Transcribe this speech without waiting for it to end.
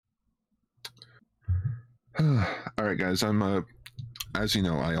All right, guys. As you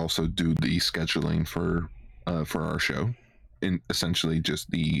know, I also do the scheduling for our show, and essentially just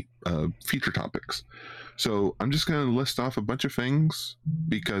the feature topics. So I'm just gonna list off a bunch of things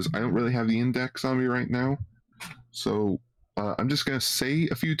because I don't really have the index on me right now. So I'm just gonna say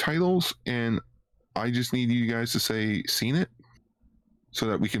a few titles, and I just need you guys to say "seen it," so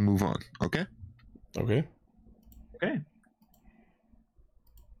that we can move on. Okay? Okay. Okay.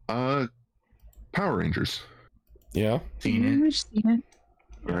 Power Rangers. Yeah. Seen it. We've seen it.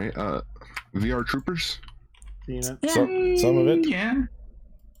 All right. VR Troopers. Seen it. Yeah, Some of it. Yeah.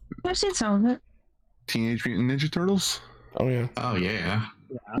 I've seen some of it. Teenage Mutant Ninja Turtles. Oh yeah. Oh yeah.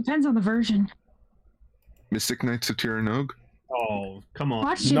 Depends on the version. Mystic Knights of Tiranogue. Oh, come on.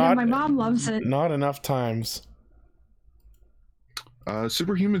 Watched it Not- and my mom loves it. Not enough times.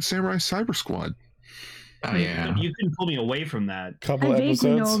 Superhuman Samurai Cyber Squad. Oh yeah. You couldn't pull me away from that. Couple I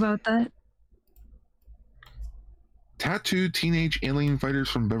vaguely know episodes. about that. Tattooed Teenage Alien Fighters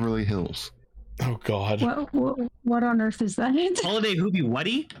from Beverly Hills. Oh god. What on earth is that? Holiday Hoobie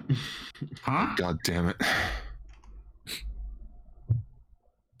Wuddy? Huh? God damn it.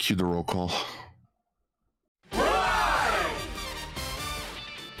 Cue the roll call.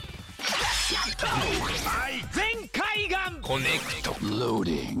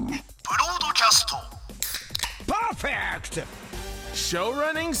 Perfect! Show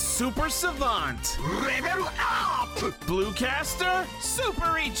running super savant. Level up! Bluecaster,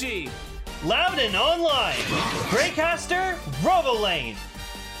 super Ichi. Loudon Online, Greycaster, Robolane,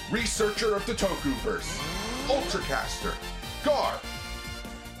 Researcher of the Tokuverse, Ultracaster, Gar,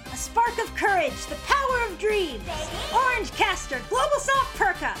 A Spark of Courage, The Power of Dreams, Orange Caster, Global Soft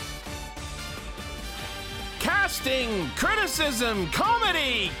Perka, Casting, criticism,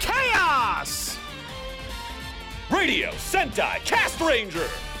 comedy, chaos. Radio Sentai Cast Ranger.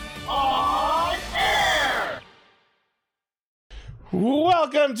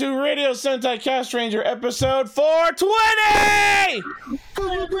 Welcome to Radio Sentai Cast Ranger episode 420!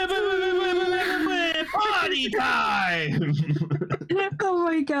 Party time! Oh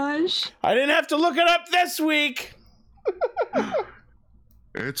my gosh. I didn't have to look it up this week.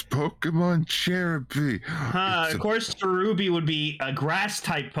 It's Pokemon Cherubee. Of course, Cherubi would be a grass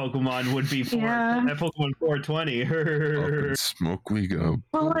type Pokemon, would be Yeah. Pokemon 420. Up in smoke we go.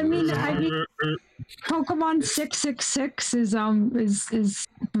 Well, I mean, Pokemon 666 is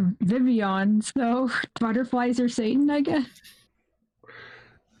Vivian, so butterflies are Satan, I guess.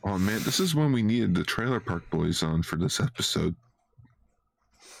 Oh man, this is when we needed the Trailer Park Boys on for this episode.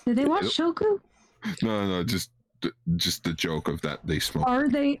 Did they watch Shoku? No, just the joke of that they smoke. Are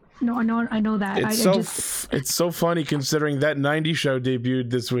they? No, I know that. It's so funny considering that 90 show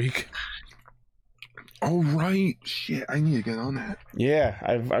debuted this week. Oh right, shit! I need to get on that. Yeah,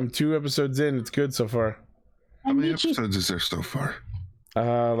 I'm 2 episodes in. It's good so far. How many Michi, episodes is there so far?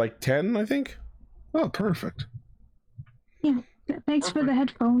 Like 10, I think. Oh, perfect. thanks for the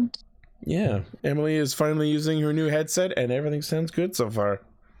headphones. Yeah, Emily is finally using her new headset, and everything sounds good so far.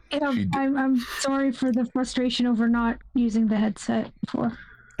 Yeah, She did- I'm sorry for the frustration over not using the headset before.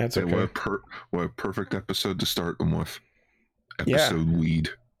 That's Hey, okay. what a perfect episode to start them with. Yeah. Episode weed.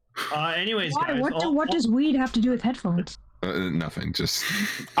 Anyways, Why? guys. What does weed have to do with headphones? Nothing. Just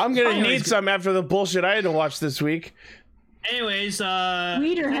I'm gonna Anyways, need some after the bullshit I had to watch this week. Anyways,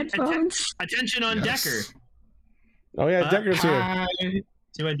 Weed or headphones? attention on Yes. Decker. Oh yeah, Decker's here. Hi.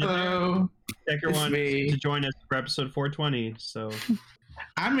 See what I did there? Hello. Decker It's wanted me. to join us for episode 420, so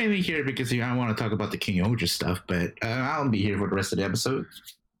I'm mainly here because I want to talk about the King Oja stuff, but I'll be here for the rest of the episode.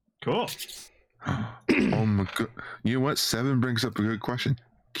 cool. oh my god. You know what? 7 brings up a good question.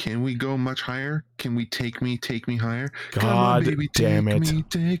 Can we go much higher? Can we take me higher? Come on, God baby, damn take it. me,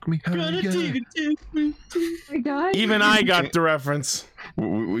 take me higher. Oh my god. Even I got the reference.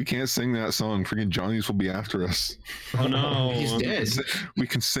 We can't sing that song. Freaking Johnny's will be after us. Oh no. He's dead. We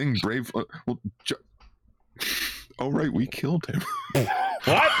can sing Brave. Oh right, we killed him.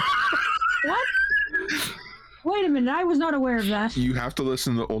 What? What? Wait a minute, I was not aware of that. You have to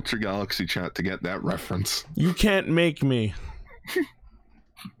listen to Ultra Galaxy chat to get that reference. You can't make me.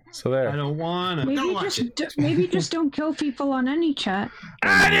 So I there. don't wanna. Maybe just don't kill people on any chat.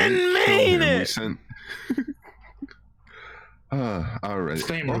 I didn't Killed mean him. We it. sent. All right.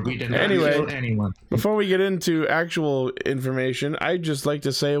 Disclaimer, we did not Anyway. kill anyone. Before we get into actual information, I'd just like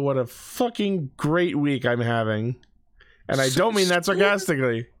to say what a fucking great week I'm having. And I don't mean that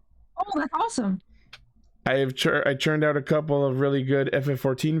sarcastically. Oh, that's awesome. I churned out a couple of really good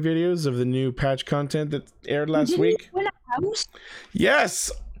FF14 videos of the new patch content that aired last Didn't week. you win a house?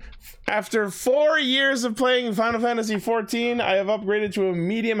 Yes! After 4 years of playing Final Fantasy XIV, I have upgraded to a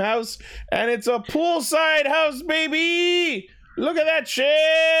medium house, and it's a poolside house, baby! Look at that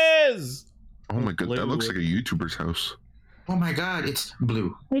shiz! Oh my god, that looks like a YouTuber's house. Oh my god, it's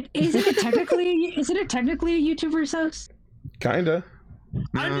blue. Isn't it technically a YouTuber's house? Kinda.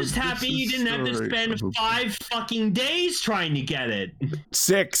 I'm just happy you didn't have to spend 5 fucking days trying to get it.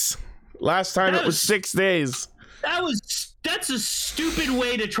 6. Last time it was 6 days. That's a stupid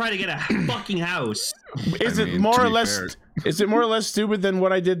way to try to get a fucking house. Is it more or less stupid than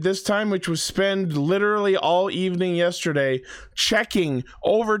what I did this time, which was spend literally all evening yesterday checking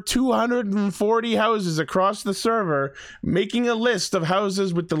over 240 houses across the server, making a list of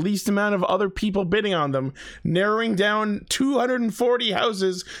houses with the least amount of other people bidding on them, narrowing down 240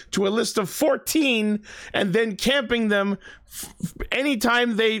 houses to a list of 14, and then camping them.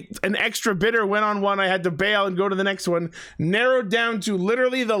 Anytime an extra bidder went on one, I had to bail and go to the next one. Narrowed down to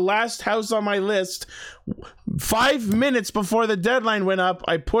literally the last house on my list. 5 minutes before the deadline went up,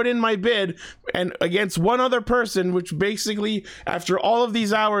 I put in my bid, and against one other person, which basically, after all of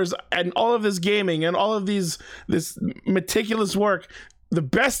these hours and all of this gaming and all of this meticulous work, the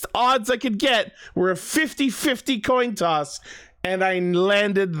best odds I could get were a 50-50 coin toss, and I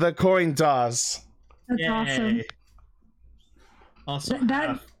landed the coin toss. That's awesome. Also,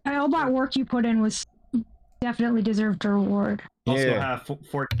 all that work you put in was definitely deserved a reward. Also have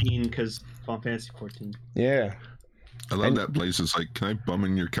 14 because Final Fantasy 14. Yeah. I love that Blaze is like, can I bum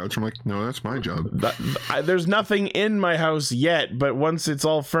in your couch? I'm like, no, that's my job. There's nothing in my house yet, but once it's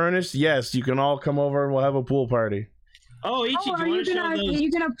all furnished, yes, you can all come over and we'll have a pool party. Oh, Ichi, are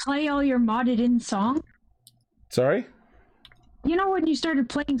you gonna play all your modded in songs? Sorry? You know when you started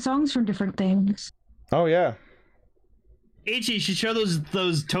playing songs for different things? Oh yeah. Ichi, you should show those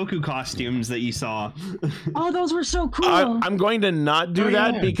Toku costumes that you saw. Oh, those were so cool. I'm going to not do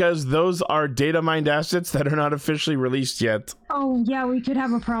that because those are data mined assets that are not officially released yet. Oh yeah, we could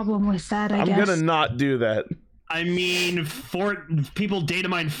have a problem with that, I guess. I'm gonna not do that. I mean, people data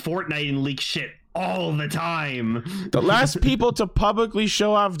mine Fortnite and leak shit all the time. The last people to publicly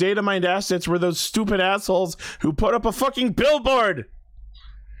show off data mined assets were those stupid assholes who put up a fucking billboard.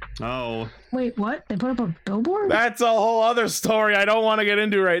 Oh. Wait, what? They put up a billboard? That's a whole other story I don't want to get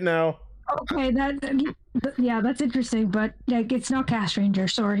into right now. Okay, that's interesting, but like, it's not Cast Ranger,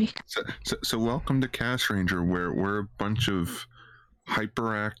 sorry. So welcome to Cast Ranger, where we're a bunch of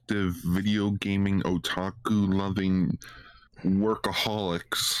hyperactive video gaming otaku loving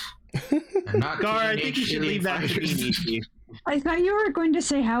workaholics. Gar, I think you should leave that to me, Nishi. I thought you were going to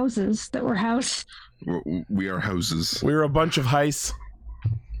say houses that were house. We are houses. We were a bunch of heists.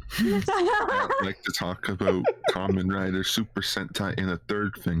 I like to talk about Kamen Rider, Super Sentai, and a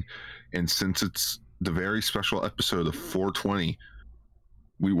third thing. And since it's the very special episode of 420,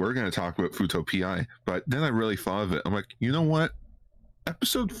 we were going to talk about Futo PI, but then I really thought of it. I'm like, you know what?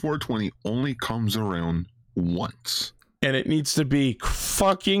 Episode 420 only comes around once. And it needs to be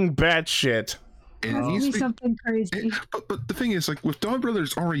fucking batshit. And it needs to be something crazy. But the thing is, like, with Dog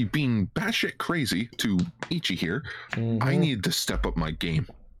Brothers already being batshit crazy to Ichi here, I needed to step up my game.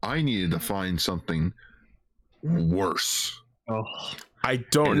 I needed to find something worse. Oh, I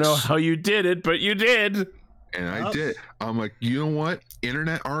don't know how you did it, but you did. And I did. I'm like, you know what?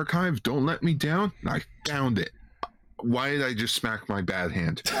 Internet Archive, don't let me down. I found it. Why did I just smack my bad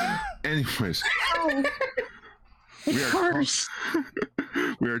hand? Anyways. We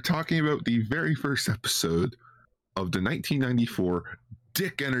are talking about the very first episode of the 1994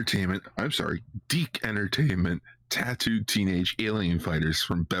 Deke Entertainment Tattooed Teenage Alien Fighters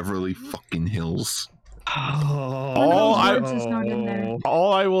from Beverly fucking Hills. All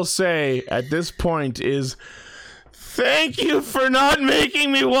I will say at this point is thank you for not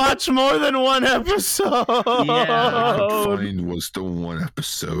making me watch more than one episode. Yeah, all I could find was the one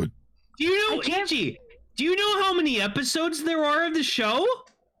episode. Do you know, Ichi? Do you know how many episodes there are of the show?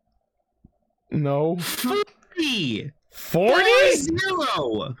 No. 40. 40?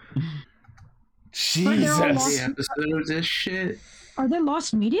 0. Jesus. Episodes this shit. Are they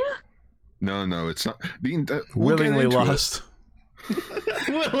lost media? No, it's not. Willingly lost.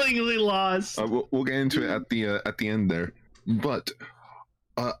 Willingly lost. We'll get into it at the end there. But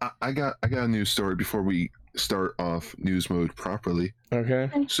I got a news story before we start off news mode properly. Okay.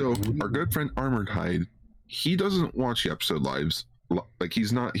 So our good friend Armored Hide, he doesn't watch the episode lives. Like,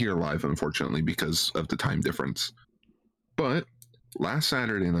 he's not here live, unfortunately, because of the time difference. But last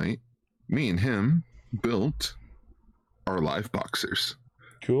Saturday night, me and him built our live boxers.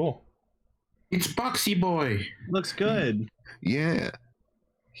 Cool. It's Boxy Boy. Looks good. Yeah.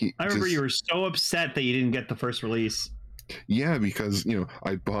 I remember you were so upset that you didn't get the first release. Yeah, because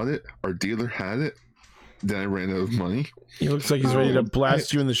I bought it. Our dealer had it. Then I ran out of money. He looks like he's ready to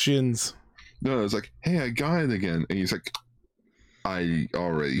blast you in the shins. No, I was like, "Hey, I got it again," and he's like, "I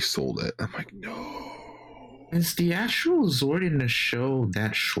already sold it." I'm like, "No." Is the actual Zord in the show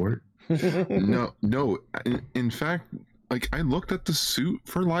that short? No. In fact, like I looked at the suit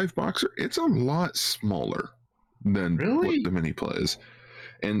for Live Boxer. It's a lot smaller than what the mini plays.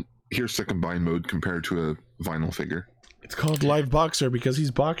 And here's the combined mode compared to a vinyl figure. It's called Live Boxer because he's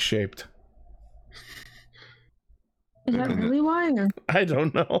box shaped. Is that really why? Or? I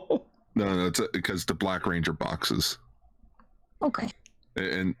don't know. No, it's because the Black Ranger boxes. Okay.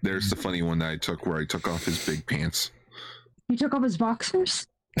 And there's the funny one that I took where I took off his big pants. You took off his boxers?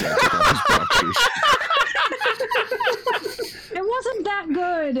 Yeah, I took off his boxers. It wasn't that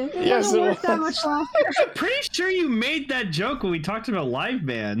good. It Yes, wasn't it worth that was. much laughter. I'm pretty sure you made that joke when we talked about Live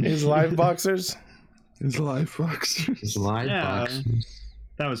Man. His Live Boxers. His Live Boxers. His live box.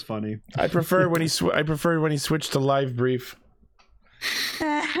 That was funny. I preferred when he switched to Live Brief.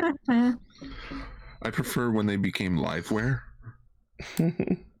 I prefer when they became Liveware. What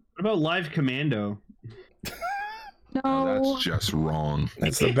about Live Commando? No. That's just wrong.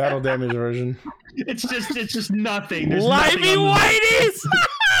 That's the battle damage version. It's just nothing. There's Livey Whiteys!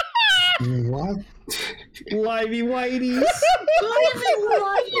 What? Livey Whiteys.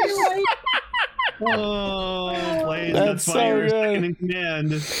 Oh, Blaze, that's why so you're good. second in command.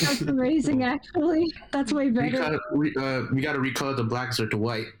 That's amazing, actually. That's way better. We gotta recolor the black to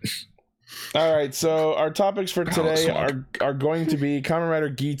white. All right, so our topics for today are going to be Kamen Rider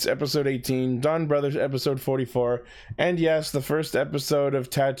Geats episode 18, Dawn Brothers episode 44, and yes, the first episode of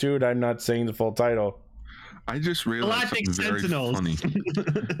Tattooed. I'm not saying the full title. I just realized Galactic something very Sentinels. funny.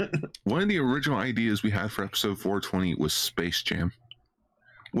 One of the original ideas we had for episode 420 was Space Jam.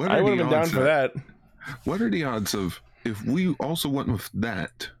 I would have been down for that. What are the odds of if we also went with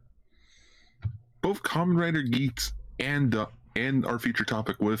that? Both Kamen Rider Geats and our future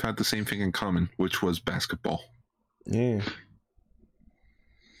topic would have had the same thing in common, which was basketball. Yeah.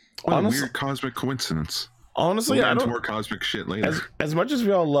 What a weird cosmic coincidence. Honestly, we'll I don't. more cosmic shit later. As much as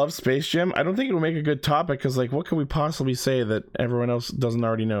we all love Space Jam, I don't think it will make a good topic because, like, what could we possibly say that everyone else doesn't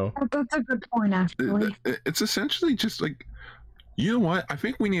already know? That's a good point, actually. It's essentially just like, you know what? I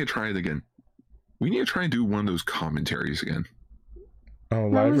think we need to try it again. We need to try and do one of those commentaries again. Oh,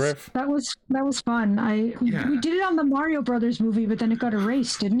 live riff. That was fun. We did it on the Mario Brothers movie, but then it got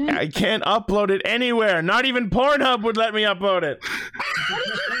erased, didn't it? I can't upload it anywhere. Not even Pornhub would let me upload it.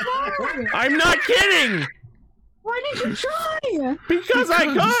 I'm not kidding. Why did you try? Because I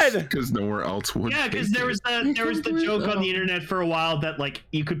could. Because nowhere else would. Yeah, because there was the joke on the internet for a while that like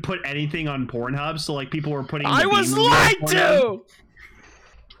you could put anything on Pornhub, so like people were putting. I was lied to.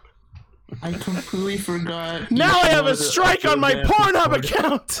 I completely forgot. Now I have a strike on my Pornhub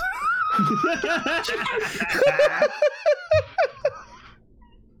account.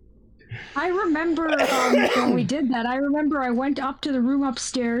 I remember when we did that. I remember I went up to the room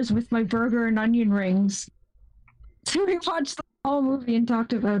upstairs with my burger and onion rings. So we watched the whole movie and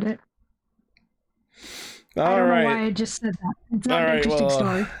talked about it. I don't know why I just said that. It's not an interesting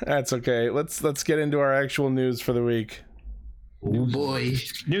story. That's okay. Let's get into our actual news for the week. Oh boy.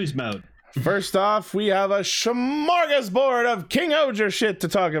 News mode. First off, we have a smorgasbord of King Oger shit to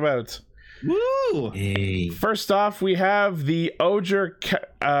talk about. Woo! Hey. First off, we have the Oger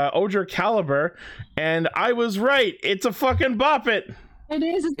Caliber, and I was right. It's a fucking Bop It. It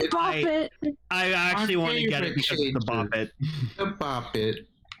is. It's Bop It. I actually want to get it because of the Bop It. The Bop It.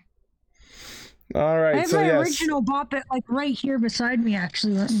 All right. I have my original Bop It like right here beside me,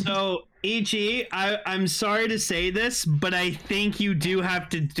 actually. So, E.G., I'm sorry to say this, but I think you do have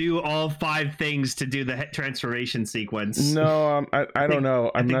to do all 5 things to do the transformation sequence. No, I don't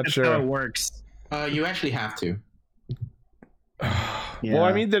know. I'm not sure how it works. You actually have to. Yeah. Well,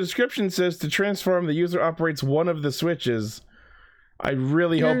 I mean, the description says to transform, the user operates one of the switches. I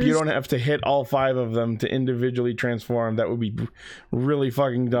really hope you don't have to hit all 5 of them to individually transform. That would be really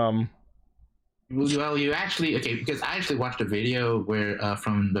fucking dumb. Well, you actually because I actually watched a video where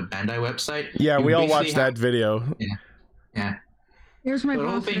from the Bandai website. Yeah, we all watched that video. Yeah. Here's my. The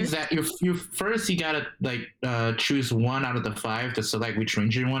whole thing is that you first you gotta like choose one out of the 5 to select which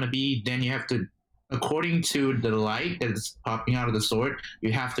ranger you want to be. Then you have to, according to the light that's popping out of the sword,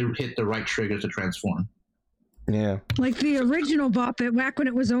 you have to hit the right trigger to transform. Yeah. Like the original Bop It, back when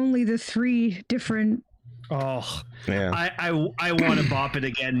it was only the 3 different. Oh, yeah. I want to Bop It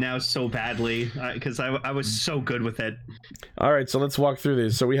again now so badly because I was so good with it. All right, so let's walk through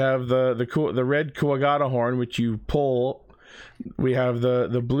these. So we have the red Kuwagata horn, which you pull. We have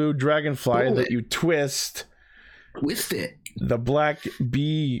the blue dragonfly that you twist, With it. The black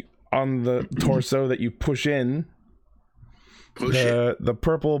bee on the torso that you push in. The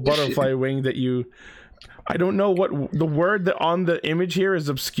purple butterfly wing that you... I don't know what the word that on the image here is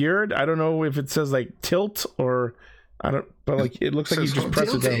obscured. I don't know if it says like tilt or I don't, but like it looks like you just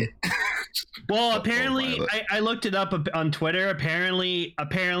press it down. Well, apparently, I looked it up on Twitter. Apparently,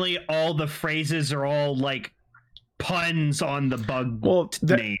 all the phrases are all like puns on the bug. Well,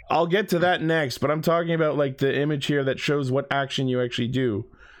 I'll get to that next, but I'm talking about like the image here that shows what action you actually do,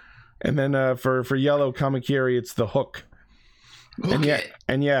 and then for yellow Kamakiri, it's the hook. Okay.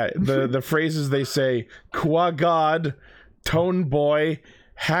 And the phrases they say: "Qua God, Tone Boy,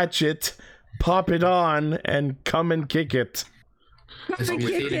 Hatchet, Pop it on, and come and kick it." So with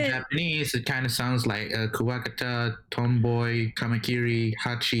it in Japanese, it kind of sounds like Kuwakata, Tomboy, Kamakiri,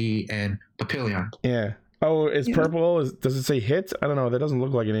 Hachi, and Papillion. Yeah. Oh, it's purple. Does it say hit? I don't know. That doesn't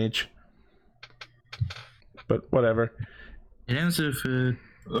look like an H. But whatever. It ends with it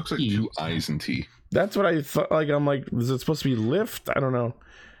looks like two I's and T. That's what I thought. Like, I'm like, is it supposed to be lift? I don't know.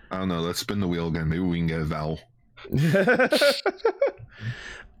 I don't know. Let's spin the wheel again. Maybe we can get a vowel.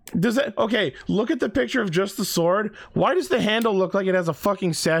 Does it? Okay, look at the picture of just the sword. Why does the handle look like it has a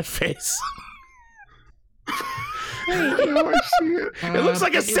fucking sad face? It looks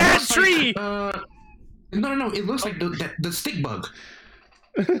like a sad tree. No. It looks like the stick bug.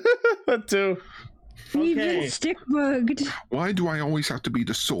 That too. You've been stick bugged. Why do I always have to be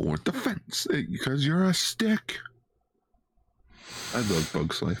the sword, the fence? Because you're a stick. I love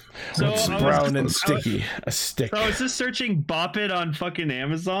Bug's Life. So it's brown and sticky. A stick. So I was just searching Bop It on fucking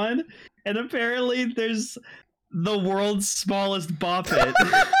Amazon, and apparently there's the world's smallest Bop It.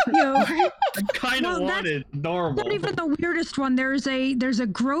 Yo, I kind of want it normal. Not even the weirdest one. There's a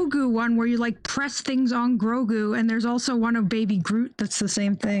Grogu one where you like press things on Grogu, and there's also one of Baby Groot that's the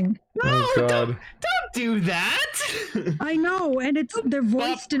same thing. No, God. Don't do that. I know, and they're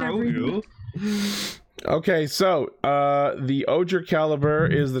voiced and everything. Okay, so the Odger Caliber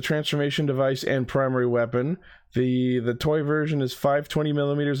is the transformation device and primary weapon. The toy version is 520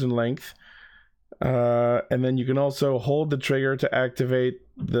 millimeters in length. And then you can also hold the trigger to activate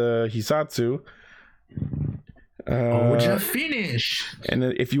the Hisatsu. Just finish. And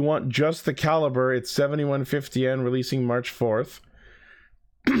if you want just the caliber, it's 7150 yen, releasing March 4th.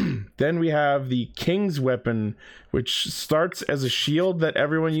 Then we have the King's Weapon, which starts as a shield that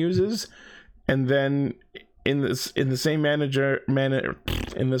everyone uses, and then in the same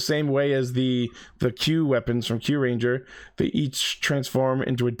in the same way as the Q weapons from Q Ranger, they each transform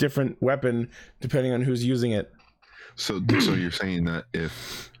into a different weapon depending on who's using it. So you're saying that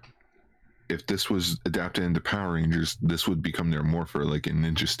if this was adapted into Power Rangers, this would become their morpher, like in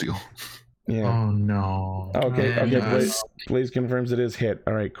Ninja Steel. Yeah. Oh no. Okay. Blaze confirms it is hit.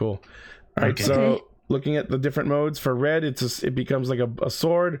 All right, cool. All right, so looking at the different modes for red, it becomes like a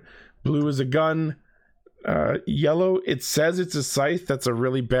sword. Blue is a gun. Yellow, it says it's a scythe. That's a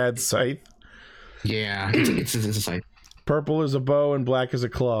really bad scythe. Yeah, it's a scythe. Purple is a bow and black is a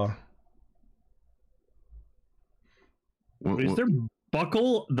claw. Is there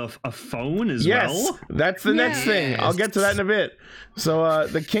buckle a phone as well? Yes, that's the next thing. I'll get to that in a bit. So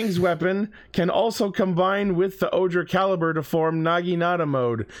the King's Weapon can also combine with the Odger Caliber to form Naginata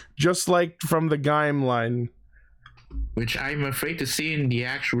mode, just like from the Gaim line. Which I'm afraid to see in the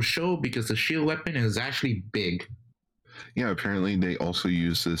actual show because the shield weapon is actually big. Yeah, apparently they also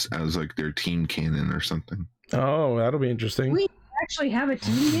use this as like their team cannon or something. Oh, that'll be interesting. We actually have a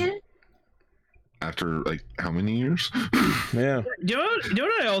team yet? After like how many years? Yeah. Do you know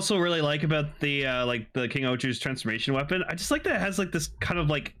what I also really like about the the King Odger's transformation weapon? I just like that it has like this kind of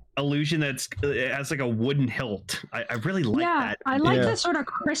like illusion it has like a wooden hilt. I really like that. I like the sort of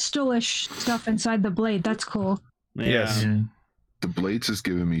crystallish stuff inside the blade. That's cool. Yeah. Yes. The blades is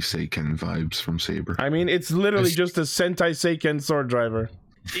giving me Seiken vibes from Saber. I mean, it's literally just a Sentai Seiken sword driver.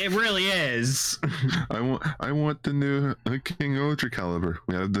 It really is. I want the new King Odger caliber.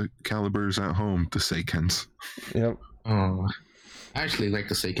 We have the calibers at home, the Seikens. Yep. Oh, I actually like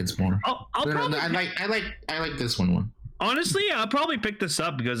the Seikens more. I like this one. Honestly, I'll probably pick this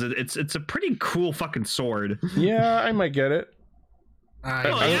up because it's a pretty cool fucking sword. Yeah, I might get it. You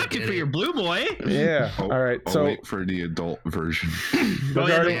have to for your blue boy. Yeah. All right. I'll So wait for the adult version. The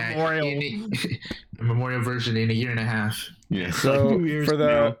memorial version in a year and a half. Yeah. So for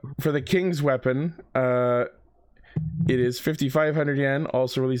the King's Weapon, it is 5,500 yen,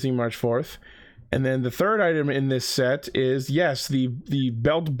 also releasing March 4th. And then the third item in this set is the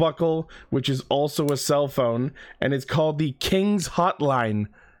belt buckle, which is also a cell phone, and it's called the King's Hotline.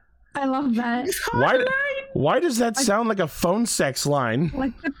 I love that. Why does that sound like a phone sex line?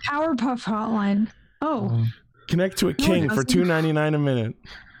 Like the Powerpuff Hotline. Oh. Connect to a king for $2.99 a minute.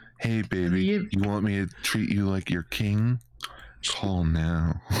 Hey, baby, you want me to treat you like your king? Call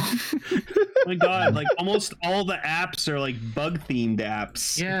now. Oh my god, like almost all the apps are like bug themed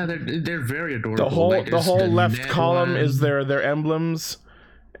apps. Yeah, they're very adorable. The whole left column is there. their emblems,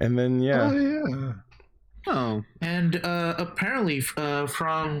 and then Oh, yeah. Oh, And apparently,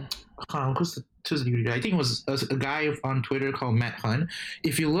 from who's the I think it was a guy on Twitter called Matt Hunt.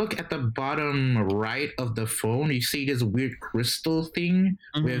 If you look at the bottom right of the phone, you see this weird crystal thing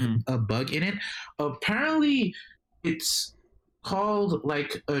with a bug in it. Apparently, it's called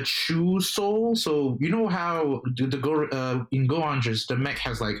like a true soul. So you know how the Go in Go Rangers, the mech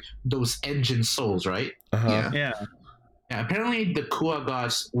has like those engine souls, right? Uh-huh. yeah. Yeah, apparently the Kua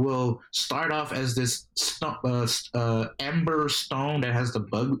gods will start off as this ember stone that has the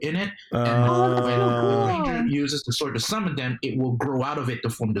bug in it, and when the ranger uses the sword to summon them, it will grow out of it to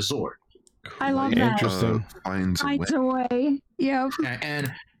form the Zord. I love that. Interesting. Finds a way. Hides away. Yep.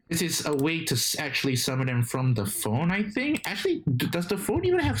 And this is a way to actually summon them from the phone, I think. Actually, does the phone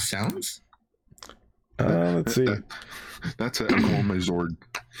even have sounds? Let's see. That's it. I call my Zord.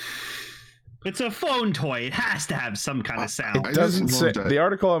 It's a phone toy. It has to have some kind of sound. It doesn't say. The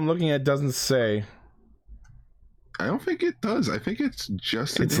article I'm looking at doesn't say. I don't think it does. I think it's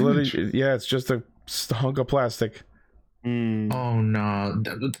just an It's image. literally, yeah, it's just a hunk of plastic. Oh no!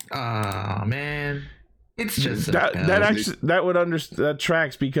 Man, it's just that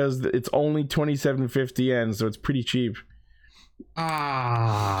tracks because it's only 2750 yen, so it's pretty cheap.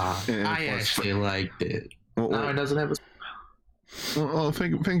 I And actually liked it. Well, No, it doesn't have a. Well,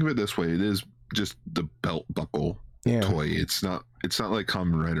 think of it this way: it is just the belt buckle toy. It's not like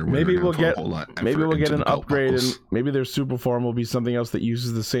Kamen Rider. Maybe we'll get an upgrade, and maybe their super form will be something else that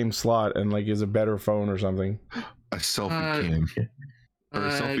uses the same slot and like is a better phone or something. A selfie cam or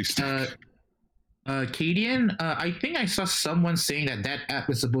a selfie stick. Cadian, I think I saw someone saying that app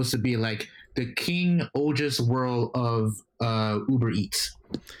is supposed to be like the King Oja's world of Uber Eats.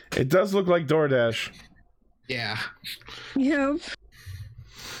 It does look like DoorDash. Yeah. Yep.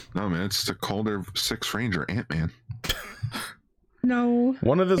 No, man, it's the Calder 6 Ranger Ant-Man. No.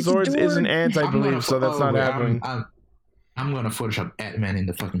 One of the Zords is an ant, I believe, so that's not happening. I'm gonna Photoshop Ant-Man in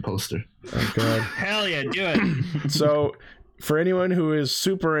the fucking poster. Oh god. Hell yeah, do it. So, for anyone who is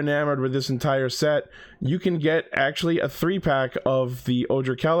super enamored with this entire set, you can get actually a 3-pack of the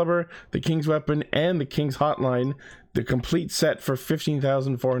Oger Caliber, the King's Weapon, and the King's Hotline, the complete set for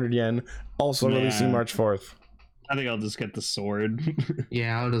 15,400 yen, also releasing March 4th. I think I'll just get the sword.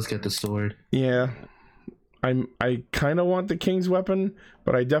 Yeah, I'll just get the sword. Yeah. I kind of want the King's Weapon,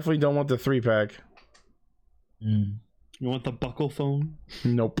 but I definitely don't want the 3-pack. You want the buckle phone?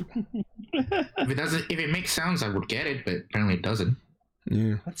 Nope. If it makes sounds, I would get it, but apparently it doesn't.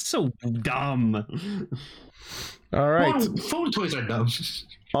 Yeah. That's so dumb. All right. Phone toys are dumb.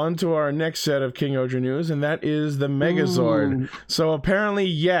 On to our next set of King Oger news, and that is the Megazord. So apparently,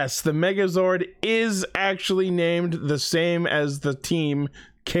 yes, the Megazord is actually named the same as the team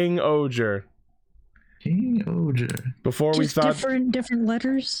King Oger. King Oger. Before Just we thought different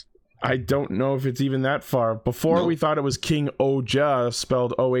letters. I don't know if it's even that far. Before we thought it was King Oja,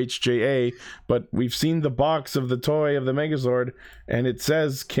 spelled O-H-J-A, but we've seen the box of the toy of the Megazord, and it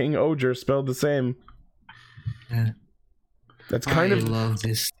says King Oger, spelled the same. Yeah. That's kind of. I love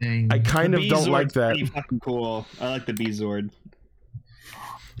this thing. I kind of don't like that. Pretty fucking cool. I like the B-Zord.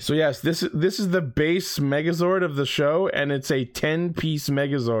 So yes, this is the base Megazord of the show, and it's a 10-piece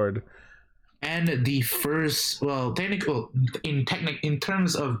Megazord. And the first, well, in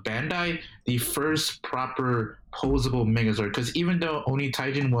terms of Bandai, the first proper posable Megazord. Because even though Oni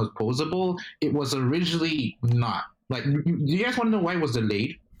Taijin was posable, it was originally not. Like, do you guys want to know why it was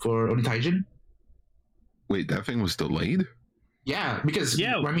delayed for Oni Taijin? Wait, that thing was delayed? Yeah, because we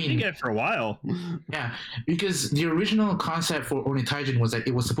didn't get it for a while. Yeah, because the original concept for Oni Taijin was that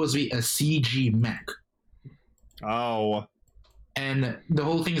it was supposed to be a CG mech. Oh. And the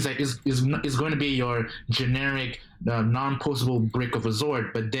whole thing is that is going to be your generic non-postable brick of a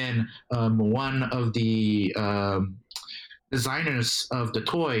Zord, but then one of the designers of the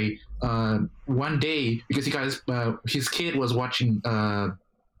toy one day, because he got his kid was watching Kikai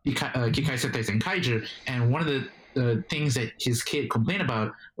Sentai Zenkaiger, and one of the things that his kid complained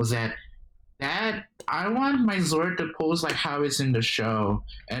about was that Dad, I want my Zord to pose like how it's in the show.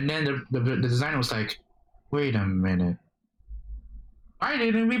 And then the designer was like, wait a minute. Why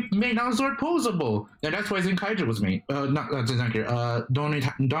didn't we make our Zord posable? And that's why Zenkaiger was made. Not Zenkaiger, Don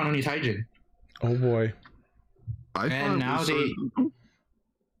Oni Taijin. Oh boy. And now they...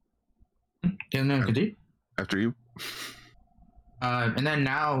 And then continue. After you. And then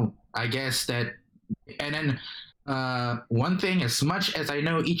now, I guess that And then one thing, as much as I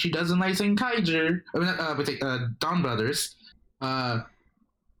know Ichi doesn't like Senkaiger, Dawn Brothers, Dawn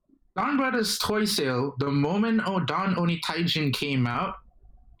Brothers toy sale, the moment Dawn Oni Taijin came out,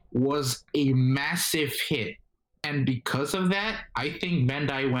 was a massive hit. And because of that, I think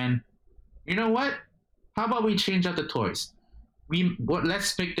Bandai went, you know what? How about we change up the toys?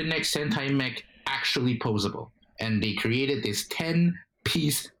 Let's make the next Sentai mech actually posable. And they created this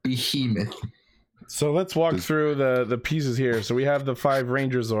 10-piece behemoth. So let's walk through the pieces here. So we have the 5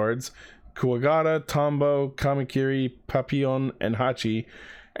 Ranger Zords: Kuwagata, Tombo, Kamakiri, Papillon, and Hachi.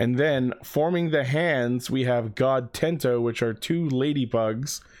 And then forming the hands, we have God Tento, which are 2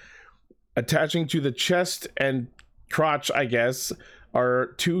 ladybugs. Attaching to the chest and crotch, I guess, are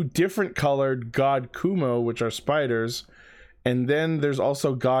 2 different colored God Kumo, which are spiders. And then there's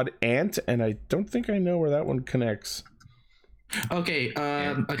also God Ant, and I don't think I know where that one connects. Okay, It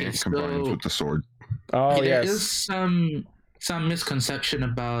combines with the sword. Oh, there yes. is some misconception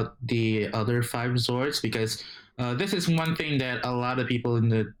about the other 5 Zords, because this is one thing that a lot of people in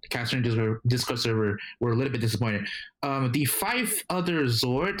the Cast Rangers Discord server were a little bit disappointed. The 5 other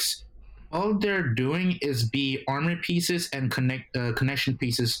Zords, all they're doing is be armor pieces and connection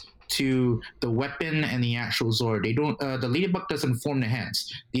pieces to the weapon and the actual Zord. They don't. The Ladybug doesn't form the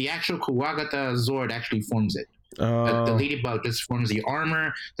hands. The actual Kuwagata Zord actually forms it. The Ladybug just forms the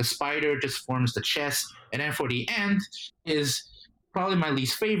armor. The Spider just forms the chest. And then for the Ant is probably my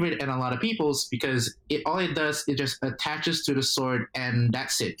least favorite and a lot of people's, because all it does, it just attaches to the sword and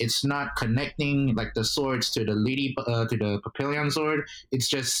that's it. It's not connecting like the swords to the to the Papillon Zord. It's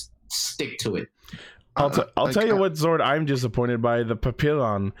just stick to it. I'll tell you what Zord I'm disappointed by: the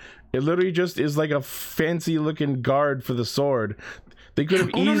Papillon. It literally just is like a fancy looking guard for the sword. They could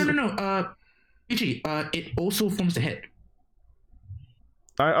have No. Ichi, it also forms the head.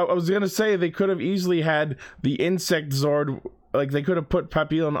 I was gonna say they could have easily had the insect Zord. Like they could have put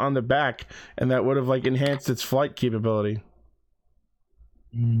Papillon on the back, and that would have like enhanced its flight capability.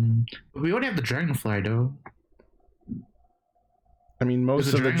 But we already have the Dragonfly, though. I mean, most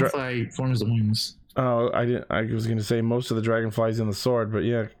of the Dragonfly forms the wings. Oh, I was gonna say most of the Dragonflies in the sword, but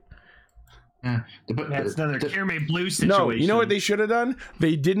yeah. Yeah, that's another Kirame Blue situation. No, you know what they should have done?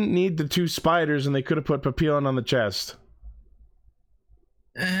 They didn't need the 2 spiders, and they could have put Papillon on the chest.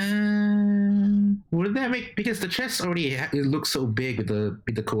 Would that make, because the chest already it looks so big with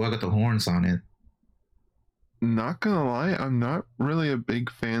the Kuwagata horns on it. Not gonna lie, I'm not really a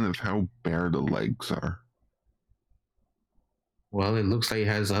big fan of how bare the legs are. Well, it looks like it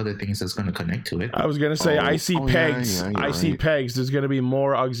has other things that's going to connect to it. I was going to say, I see pegs. Yeah, I see pegs. There's going to be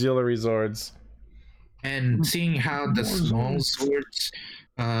more auxiliary Zords. And seeing how the small swords...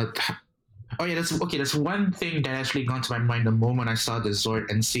 that's one thing that actually got to my mind the moment I saw the Zord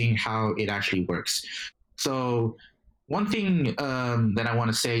and seeing how it actually works. So one thing that I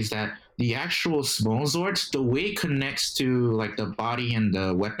want to say is that the actual small Zords, the way it connects to like the body and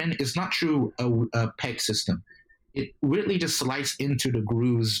the weapon is not through a peg system. It really just slides into the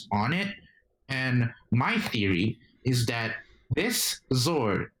grooves on it. And my theory is that this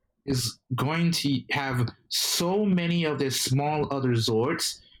Zord is going to have so many of the small other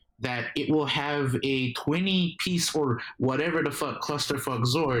Zords that it will have a 20-piece or whatever the fuck clusterfuck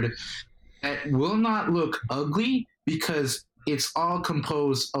Zord that will not look ugly because it's all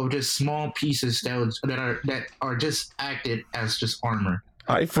composed of just small pieces that are just acted as just armor.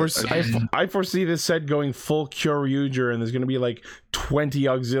 I foresee this set going full Kyoryuger, and there's going to be like 20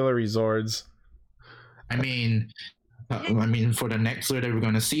 auxiliary Zords. I mean, for the next Zord that we're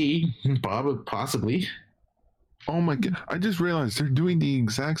going to see, possibly. Oh my god! I just realized they're doing the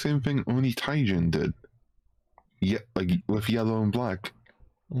exact same thing Oni Taijin did. Yeah, like with yellow and black.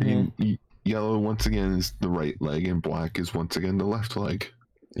 Mm-hmm. Yellow once again is the right leg, and black is once again the left leg.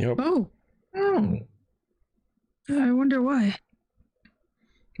 Yep. Oh. I wonder why.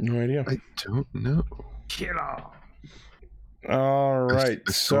 No idea. I don't know. Killer. All right.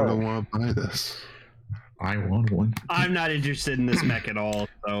 I sort of want to buy this. I want one. I'm not interested in this mech at all.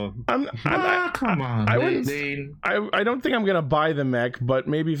 So come on. I don't think I'm gonna buy the mech, but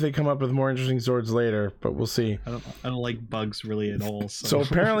maybe if they come up with more interesting Zords later. But we'll see. I don't like bugs really at all. So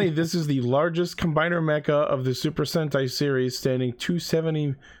apparently, this is the largest combiner mecha of the Super Sentai series, standing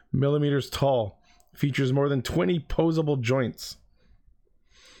 270 millimeters tall. Features more than 20 posable joints.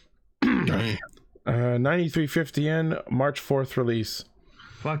 9350 yen, March 4th release.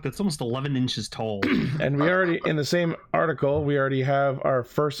 Fuck, that's almost 11 inches tall. And we already, in the same article, we already have our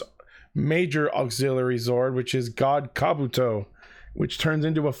first major auxiliary Zord, which is God Kabuto, which turns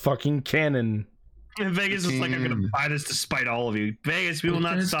into a fucking cannon. And Vegas is like, I'm gonna buy this to spite all of you. Vegas, we will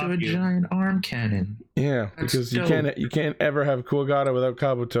not stop a you. giant arm cannon. Yeah, That's because you dope. can't ever have Kuwagata without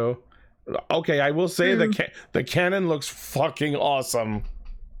Kabuto. Okay, I will say the cannon looks fucking awesome.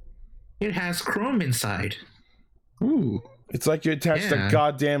 It has chrome inside. Ooh. It's like you attached Yeah. a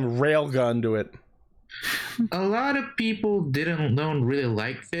goddamn railgun to it. A lot of people don't really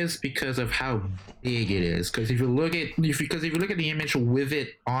like this because of how big it is. Because if you look at the image with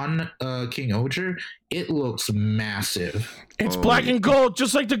it on King Oger, it looks massive. It's black and gold,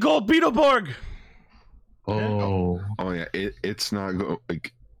 just like the gold Beetleborg. Oh, yeah, it's not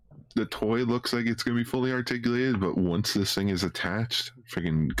like the toy looks like it's gonna be fully articulated, but once this thing is attached,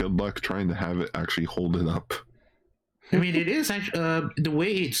 freaking good luck trying to have it actually hold it up. I mean, it is actually the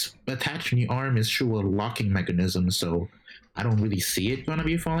way it's attached in the arm is through a locking mechanism, so I don't really see it gonna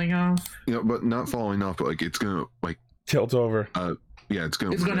be falling off. But not falling off, but like it's gonna like tilt over. Yeah, it's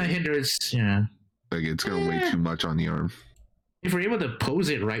gonna hinder its like it's gonna weigh too much on the arm. If we're able to pose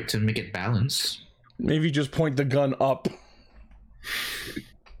it right to make it balance. Maybe just point the gun up.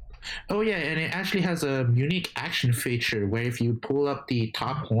 Oh yeah, and it actually has a unique action feature where if you pull up the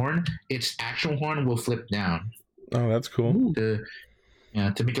top horn, its actual horn will flip down. Oh, that's cool. To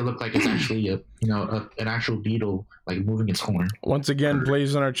make it look like it's actually an actual beetle like moving its horn. Once again,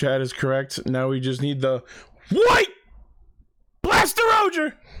 Blaze in our chat is correct. Now we just need the white Blaster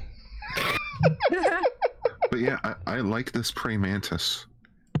Roger. But yeah, I like this praying mantis.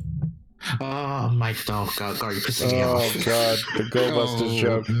 Oh my God, you're pissing me off. Oh God, the Go Busters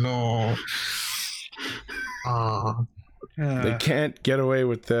joke. No. They can't get away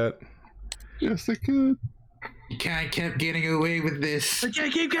with that. Yes, they could. You can't keep getting away with this. I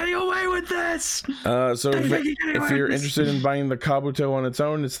can't keep getting away with this. So if you're interested in buying the Kabuto on its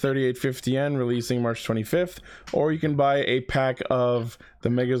own, it's 3850 yen, releasing March 25th. Or you can buy a pack of the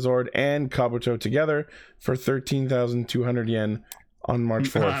Megazord and Kabuto together for 13,200 yen on March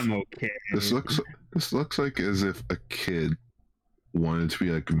 4th. I'm okay. This looks like as if a kid wanted to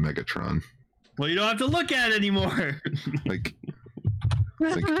be like Megatron. Well, you don't have to look at it anymore. like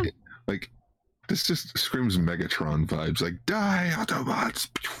this just screams Megatron vibes. Like, die, Autobots!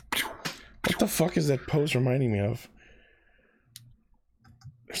 What the fuck is that pose reminding me of?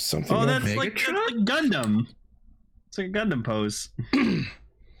 There's something. Oh, that's like Gundam. It's like a Gundam pose.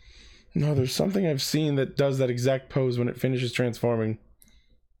 No, there's something I've seen that does that exact pose when it finishes transforming.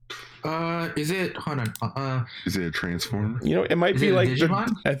 Is it? Hold on. Is it a Transformer? You know, it might be like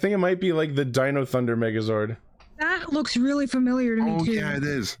I think it might be like the Dino Thunder Megazord. That looks really familiar to me too. Yeah, it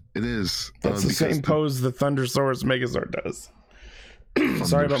is. It is. That's the same pose the Thundersaurus Megazord does.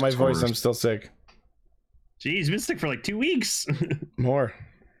 Sorry about my voice. I'm still sick. Jeez, you've been sick for like 2 weeks. More.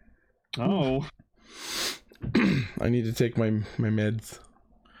 Oh. I need to take my meds.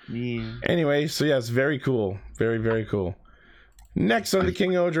 Yeah. Anyway, so yes, very cool. Very, very cool. Next on the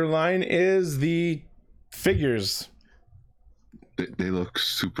King Oger line is the figures. They look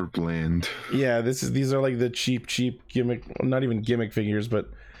super bland. Yeah, these are like the cheap gimmick, well, not even gimmick figures, but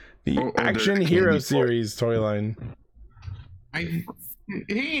the Action they're Hero candy series toy line. I think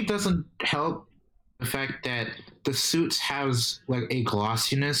it doesn't help the fact that the suits has like a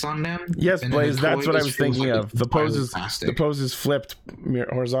glossiness on them. Yes, and Blaze, the that's toy what I just was feels thinking like of. it's The plastic. pose is flipped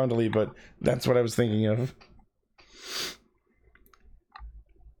horizontally, but that's what I was thinking of.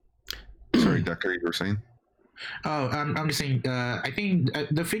 Sorry, Decker, you were saying? Oh, I'm just saying. I think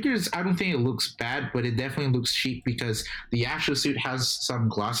the figures. I don't think it looks bad, but it definitely looks cheap because the actual suit has some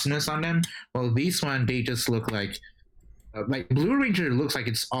glossiness on them. Well, these one they just look like Blue Ranger looks like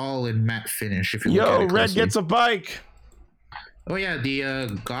it's all in matte finish. If you look at it Red closely. gets a bike. Oh yeah,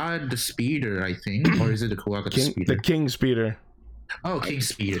 the Speeder, I think, or is it the Kuwagata Speeder? The King Speeder. Oh, King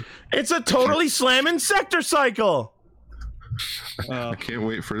Speeder. It's a totally slamming sector cycle. I can't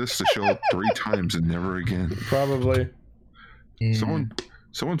wait for this to show up 3 times and never again. Probably. Yeah. Someone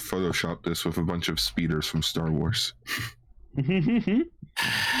photoshopped this with a bunch of speeders from Star Wars. Not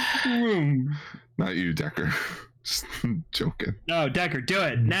you, Decker. Just joking. No, Decker, do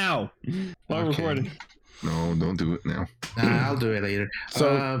it now. While recording. No, don't do it now. Nah, I'll do it later.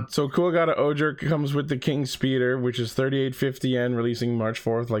 So Kuwagata Oger comes with the King Speeder, which is 3850 yen, releasing March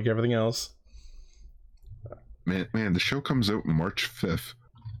 4th, like everything else. Man, the show comes out March 5th.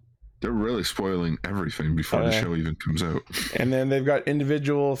 They're really spoiling everything before the show even comes out. And then they've got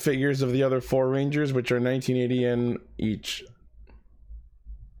individual figures of the other 4 Rangers, which are 1980 yen each.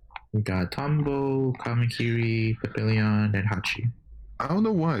 We got Tombo, Kamakiri, Papillion, and Hachi. I don't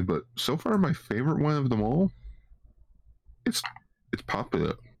know why, but so far my favorite one of them all, it's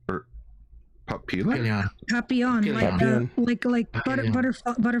Popula. Papillon? Papillon,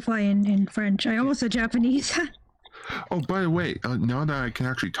 butterfly in French. I almost said Japanese. Oh, by the way, now that I can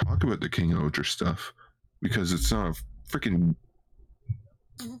actually talk about the King Oger stuff, because it's not a freaking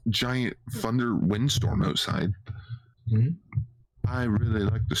giant thunder windstorm outside, I really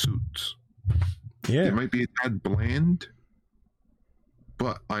like the suits. Yeah. It might be a tad bland,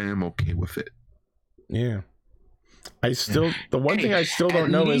 but I am okay with it. Yeah. The one thing I still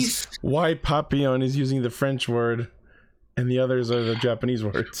don't know is why Papillon is using the French word and the others are the Japanese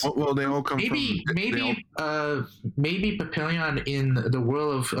words. Well, they all come maybe Papillon in the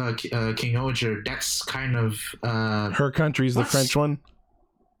world of King Oger, that's kind of her country's the French one.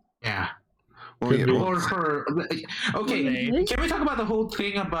 Yeah. Or her. Okay, can we talk about the whole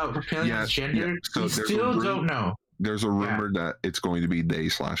thing about Papillon's gender? Yeah. So we still don't know. There's a rumor that it's going to be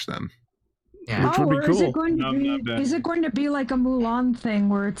they/them. Yeah. Which would be cool. Is it going to be like a Mulan thing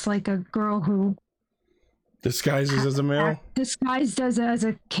where it's like a girl who disguises as a male? Disguised as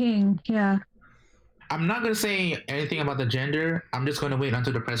a king, yeah. I'm not going to say anything about the gender. I'm just going to wait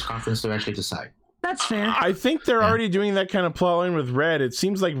until the press conference to actually decide. That's fair. I think they're already doing that kind of plot line with Red. It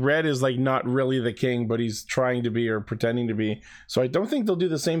seems like Red is like not really the king, but he's trying to be or pretending to be. So I don't think they'll do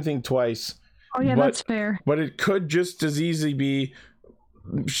the same thing twice. Oh yeah, that's fair. But it could just as easily be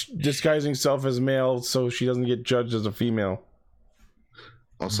disguising herself as male so she doesn't get judged as a female.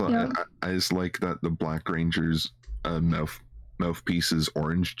 Also, I just like that the Black Ranger's mouthpiece is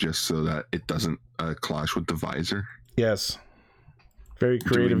orange just so that it doesn't clash with the visor. Yes. Very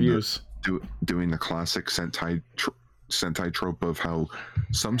creative use. Doing the classic Sentai trope of how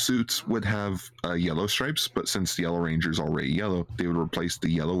some suits would have yellow stripes, but since the Yellow Ranger's already yellow, they would replace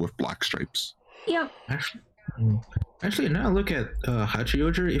the yellow with black stripes. Yep. Actually, now look at Hachi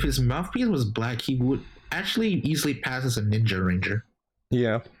Oger. If his mouthpiece was black, he would actually easily pass as a Ninja Ranger.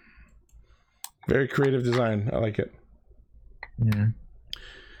 Yeah. Very creative design. I like it. Yeah.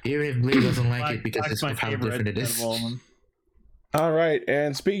 Even if Blade doesn't like it because it's how different it is. All right,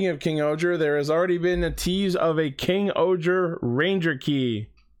 and speaking of King Oger, there has already been a tease of a King Oger Ranger key.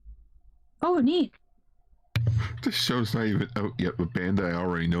 Oh, neat. This show's not even out yet, but Bandai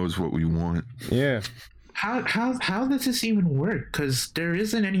already knows what we want. Yeah. How does this even work? Because there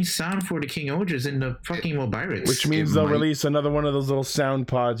isn't any sound for the King Ogers in the fucking Mobirates. Which means they'll release another one of those little sound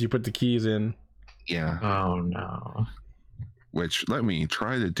pods you put the keys in. Yeah. Oh, no. Which, let me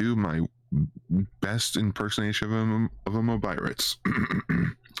try to do my best impersonation of a Mobirates.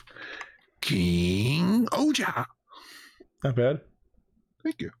 King Oger. Not bad.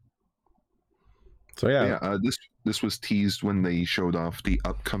 Thank you. So yeah, this was teased when they showed off the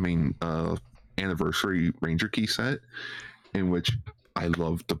upcoming anniversary Ranger key set, in which I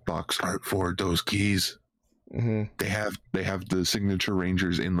love the box art for those keys. Mm-hmm. They have the signature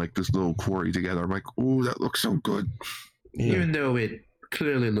Rangers in like this little quarry together. I'm like, oh, that looks so good. Yeah. Even though it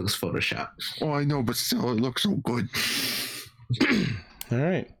clearly looks Photoshopped. Oh, I know, but still, it looks so good.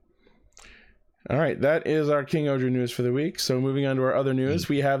 All right, that is our King Oger news for the week. So moving on to our other news,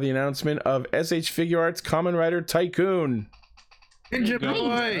 we have the announcement of SH Figure Arts Kamen Rider Tycoon. Ninja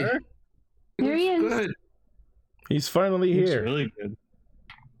Boy! There he is. Good. He's finally here. Really good.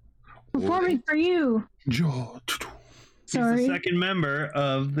 Performing for you. Sorry. He's the second member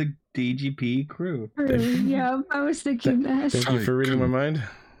of the DGP crew. Yeah, I was thinking that. Thank you for reading my mind.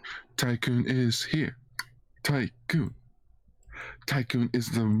 Tycoon is here. Tycoon is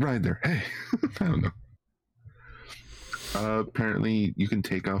the rider. Hey, I don't know. Apparently, you can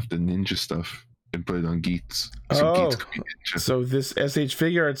take off the ninja stuff and put it on Geats. So this SH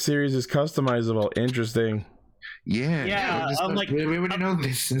Figure Arts series is customizable. Interesting. Yeah. I'm like, we already know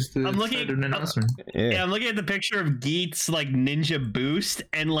this since the I'm looking at an announcement. I'm looking at the picture of Geats like Ninja Boost,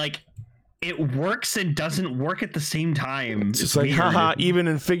 and like it works and doesn't work at the same time. It's just like, haha, even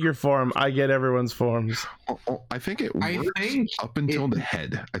in figure form, I get everyone's forms. I think it works up until the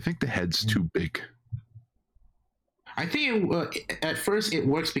head. I think the head's too big. I think at first it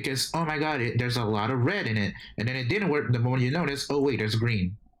works because, oh my god, there's a lot of red in it. And then it didn't work the moment you notice, oh wait, there's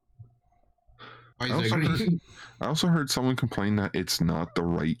green. I also heard someone complain that it's not the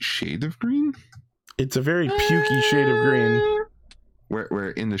right shade of green. It's a very pukey shade of green.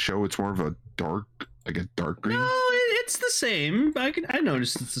 Where in the show it's more of a dark green. No, it's the same. I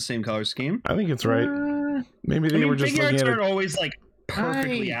noticed it's the same color scheme. I think it's right. Maybe they were just looking at it. Aren't always like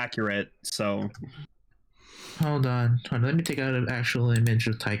perfectly accurate. So hold on. Let me take out an actual image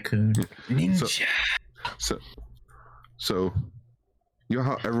of Tycoon. Ninja. So you know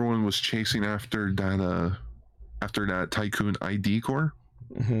how everyone was chasing after that Tycoon ID core?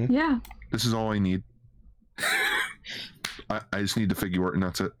 Mm-hmm. Yeah. This is all I need. I just need the figure art and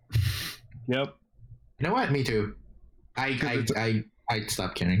that's it. Yep. You know what? Me too. I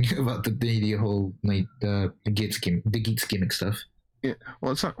stopped caring about the whole like the Geeks gimmick stuff. Yeah,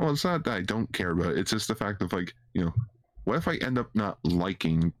 well, it's not that I don't care about it. It's just the fact of like, what if I end up not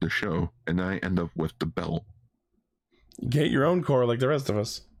liking the show and then I end up with the belt? Get your own core like the rest of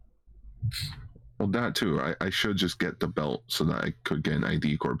us. Well, that too. I should just get the belt so that I could get an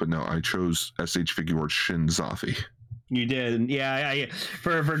ID core, but no, I chose SH Figuarts Shin Zafi. You did, yeah.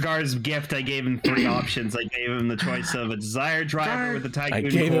 For Gar's gift, I gave him 3 options. I gave him the choice of a Desire Driver with the Tycoon I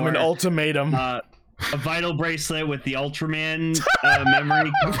gave him an core, ultimatum. a Vital Bracelet with the Ultraman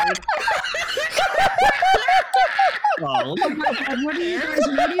memory card. Oh my god, what are you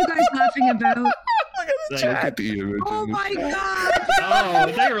guys laughing about? Look at the image. Oh my god!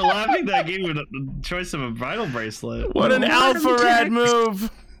 Oh, they were laughing that I gave him the choice of a Vital Bracelet. What an alpha rad move!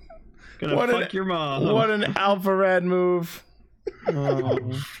 Gonna fuck your mom. What an alpha rad move! Oh.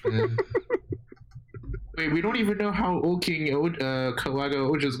 Wait, we don't even know how old King Kawaga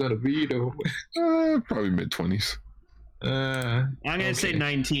Oja's gonna be, though. Probably mid-20s. I'm gonna say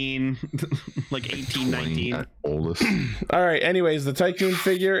 19, like 18, 19. At oldest. All right. Anyways, the Tycoon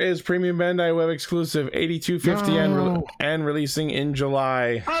figure is premium Bandai web exclusive, 8250 and releasing in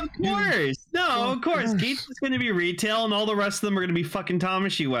July. Of course, no, of course. Geeks is gonna be retail, and all the rest of them are gonna be fucking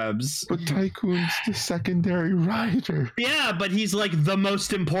Tamashii webs. But Tycoon's the secondary rider. Yeah, but he's like the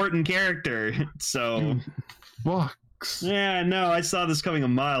most important character. So, Bucks. yeah, no, I saw this coming a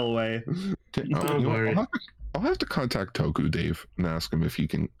mile away. I'll have to contact Toku Dave and ask him if he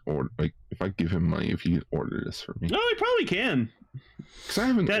can order, like, if I give him money, if he can order this for me. No, he probably can. Because I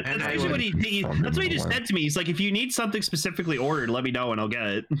haven't. That's actually what that's what he just said to me. He's like, if you need something specifically ordered, let me know and I'll get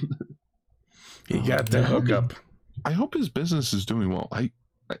it. He got the hookup. I hope his business is doing well. I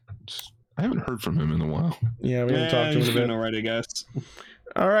haven't heard from him in a while. Yeah, we haven't talked to him in a bit. All right, I guess.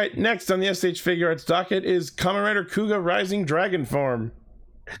 All right, next on the SH Figure Arts docket is Kamen Rider Kuga Rising Dragon form.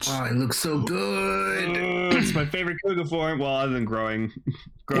 Oh, it looks so good. It's my favorite Kuga form. Well, other than growing.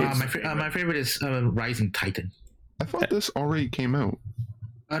 My favorite is Rising Titan. I thought this already came out.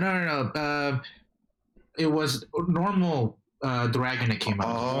 No. It was normal dragon that came out.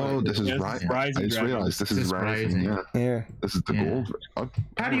 Oh, this is Rising. I just realized this is Rising. Yeah. This is the gold.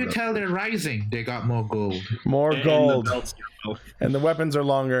 How do you tell they're rising? They got more gold. More gold. And the weapons are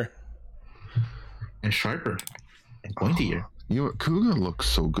longer. And sharper. And pointier. You know what? Kuga looks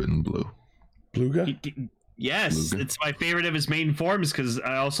so good in blue. Bluga? Yes, Bluga. It's my favorite of his main forms because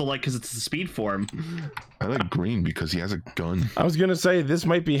I also like because it's the speed form. I like green because he has a gun. I was gonna say this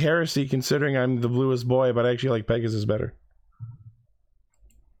might be heresy considering I'm the bluest boy, but I actually like Pegasus better.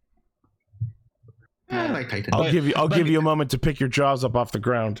 I like Titan. I'll give you a moment to pick your jaws up off the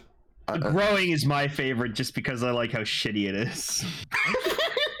ground. Growing is my favorite just because I like how shitty it is.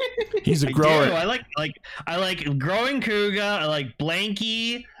 He's a grower. I like growing Kuga. I like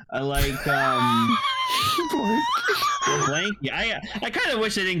Blanky. I like Blanky. I kind of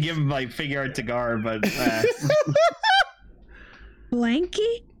wish I didn't give him my figure art to Gar, but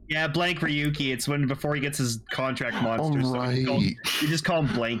Blanky? Yeah, Blank Ryuki. It's before he gets his contract monster. Oh, right. So we just call him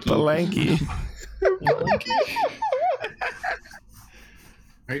Blanky. Blanky.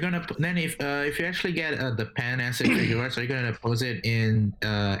 Are you gonna then if you actually get the Pan Acid figure arts, are you gonna pose it in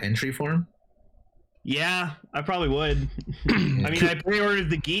entry form? Yeah, I probably would. I mean, I pre-ordered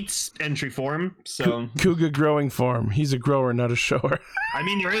the Geats entry form, so Kuga growing form. He's a grower, not a shower. I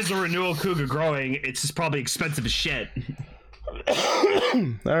mean, there is a renewal Kuga growing. It's just probably expensive as shit.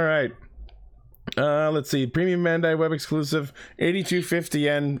 All right. Let's see. Premium Bandai web exclusive, 8250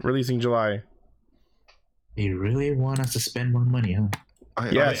 yen, releasing July. You really want us to spend more money, huh?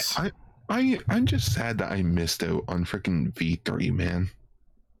 Yes. I'm just sad that I missed out on freaking V3, man.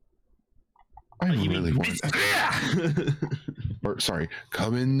 I really want that. Or sorry,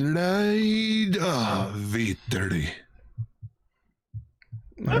 Kamen Rider V30.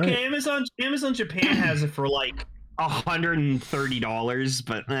 Okay, right. Amazon Japan has it for like $130,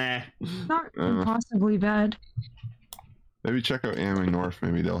 but Not impossibly bad. Maybe check out Anime North.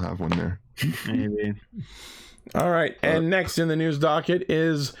 Maybe they'll have one there. Maybe. All right, and next in the news docket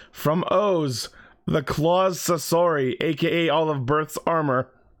is from O's, the Claws Sasori, aka all of Birth's armor.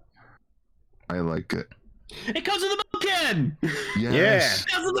 I like it. It comes with a milk can. Yes. It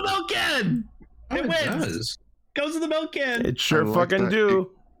comes with a milk can. It wins. Does. Goes with the milk can. It sure like fucking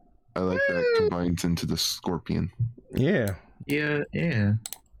do. I like that it combines into the Scorpion. Yeah. Yeah.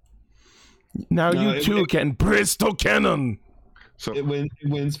 Now you too can Presto Cannon. So it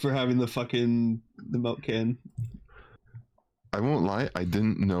wins for having the milk can. I won't lie, I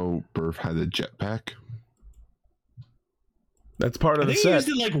didn't know Birth had a jetpack. That's part of I the think set.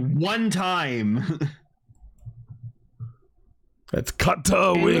 he used it like one time. That's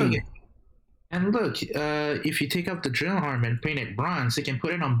Kata Wing. And look, if you take up the drill arm and paint it bronze, you can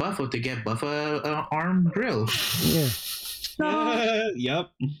put it on Buffo to get Buffo arm drill. Yeah. Yep.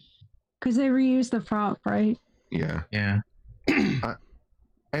 Because they reuse the prop, right? Yeah. Yeah.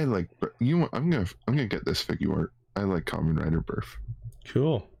 I like, but I'm gonna get this figure art. I like Kamen Rider Birth.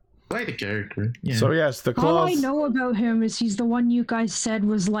 Cool. I like the character. Yeah. So yes, the All I claws. know about him is he's the one you guys said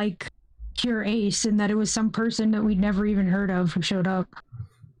was like pure ace, and that it was some person that we'd never even heard of who showed up.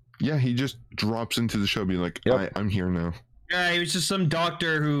 Yeah, he just drops into the show, being like, Yep. I'm here now. Yeah, he was just some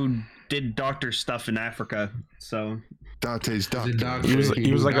doctor who did doctor stuff in Africa. So Date's The doctor. He was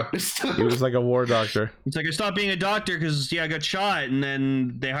like a doctor. he was like a war doctor. it's like I stopped being a doctor because I got shot, and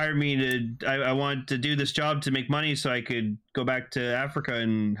then they hired me to. I wanted to do this job to make money so I could go back to Africa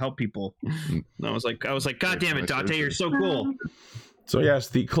and help people. And I was like, God damn it, Date, you're so cool. So yes,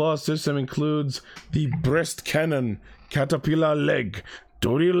 the claw system includes the breast cannon, caterpillar leg,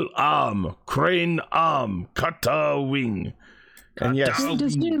 drill arm, crane arm, kata wing. And yes,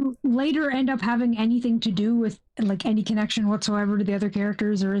 Does he later end up having anything to do with like any connection whatsoever to the other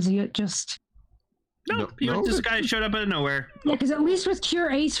characters, or is he just? No, he was this guy showed up out of nowhere. Yeah, because at least with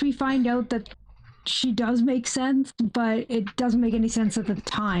Cure Ace, we find out that she does make sense, but it doesn't make any sense at the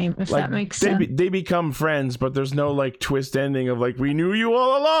time. If like that makes they, sense. they become friends, but there's no like twist ending of like we knew you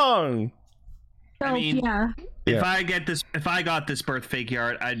all along. So, I mean, yeah. If I got this birth figure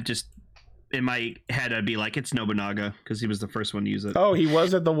art, I'd just in my head I'd be like, it's Nobunaga because he was the first one to use it. Oh, he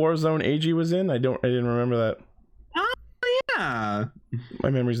was at the Warzone AG was in? I didn't remember that. Oh yeah. My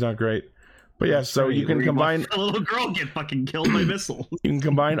memory's not great. But yeah, so you can combine a little girl get fucking killed by missile. you can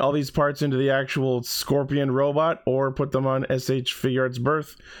combine all these parts into the actual Scorpion robot or put them on SH Figuart's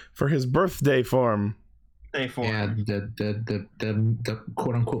birth for his birthday form. Yeah, the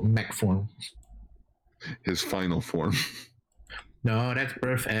quote unquote mech form. His final form. No, that's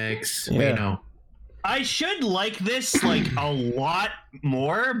Birth X. Yeah. Wait, no. I should like this like a lot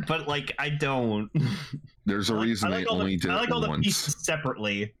more, but like I don't. There's a reason they only did I like it all the once. pieces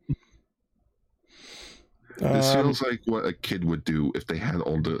separately. This feels like what a kid would do if they had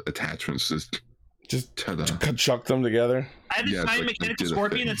all the attachments. Just ta-da. chuck them together. I have this Yeah, it's giant like they mechanical did a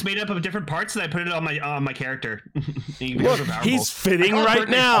scorpion thing. that's made up of different parts, and I put it on my character. Look, he's fitting I call it right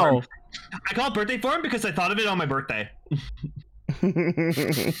birthday now. form. I call it birthday form because I thought of it on my birthday.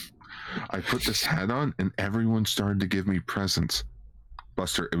 I put this hat on and everyone started to give me presents.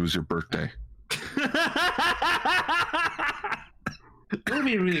 Buster, it was your birthday. It would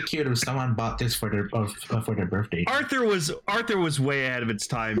be really cute if someone bought this for their birthday. Arthur was way ahead of its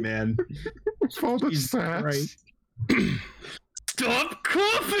time, man. All the sats. Right. Stop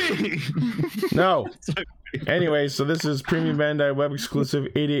coughing! No. Anyway, so this is Premium Bandai web exclusive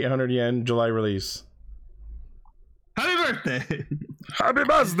 8,800 yen July release. Happy birthday! Happy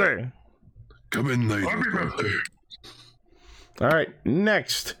birthday! Come in later. Happy birthday. All right,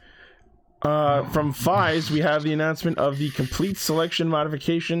 next. From Fies, we have the announcement of the complete selection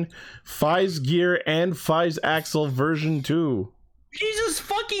modification, Fies Gear and Fies Axle version 2. Jesus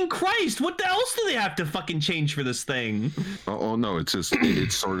fucking Christ! What else do they have to fucking change for this thing? Oh no, it's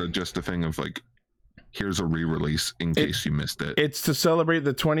sort of just a thing of like, here's a re-release in case you missed it. It's to celebrate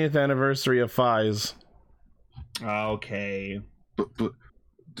the 20th anniversary of Fies. Okay. But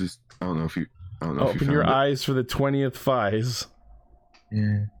just I don't know if you Open your found it. eyes for the 20th Fies.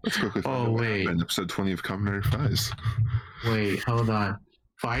 Yeah. Let's quickly find Oh, out what wait. happened in episode 20 of Kamen Rider Fies. Wait, hold on.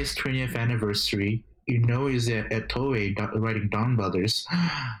 Fi's 20th anniversary. You know, is at Toei writing Dawn Brothers.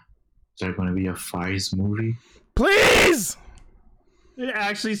 Is there going to be a Fi's movie? Please! It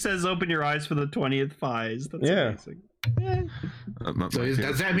actually says open your eyes for the 20th Fies. That's Yeah. amazing.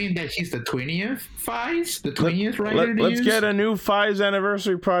 Does that mean that he's the 20th Fi's? The 20th writer to Let's use? get a new Fies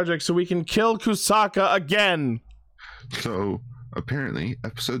anniversary project so we can kill Kusaka again. So apparently,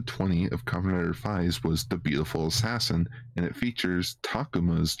 episode 20 of Kamen Rider Fies was The Beautiful Assassin, and it features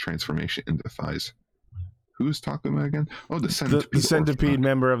Takuma's transformation into Fies. Who is Takuma again? Oh, the centipede. The centipede orphan.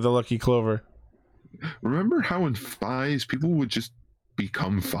 member of the Lucky Clover. Remember how in Fies people would just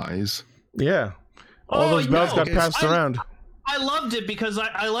become Fies? Yeah. All those belts got passed around. I loved it because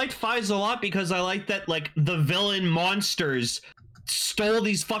I liked Fies a lot because I liked that like the villain monsters stole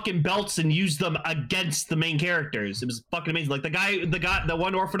these fucking belts and used them against the main characters. It was fucking amazing. Like the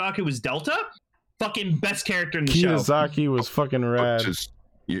one Orphanac who was Delta, fucking best character in the show. Kiyosaki was fucking rad. Just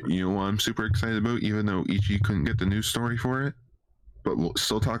you know what I'm super excited about, even though Ichi couldn't get the news story for it. But we'll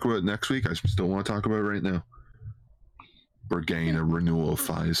still talk about it next week. I still want to talk about it right now. we're getting a renewal of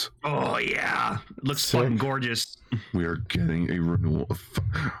Fies. Oh yeah, it looks Sick. fucking gorgeous. We are getting a renewal of.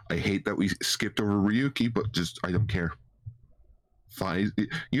 I hate that we skipped over Ryuki, but just I don't care. Fies.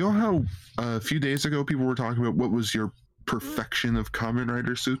 You know how a few days ago people were talking about what was your perfection of Kamen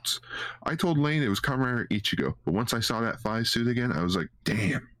Rider suits? I told Lane it was Kamen Rider Ichigo, but once I saw that Fies suit again, I was like,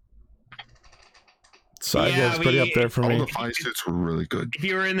 damn. Saigo's pretty up there for All me. the Fies suits were really good. If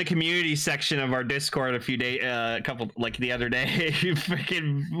you were in the community section of our Discord the other day,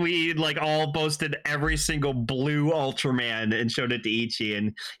 freaking we like all posted every single blue Ultraman and showed it to Ichi,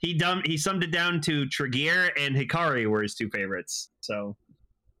 and he summed it down to Tregear and Hikari were his two favorites. So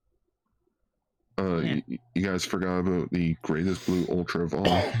You guys forgot about the greatest blue Ultra of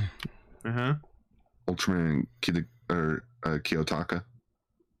all, Ultraman Kiyotaka.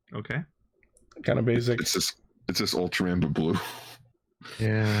 Okay. Kind of basic. It's just Ultraman but blue.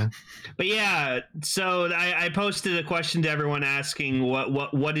 Yeah. But yeah, so I posted a question to everyone asking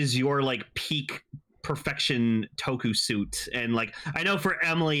what is your like peak perfection Toku suit, and like I know for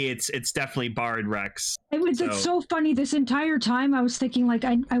Emily it's definitely Bard Rex. It's so funny. This entire time I was thinking like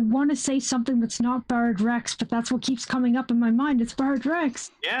I want to say something that's not Bard Rex, but that's what keeps coming up in my mind. It's Bard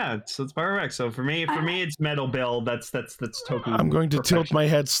Rex. Yeah, so it's Bard Rex. So for me it's Metal Bill. That's Toku. I'm going to tilt my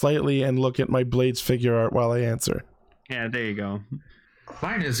head slightly and look at my Blades figure art while I answer. Yeah, there you go.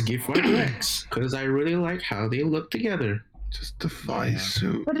 Mine is Gift Rex because I really like how they look together. Just the Fies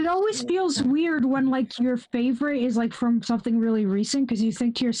suit. But it always feels weird when like your favorite is like from something really recent, because you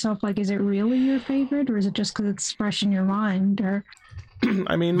think to yourself like, is it really your favorite, or is it just because it's fresh in your mind? Or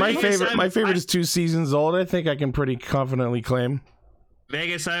I mean, my favorite is 2 seasons old. I think I can pretty confidently claim.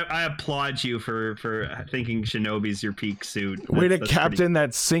 Vegas, I applaud you for thinking Shinobi's your peak suit. Way to captain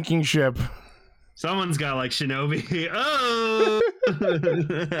that sinking ship. Someone's got like Shinobi. Oh,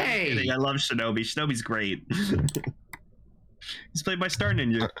 hey, I love Shinobi. Shinobi's great. He's played by Star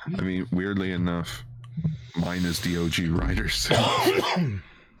Ninja. I mean, weirdly enough, mine is the OG Rider suit.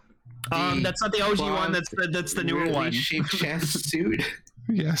 That's not the OG one. That's the newer one. Shaped chest suit.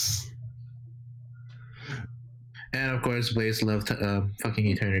 Yes. And of course, Blaze loved fucking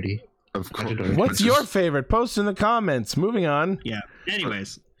Eternity. Of course. What's your favorite? Post in the comments. Moving on. Yeah.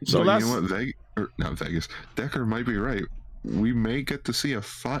 Anyways. So you know what? Not Vegas. Decker might be right. We may get to see a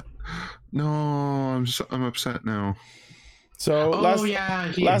fight. No, I'm upset now. So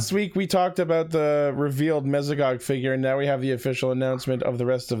last week we talked about the revealed Mesogog figure, and now we have the official announcement of the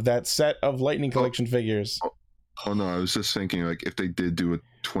rest of that set of Lightning Collection figures. Oh no, I was just thinking like if they did do a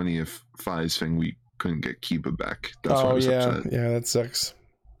 20th Fies thing, we couldn't get Kiba back. That's why I was upset. Yeah, that sucks.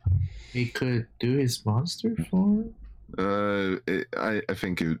 He could do his monster form. I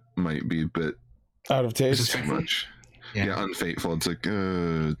think it might be a bit out of taste. It's too much. Yeah, unfaithful. It's like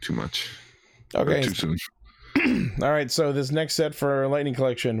too much. Okay. Too soon. All right, so this next set for Lightning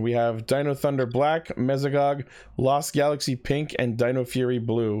Collection, we have Dino Thunder Black, Mesogog, Lost Galaxy Pink, and Dino Fury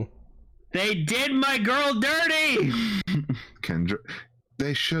Blue. They did my girl dirty. Kendra,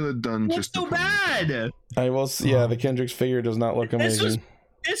 they should have done What's just so bad. I will. Yeah, the Kendrick's figure does not look amazing.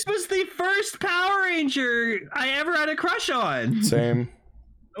 This was the first Power Ranger I ever had a crush on. Same.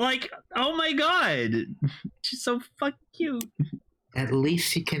 Like, oh my god, she's so fucking cute. At least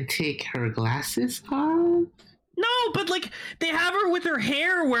she can take her glasses off. No, but like they have her with her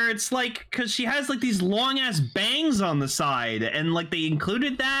hair where it's like, because she has like these long ass bangs on the side, and like they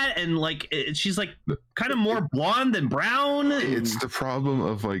included that, and like she's like kind of more blonde than brown. It's the problem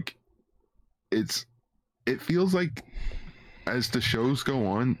of like, it feels like as the shows go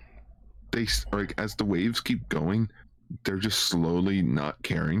on, they like as the waves keep going, they're just slowly not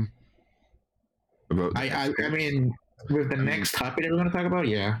caring about. I mean, with the next topic that we're gonna talk about,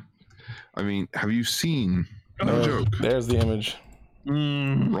 yeah. I mean, have you seen? No joke. There's the image.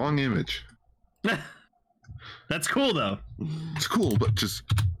 Wrong image. That's cool though. It's cool, but just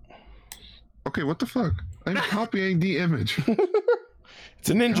okay. What the fuck? I'm copying the image.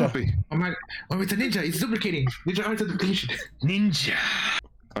 It's a ninja. Copy. Oh, it's a ninja. It's duplicating. Ninja art duplication. Ninja.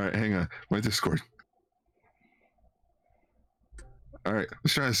 All right, hang on. My Discord. All right,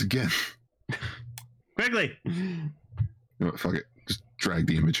 let's try this again. Quickly. You know what? Fuck it. Just drag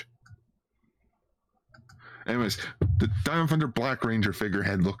the image. Anyways, the Dino Thunder Black Ranger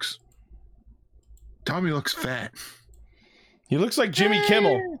figurehead looks. Tommy looks fat. He looks like Jimmy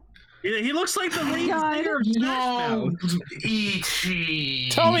Kimmel. He looks like the lead singer of Smash Mouth. Ichi.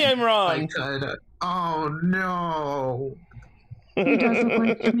 Tell me I'm wrong. Oh no. He does look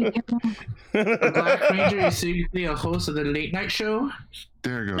like Jimmy Kimmel. The Black Ranger is secretly a host of the late night show.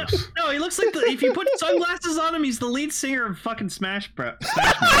 There it goes. No, he looks like if you put sunglasses on him, he's the lead singer of fucking Smash Mouth.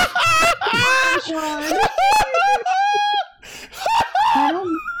 I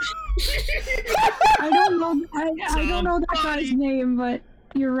don't know. I don't know that guy's name, but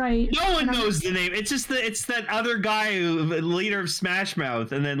you're right. No one knows the name. It's just it's that other guy, leader of Smash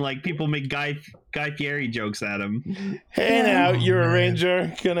Mouth, and then like people make Guy Fieri jokes at him. Hey now, you're a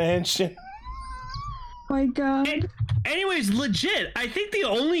ranger. Gonna hench. My God. Anyways, legit, I think the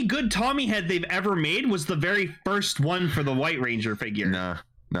only good Tommy head they've ever made was the very first one for the White Ranger figure. Nah.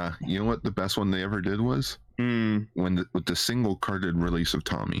 You know what the best one they ever did was? With the single carded release of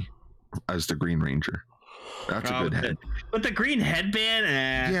Tommy as the Green Ranger. That's a good head. With the green headband?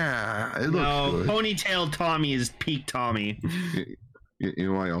 Yeah, it looks good. Ponytail Tommy is peak Tommy.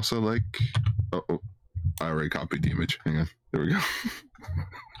 You know I also like? Oh, I already copied the image. Hang on. There we go.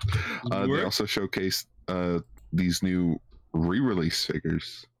 They also showcased these new re-release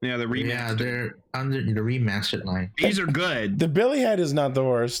figures. Yeah, the remastered. Yeah, they're under the remastered line. These are good. The Billy head is not the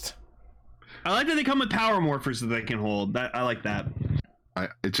worst. I like that they come with power morphers that they can hold. I like that.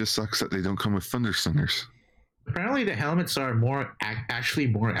 It just sucks that they don't come with Thunder Slingers. Apparently, the helmets are actually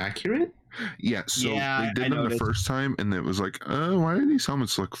more accurate. Yeah, so they did them the first time, and it was like, why do these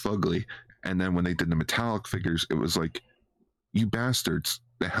helmets look fugly? And then when they did the metallic figures, it was like, you bastards,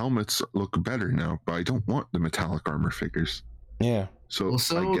 the helmets look better now, but I don't want the metallic armor figures. Yeah. So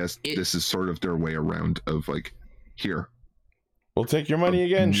I guess this is sort of their way around of like, here. We'll take your money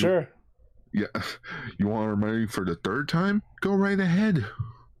again, sure. Yeah. You want our money for the third time? Go right ahead.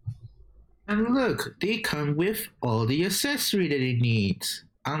 And look, they come with all the accessory that it needs.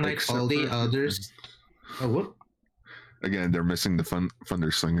 Unlike Except all the for- others. Oh, what? Again, they're missing the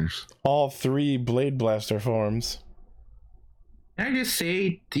Thunder Slingers. All 3 Blade Blaster forms. Can I just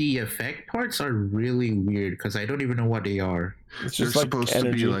say the effect parts are really weird because I don't even know what they are. It's They're just like supposed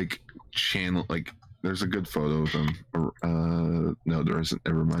energy. to be like channel, like there's a good photo of them. No, there isn't.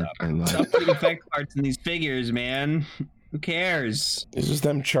 Never mind. I lied. Stop putting effect parts in these figures, man. Who cares? It's just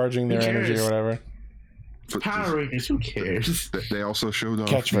them charging their energy or whatever. But Power Rangers, who cares? they also showed off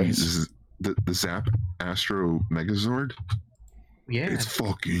Catchphrase. the Zap Astro Megazord. Yeah. It's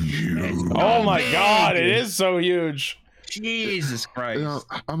fucking huge. Oh my God, it is so huge. Jesus Christ. You know,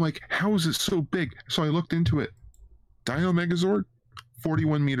 I'm like, how is it so big? So I looked into it. Dino Megazord,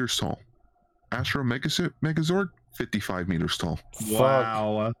 41 meters tall. Astro Megazord, 55 meters tall.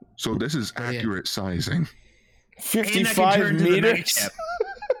 Wow. So this is accurate sizing. 55 meters?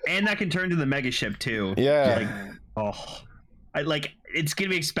 And that can turn to the mega ship too. Yeah. Like, it's gonna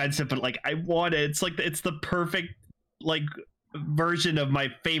be expensive, but like I want it. It's the perfect like version of my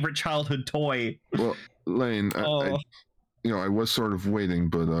favorite childhood toy. Well, Lane, I was sort of waiting,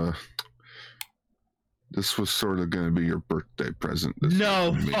 but this was sort of going to be your birthday present.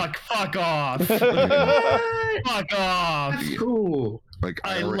 No, fuck off. Fuck off. That's cool. Like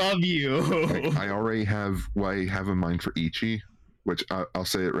I love you. Like, I already have what I have in mind for Ichi, which I'll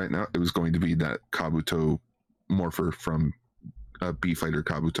say it right now. It was going to be that Kabuto morpher from B-Fighter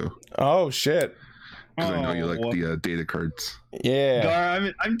Kabuto. Oh shit! Because I know you like the data cards. Yeah.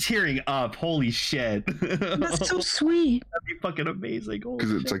 Gar, I'm tearing up. Holy shit. That's so sweet. That'd be fucking amazing.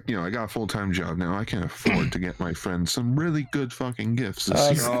 Because it's like, I got a full-time job now. I can afford to get my friends some really good fucking gifts.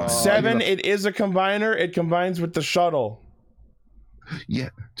 7, it is a combiner. It combines with the shuttle. Yeah.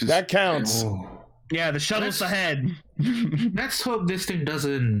 That counts. Yeah, the shuttle's ahead. Let's hope this thing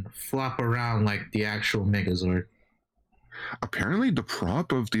doesn't flop around like the actual Megazord. Apparently, the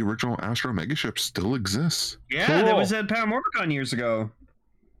prop of the original Astro Megaship still exists. Yeah, that was at Paramorphicon years ago.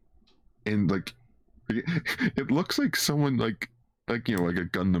 And like, it looks like someone like a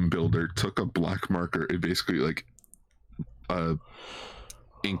Gundam builder took a black marker and basically like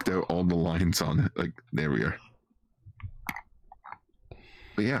inked out all the lines on it. Like, there we are.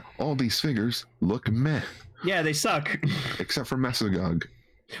 But yeah, all these figures look meh. Yeah, they suck. Except for Mesogog.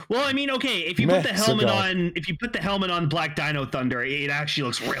 Well, I mean, okay, if you put the helmet on Black Dino Thunder, it actually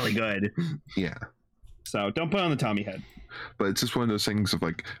looks really good. Yeah. So don't put on the Tommy head. But it's just one of those things of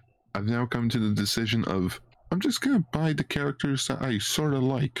like, I've now come to the decision of I'm just gonna buy the characters that I sort of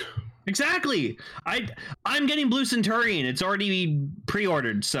like. Exactly. I'm getting Blue Centurion. It's already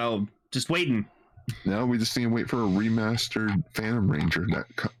pre-ordered, so just waiting. Now we just need to wait for a remastered Phantom Ranger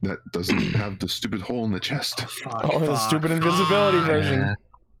that doesn't have the stupid hole in the chest. The stupid invisibility version.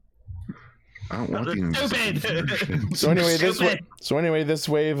 I don't want the invisibility version. So anyway, this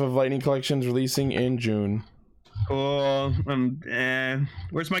wave of Lightning Collections releasing in June. Cool.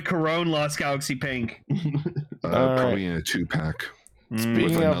 Where's my Corone Lost Galaxy Pink? Probably in a 2-pack.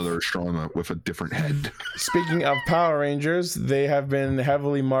 With another Stroma with a different head. Speaking of Power Rangers, they have been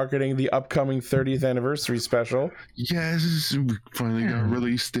heavily marketing the upcoming 30th anniversary special. Yes, we finally got a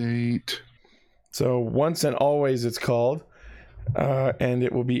release date. So Once and Always, it's called. and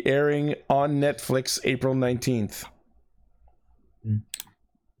it will be airing on Netflix April 19th.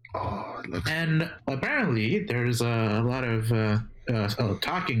 Oh, it looks. And apparently, there's a lot of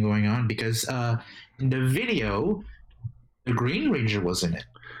talking going on because in the video, the Green Ranger was in it.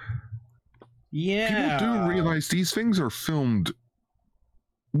 Yeah. People do realize these things are filmed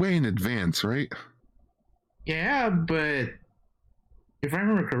way in advance, right? Yeah, but if I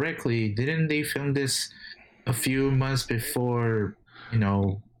remember correctly, didn't they film this a few months before,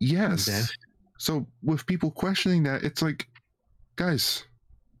 Yes. death? So with people questioning that, it's like, guys,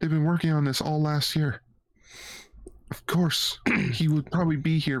 they've been working on this all last year. Of course, he would probably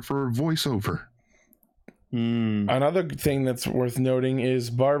be here for a voiceover. Another thing that's worth noting is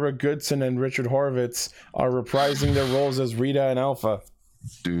Barbara Goodson and Richard Horvitz are reprising their roles as Rita and Alpha.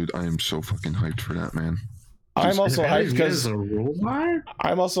 Dude, I am so fucking hyped for that, man. I'm also hyped Because because a robot.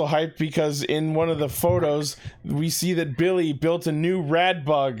 I'm also hyped because in one of the photos we see that Billy built a new rad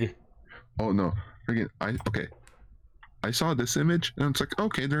bug. Oh no, again, I saw this image and it's like,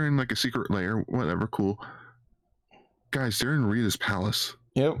 okay, they're in like a secret lair, whatever, cool. Guys, they're in Rita's palace.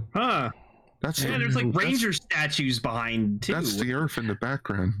 Yep. Huh. That's Yeah, there's like ranger statues behind too. That's the earth in the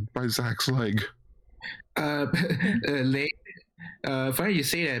background by Zach's leg. Funny you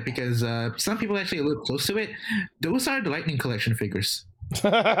say that because some people actually look close to it. Those are the Lightning Collection figures.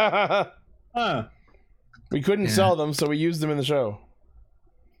 Huh. We couldn't sell them, so we used them in the show.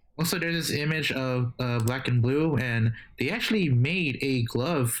 Also, there's this image of Black and Blue, and they actually made a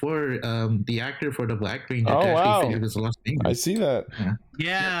glove for the actor for the Black Ranger. Oh, to actually wow. fit his lost finger. I see that.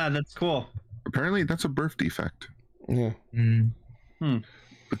 Yeah, that's cool. Apparently, that's a birth defect, Yeah.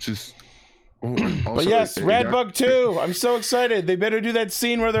 which is. But yes, Radbug 2. I'm so excited. They better do that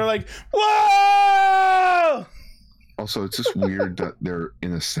scene where they're like, whoa! Also, it's just weird that they're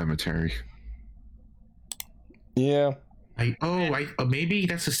in a cemetery. Yeah. Maybe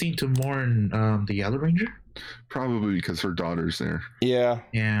that's a scene to mourn the Yellow Ranger. Probably because her daughter's there. Yeah.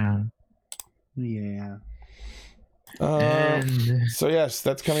 Yeah. Yeah. And So yes,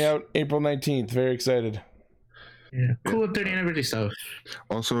 that's coming out April 19th. Very excited. yeah, cool 30th anniversary stuff.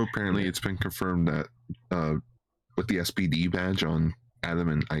 Also, apparently, it's been confirmed that with the SPD badge on Adam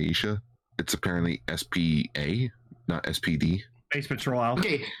and Aisha, it's apparently SPA, not SPD. Space Patrol Alpha.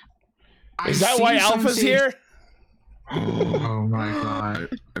 Okay. Is that why Alpha's here? Oh my god.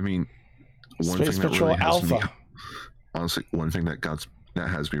 I mean, one Space thing that Patrol really has me, Alpha. honestly, one thing that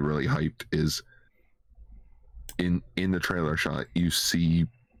has me really hyped is in the trailer shot, you see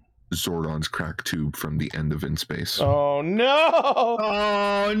Zordon's crack tube from the end of In Space. Oh no!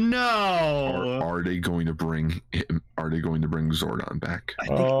 Oh no! Are they going to bring him? Are they going to bring Zordon back? I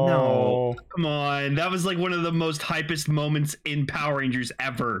think no. Come on, that was like one of the most hypest moments in Power Rangers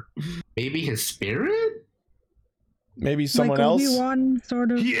ever. Maybe his spirit? Maybe someone like else. Obi-Wan, sort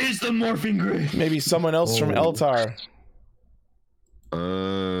of. He is the morphing grid. Maybe someone else from Eltar.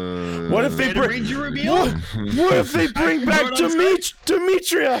 What if they Red bring? Ranger reveal? What if they bring back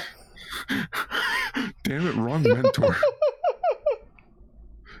Demetria? Damn it, wrong mentor.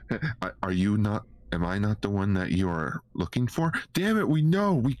 Are you not? Am I not the one that you are looking for? Damn it, we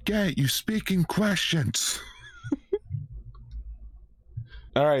know, we get you speaking questions.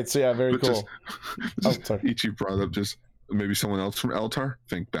 All right, so yeah, very But cool. Sorry. Ichi brought up just maybe someone else from Eltar.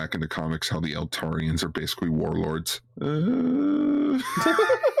 Think back in the comics how the Eltarians are basically warlords.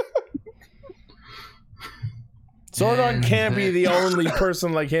 Zordon can't be the only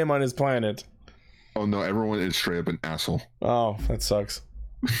person like him on his planet. Oh no, everyone is straight up an asshole. Oh, that sucks.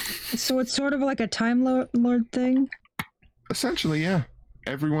 So it's sort of like a Time Lord thing. Essentially, yeah.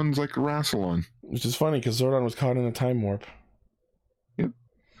 Everyone's like a Rassilon. Which is funny because Zordon was caught in a time warp.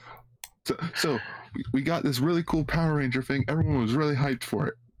 So we got this really cool Power Ranger thing. Everyone was really hyped for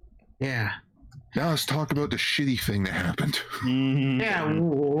it. Yeah. Now let's talk about the shitty thing that happened. Yeah,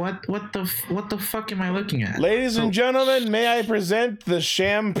 what the fuck am I looking at? Ladies and gentlemen, may I present the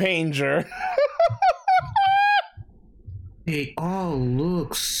Champagner? They all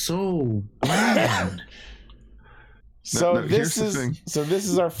look so bad. So No, this here's the thing. this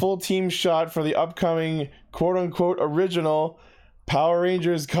is our full team shot for the upcoming quote unquote original Power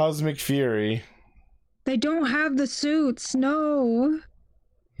Rangers Cosmic Fury. They don't have the suits, no.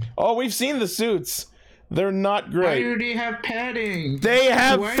 Oh, we've seen the suits. They're not Why great. do they have padding? They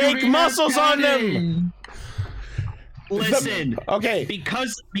have Why do fake they have muscles on them. padding? Listen, Okay.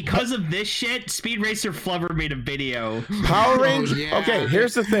 because of this shit, Speed Racer Flubber made a video. Power Oh, Rangers. yeah. Okay,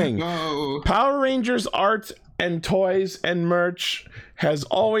 here's the thing. Oh. Power Rangers art and toys and merch has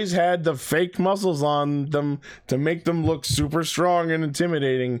always had the fake muscles on them to make them look super strong and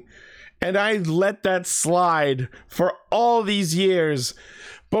intimidating. and I let that slide for all these years.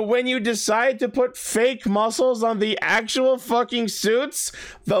 But when you decide to put fake muscles on the actual fucking suits,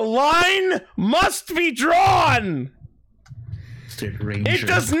 the line must be drawn. It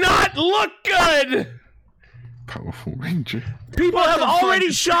does not look good. Powerful Ranger. People have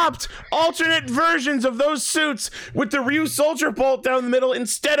already shopped alternate versions of those suits with the Ryu Soldier Bolt down the middle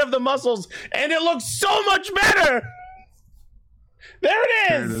instead of the muscles, and it looks so much better. There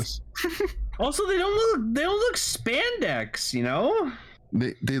it is. Also, they don't look spandex, you know?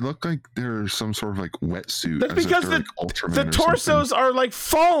 They look like they're some sort of like wetsuit. That's because the torsos are like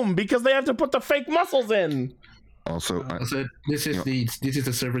foam because they have to put the fake muscles in. Also, this is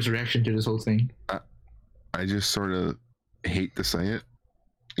the server's reaction to this whole thing. I just sort of hate to say it,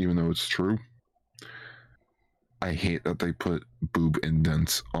 even though it's true. I hate that they put boob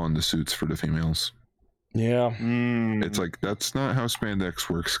indents on the suits for the females. Yeah. It's like, that's not how spandex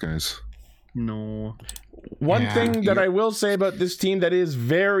works, guys. No. One thing that I will say about this team that is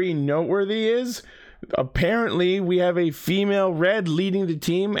very noteworthy is apparently we have a female Red leading the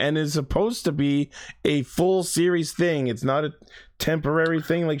team and is supposed to be a full series thing. It's not a temporary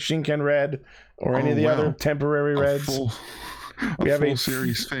thing like Shinken Red or any of the other temporary Reds. We have a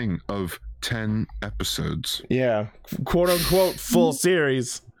series thing of 10 episodes. Yeah, quote unquote full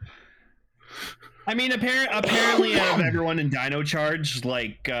series. I mean, apparently, out of everyone in Dino Charge,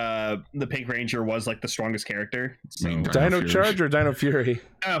 like the Pink Ranger was like the strongest character. So. Dino Charge or Dino Fury?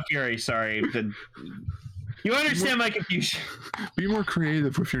 Dino Fury. Sorry, you understand my confusion. Be more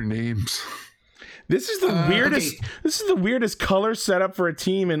creative with your names. This is the weirdest. Okay. This is the weirdest color setup for a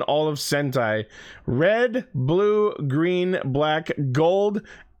team in all of Sentai: red, blue, green, black, gold,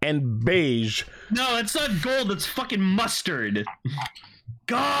 and beige. No, it's not gold. It's fucking mustard.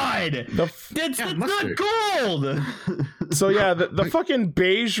 God, that's not gold. So yeah, the fucking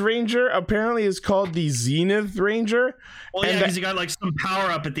beige Ranger apparently is called the Zenith Ranger. Well, yeah, because he got like some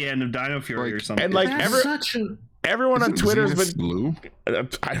power up at the end of Dino Fury or something. And like everyone on Twitter has been blue.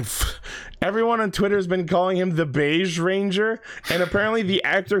 Everyone on Twitter has been calling him the Beige Ranger, and apparently the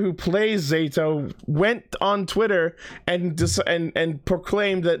actor who plays Zato went on Twitter and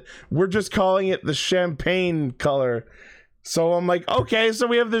proclaimed that we're just calling it the champagne color. So I'm like, okay, so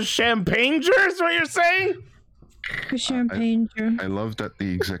we have the Champagne is what you're saying? The Champagne. I love that the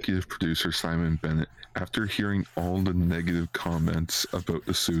executive producer, Simon Bennett, after hearing all the negative comments about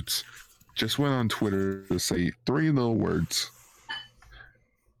the suits, just went on Twitter to say 3 little words.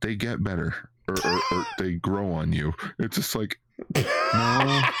 They get better, or they grow on you. It's just like,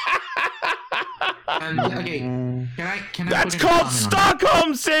 no. Okay, can I That's called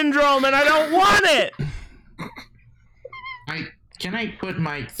Stockholm Syndrome, and I don't want it! Can I put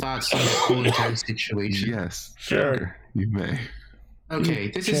my thoughts on the whole entire situation? Yes, sure. You may. Okay,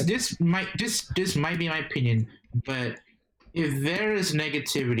 this might be my opinion, but if there is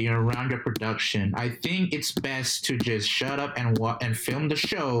negativity around your production, I think it's best to just shut up and film the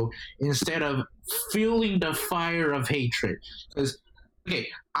show instead of fueling the fire of hatred. Because, okay,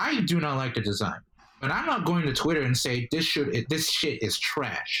 I do not like the design. But I'm not going to Twitter and say this shit is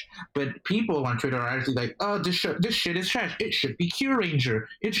trash. But people on Twitter are actually like, oh, this shit is trash. It should be Q Ranger.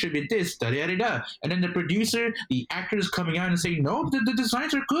 It should be this, da da da da. And then the producer, the actors coming out and saying, no, the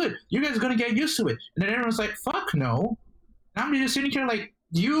designs are good. You guys are gonna get used to it. And then everyone's like, fuck no. And I'm just sitting here like,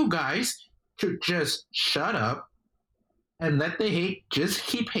 you guys should just shut up and let the hate just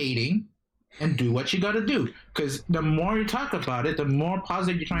keep hating and do what you gotta do. Because the more you talk about it, the more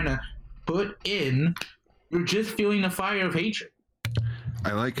positive you're trying to put in, you're just feeling the fire of hatred.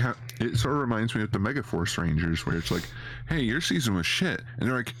 I like how it sort of reminds me of the Megaforce Rangers, where it's like, hey, your season was shit. And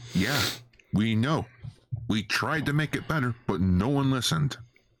they're like, yeah, we know. We tried to make it better, but no one listened.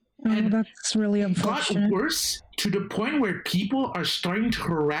 And that's really unfortunate. It got worse to the point where people are starting to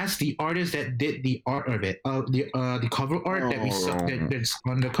harass the artist that did the art of it. The cover art that we saw that's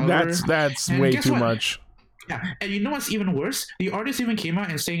on the cover. That's way too much. Yeah, and you know what's even worse? The artist even came out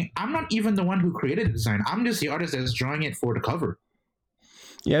and saying, I'm not even the one who created the design. I'm just the artist that's drawing it for the cover.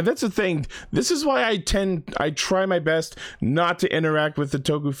 Yeah, that's the thing. This is why I try my best not to interact with the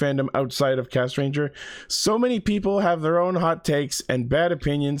Toku fandom outside of Cast Ranger. So many people have their own hot takes and bad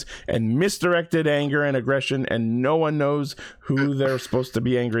opinions and misdirected anger and aggression, and no one knows who they're supposed to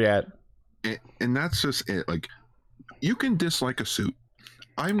be angry at. And that's just it. Like, you can dislike a suit.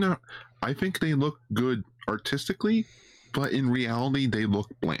 I think they look good artistically, but in reality they look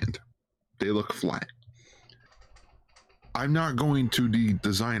bland. They look flat. I'm not going to the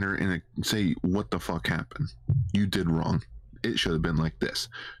designer and say, what the fuck happened? You did wrong. It should have been like this.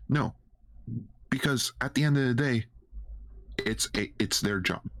 No. Because at the end of the day, it's their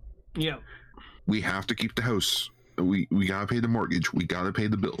job. Yeah. We have to keep the house. We gotta pay the mortgage. We gotta pay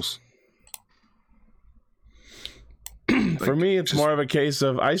the bills. For me, it's more of a case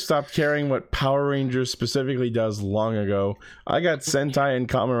of I stopped caring what Power Rangers specifically does long ago. I got Sentai and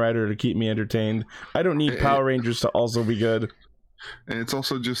Kamen Rider to keep me entertained. I don't need Power Rangers to also be good. And it's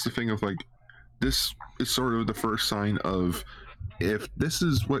also just the thing of like, this is sort of the first sign of, if this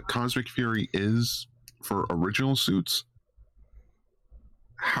is what Cosmic Fury is for original suits,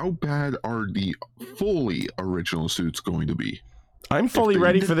 how bad are the fully original suits going to be? I'm fully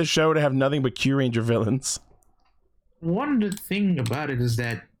ready for the show to have nothing but Q Ranger villains. One of the thing about it is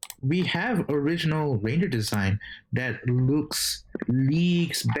that we have original Ranger design that looks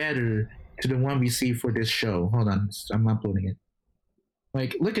leagues better to the one we see for this show. Hold on, I'm uploading it.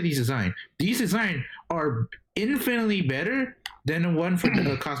 Like, look at these designs. These designs are infinitely better than the one for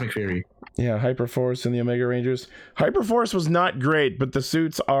the Cosmic Fury. Yeah, Hyperforce and the Omega Rangers. Hyperforce was not great, but the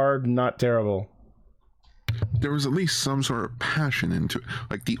suits are not terrible. There was at least some sort of passion into it.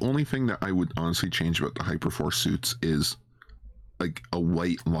 Like, the only thing that I would honestly change about the Hyperforce suits is like a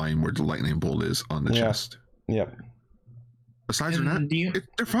white line where the lightning bolt is on the chest. Yep. Aside from that,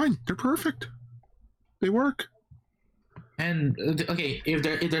 they're fine. They're perfect. They work. And okay, if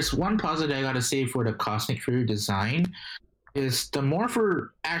there's one positive I gotta say for the Cosmic Fury design, is the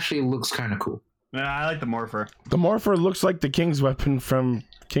Morpher actually looks kind of cool. Yeah, I like the Morpher. The Morpher looks like the King's weapon from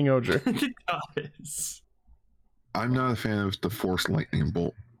King Oger. It does. I'm not a fan of the Force Lightning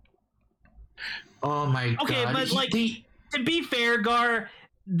Bolt. Oh my god. Okay, but like, to be fair, Gar,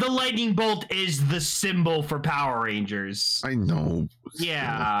 the Lightning Bolt is the symbol for Power Rangers. I know.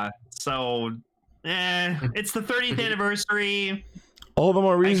 Yeah, so, it's the 30th anniversary. All the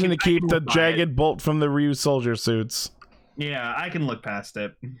more reason to keep the jagged bolt from the Ryu soldier suits. Yeah, I can look past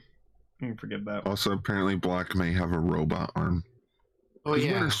it. I can forget that. Also, apparently Black may have a robot arm. Oh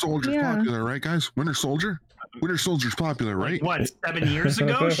yeah. Winter Soldier's popular, right, guys? Winter Soldier's popular, right? Like, what, 7 years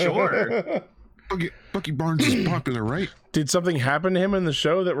ago? Sure. Bucky Barnes is popular, right? Did something happen to him in the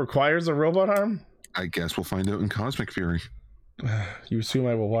show that requires a robot arm? I guess we'll find out in Cosmic Fury. You assume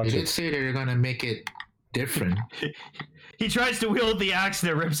I will watch They it. did say they're gonna make it different. He tries to wield the axe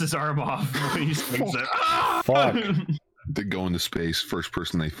and it rips his arm off when he swings it. Fuck. They go into space. First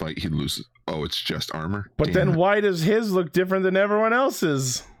person they fight, he loses. Oh, it's just armor. But then why does his look different than everyone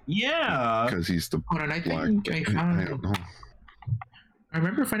else's? Yeah. Because he's the Hold on, I black. think I found. I don't know. I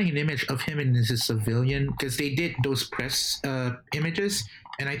remember finding an image of him in his civilian, because they did those press images,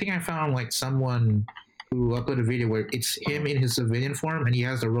 and I think I found like someone who uploaded a video where it's him in his civilian form and he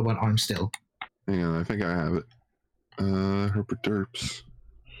has the robot arm still. Hang on, I think I have it. Herbert Derps.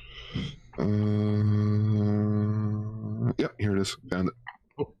 Yep, here it is. Found it.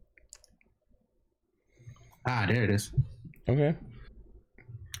 Oh. Ah, there it is. Okay.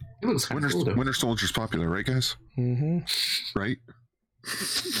 It looks kind of cool, though. Winter Soldier's popular, right, guys? Mm-hmm. Right?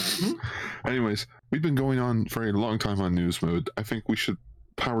 Anyways, we've been going on for a long time on news mode. I think we should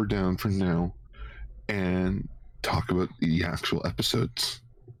power down for now and talk about the actual episodes.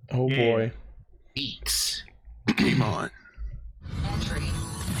 Oh boy. Eats. Game on.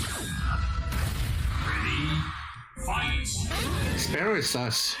 Sparrow is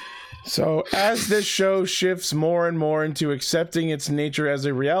sus. So, as this show shifts more and more into accepting its nature as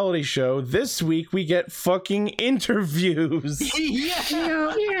a reality show, this week we get fucking interviews.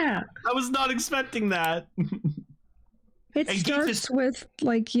 Yeah. I was not expecting that. It And starts with,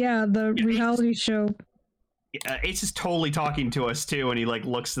 like, the reality show. Ace is totally talking to us too, and he like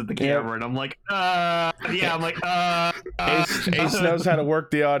looks at the camera, and I'm like, Ace knows how to work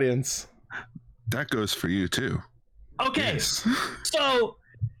the audience. That goes for you too. Okay, so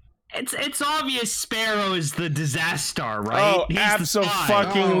it's obvious Sparrow is the disaster, right? Oh,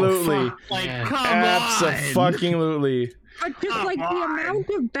 abso-fucking-lutely. Like, come Abso-fucking-lutely. But just like the amount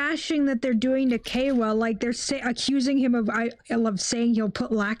of bashing that they're doing to Kayla, like they're accusing him of, I love saying he'll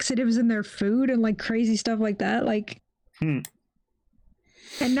put laxatives in their food and like crazy stuff like that. Like, and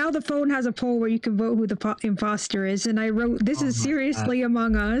now the phone has a poll where you can vote who the imposter is. And I wrote, "This is seriously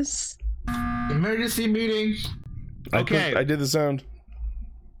Among Us." Emergency meeting. Okay. I did the sound.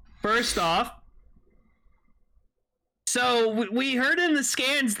 First off, so we heard in the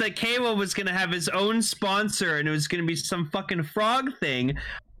scans that Kayla was going to have his own sponsor and it was going to be some fucking frog thing.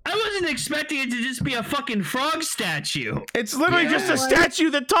 I wasn't expecting it to just be a fucking frog statue. It's literally just a statue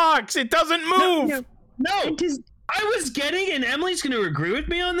that talks. It doesn't move. No. I was getting, and Emily's going to agree with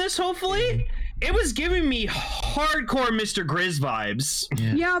me on this, hopefully. It was giving me hardcore Mr. Grizz vibes.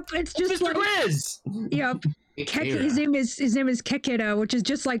 Yep, it's just Mr. Grizz. Yep. His name is Kekedo, which is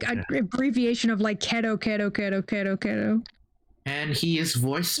just like an abbreviation of like keto. and he is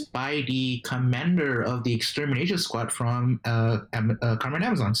voiced by the commander of the Extermination Squad from Carmen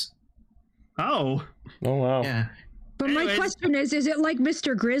Amazons. Oh wow. Yeah. But my question is it like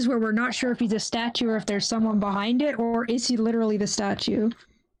Mr. Grizz where we're not sure if he's a statue or if there's someone behind it, or is he literally the statue?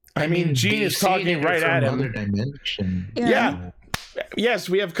 I mean, Gene is talking right at him. Yeah. Yes,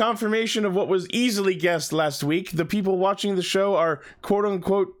 we have confirmation of what was easily guessed last week. The people watching the show are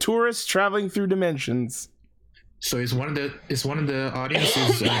quote-unquote tourists traveling through dimensions. So is one of the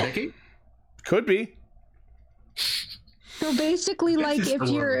audiences decade? Could be. So basically, like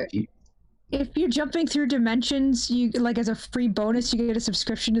if you're jumping through dimensions, you like as a free bonus, you get a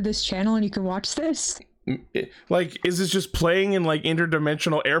subscription to this channel and you can watch this. Like, is this just playing in like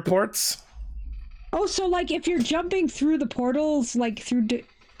interdimensional airports? Oh, so like if you're jumping through the portals, like through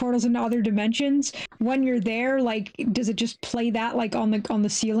portals into other dimensions, when you're there, like does it just play that like on the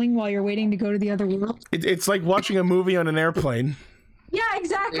ceiling while you're waiting to go to the other world? It's like watching a movie on an airplane. Yeah,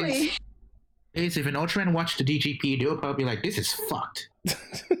 exactly. If an Ultraman watched the DGP, they'll probably be like, "This is fucked."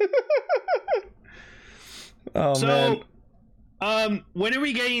 Man. When are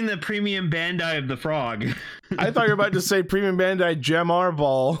we getting the premium Bandai of the Frog? I thought you were about to say premium Bandai Jamar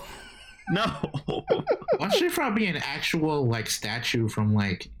Ball. No. Why should it probably be an actual like statue from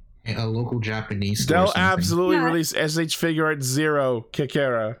like a local Japanese store? They'll absolutely release SH Figure Art Zero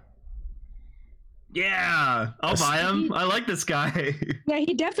Kikera. Yeah, I'll buy him. I like this guy. Yeah,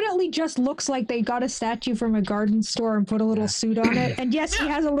 he definitely just looks like they got a statue from a garden store and put a little suit on it. And yes, he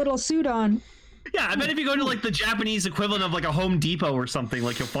has a little suit on. Yeah, I bet if you go to like the Japanese equivalent of like a Home Depot or something,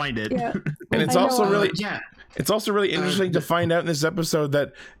 like you'll find it. Yeah. And it's also really interesting to find out in this episode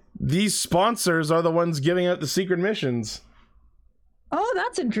that these sponsors are the ones giving out the secret missions. Oh,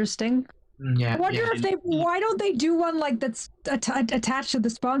 that's interesting. Yeah. I wonder if why don't they do one like that's attached to the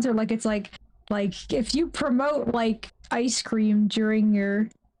sponsor? Like it's like if you promote like ice cream during your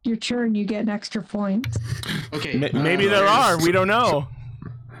churn, you get an extra point. Okay. Maybe there are. We don't know.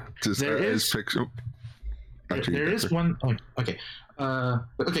 There is one. Oh, okay.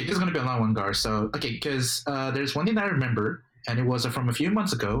 Okay, this is gonna be a long one, Gar. So, okay, because there's one thing that I remember, and it was from a few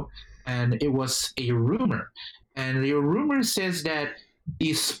months ago, and it was a rumor, and the rumor says that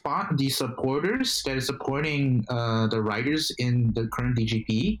the supporters that is supporting the writers in the current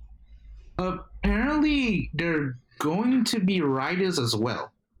DGP, apparently they're going to be writers as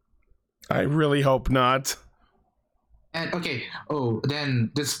well. I really hope not. And okay,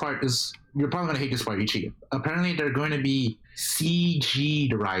 then this part is, you're probably gonna hate this part, Ichi. Apparently they're going to be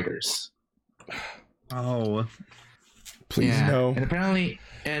CG'd writers. Oh, please no. And apparently,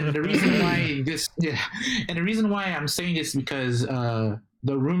 and the reason why and the reason why I'm saying this is because the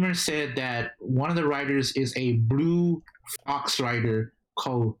rumor said that one of the writers is a blue fox writer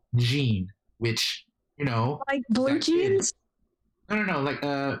called Jean, which like blue jeans. No, like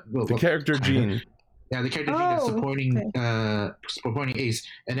the character Jean. Yeah, the character that's supporting Ace.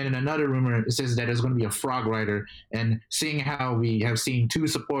 And then in another rumor, it says that there's going to be a frog rider. And seeing how we have seen two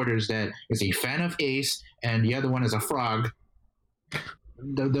supporters that is a fan of Ace and the other one is a frog,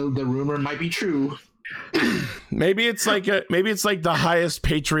 the rumor might be true. Maybe it's like the highest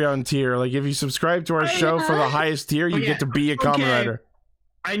Patreon tier. Like if you subscribe to our show for the highest tier, you get to be a common writer.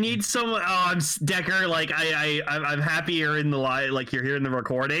 I need someone. I'm Decker. Like I'm happy you're in the live. Like you're here in the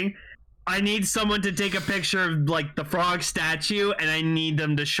recording. I need someone to take a picture of like the frog statue, and I need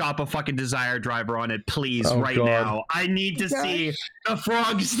them to shop a fucking Desire driver on it, please, now. I need to see a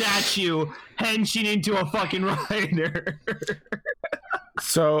frog statue henching into a fucking rider.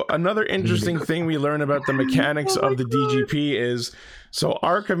 So another interesting thing we learn about the mechanics of the DGP is, so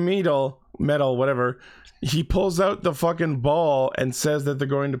Archimetal, whatever, he pulls out the fucking ball and says that they're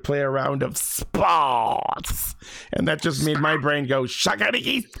going to play a round of sports. And that just made my brain go,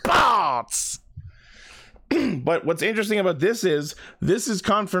 Shakariki sports! But what's interesting about this is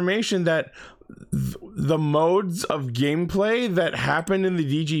confirmation that the modes of gameplay that happen in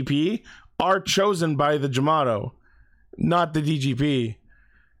the DGP are chosen by the Jamato, not the DGP.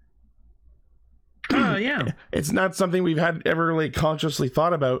 Yeah. It's not something we've had ever really consciously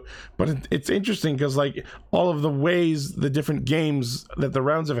thought about, but it's interesting because like all of the ways the different games that the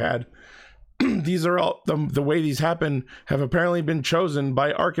rounds have had, these are all the way these happen have apparently been chosen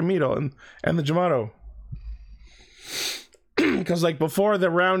by Archimedo and the Jamato. Because like before the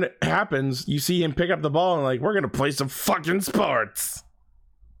round happens, you see him pick up the ball and like, we're gonna play some fucking sports.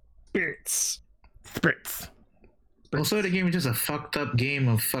 Spirits. Also, the game is just a fucked up game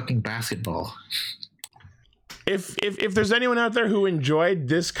of fucking basketball. if there's anyone out there who enjoyed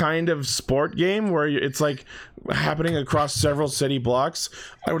this kind of sport game where it's like happening across several city blocks,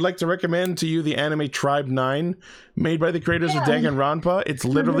 I would like to recommend to you the anime Tribe 9, made by the creators of Danganronpa. It's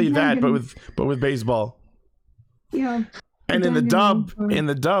literally that, but with baseball. Yeah. And in the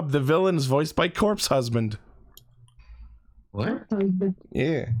dub, the villain's voiced by Corpse Husband. What?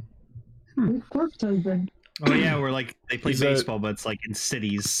 Yeah. Corpse Husband. Oh yeah, where like they play baseball, but it's like in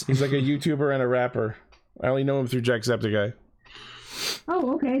cities. He's like a YouTuber and a rapper. I only know him through Jacksepticeye.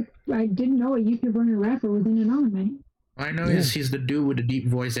 Oh, okay. I didn't know a YouTuber and a rapper was in an anime. I know he's the dude with the deep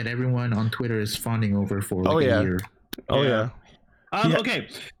voice that everyone on Twitter is fawning over for like a year. Oh yeah. Okay,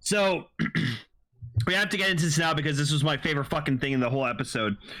 so we have to get into this now because this was my favorite fucking thing in the whole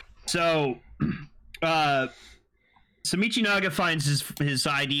episode. So, Michinaga finds his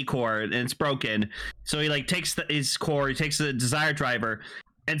ID core and it's broken. So he like takes his core, he takes the Desire Driver,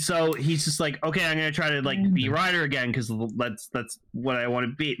 and so he's just like, okay, I'm gonna try to like be Rider again because that's what I want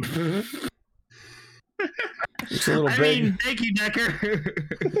to be. It's a little big. Thank you, Decker.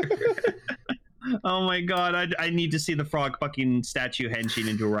 Oh my god, I need to see the frog fucking statue henshin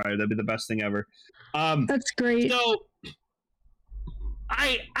into a Rider. That'd be the best thing ever. That's great. So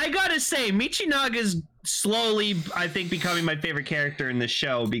I gotta say, Michinaga's slowly, I think, becoming my favorite character in this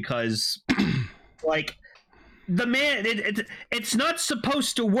show because, like, the man, it's not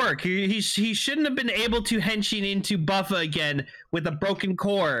supposed to work. He shouldn't have been able to henshin into Buffa again with a broken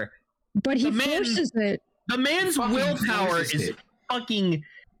core. But he forces it. The man's willpower is fucking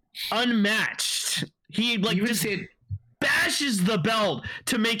unmatched. He like just bashes the belt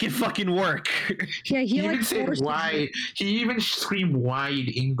to make it fucking work. Yeah, he like even said why. He even screamed why in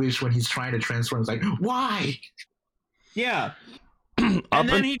English when he's trying to transform. It's like, why? Yeah. And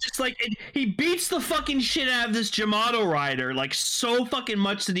then he just like he beats the fucking shit out of this Jamato rider like so fucking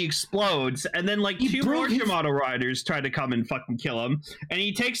much that he explodes, and then like two more Jamato riders try to come and fucking kill him, and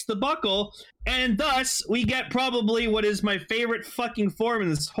he takes the buckle, and thus we get probably what is my favorite fucking form in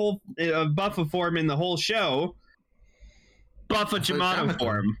this whole Buffa form in the whole show. Buffa Jamato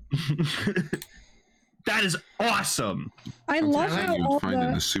form. That is awesome. I love how you would find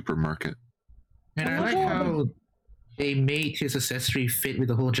in the supermarket. And I like how they made his accessory fit with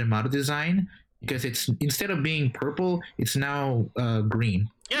the whole Jamato design, because it's instead of being purple, it's now green.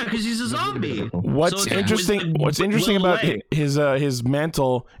 Yeah, because he's a zombie. What's interesting about his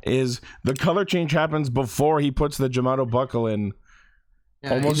mantle is the color change happens before he puts the Jamato buckle in.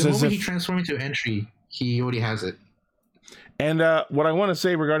 Yeah, almost the moment he transforms into Entry, he already has it. And what I want to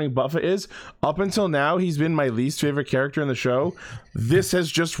say regarding Buffa is, up until now, he's been my least favorite character in the show. This has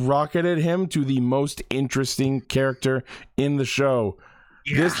just rocketed him to the most interesting character in the show.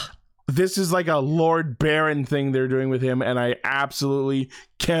 Yeah. This is like a Lord Baron thing they're doing with him, and I absolutely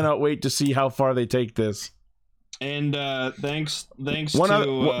cannot wait to see how far they take this. And thanks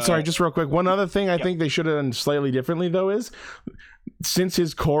sorry, just real quick. One other thing I think they should have done slightly differently, though, is since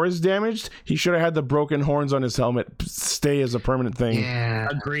his core is damaged, he should have had the broken horns on his helmet stay as a permanent thing. Yeah,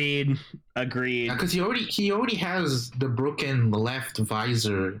 agreed. Because he already has the broken left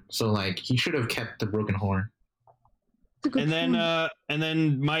visor, so like he should have kept the broken horn. And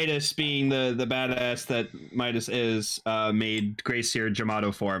then Midas, being the badass that Midas is, made Gracier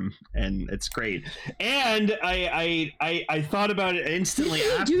Jamato form, and it's great. And I thought about it instantly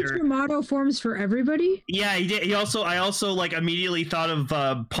after. Do Jamato forms for everybody? Yeah, he did. I also like immediately thought of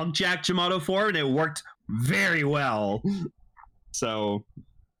Punk Jack Jamato form, and it worked very well. So.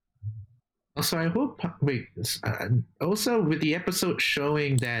 Also, I hope. Also, with the episode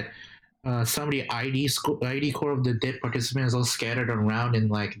showing that. Some of the ID core of the dead participants all scattered around in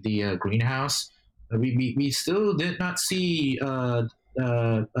like the greenhouse. We still did not see Punk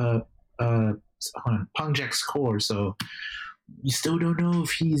Jack's core, so we still don't know if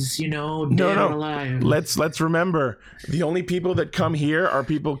he's dead or alive. Let's remember, the only people that come here are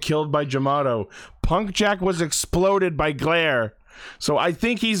people killed by Jamato. Punk Jack was exploded by Glare, so I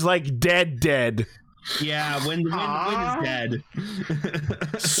think he's like dead. Yeah, when is dead.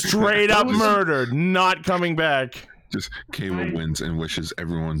 Straight up murdered, not coming back. Just Kawa wins and wishes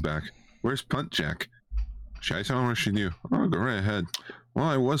everyone back. Where's Punt Jack? Should I tell him or should you? Oh, go right ahead. Well,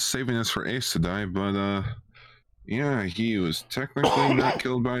 I was saving this for Ace to die, but yeah, he was technically not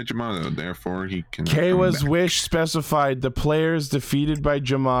killed by Jamato, therefore he can. Kawa's wish specified the players defeated by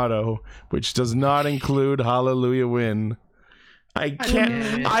Jamato, which does not include Hallelujah Win.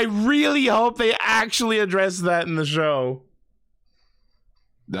 I really hope they actually address that in the show.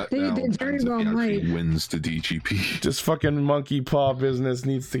 That they did very well, Mike. Wins the DGP. Just fucking monkey paw business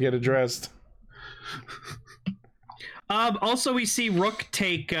needs to get addressed. Also, we see Rook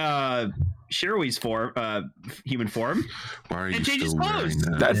take Shiroi's form, human form, Why are you and changes still wearing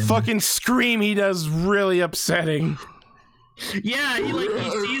clothes. That fucking scream he does really upsetting. Yeah, he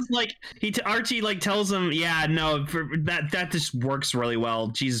sees like Archie like tells him, yeah, no, that just works really well.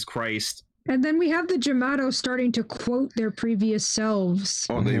 Jesus Christ. And then we have the Jamato starting to quote their previous selves.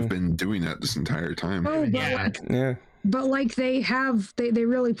 Oh, they've been doing that this entire time. Oh, but Yeah. they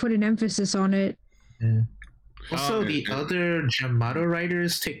really put an emphasis on it. Yeah. Also, the other Jamato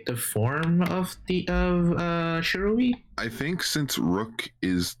riders take the form of Shiroi. I think since Rook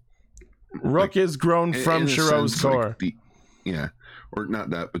is grown from in a Shiro's sense, core. Yeah, or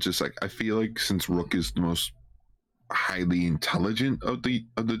not that, but just like I feel like since Rook is the most highly intelligent of the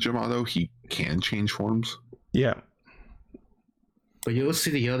Jamato, he can change forms. Yeah. But you'll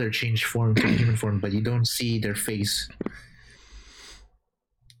see the other change form to human form, but you don't see their face.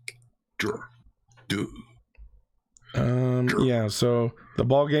 Yeah, so the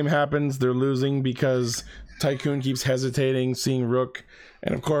ball game happens. They're losing because Tycoon keeps hesitating, seeing Rook.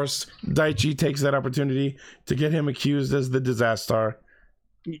 And of course, Daichi takes that opportunity to get him accused as the disaster.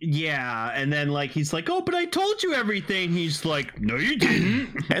 Yeah, and then like he's like, "Oh, but I told you everything." He's like, "No, you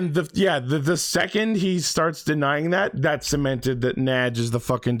didn't." And the second he starts denying that cemented that Nadge is the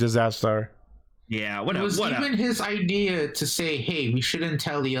fucking disaster. Yeah, It was even his idea to say, "Hey, we shouldn't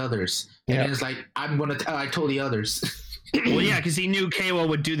tell the others." And Yeah. then it's like, I told the others. Well, yeah, because he knew Keiwa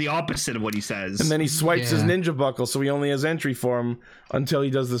would do the opposite of what he says. And then he swipes his Yeah. ninja buckle, so he only has entry for him until he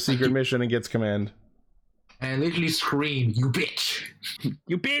does the secret mission and gets command. And I literally scream, "You bitch!"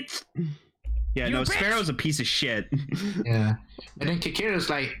 You bitch! Yeah, You no, bitch! Sparrow's a piece of shit. Yeah. And then Kakeru's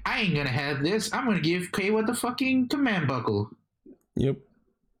like, "I ain't gonna have this. I'm gonna give Keiwa the fucking command buckle." Yep.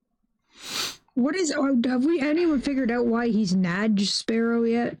 Have anyone figured out why he's Nadge Sparrow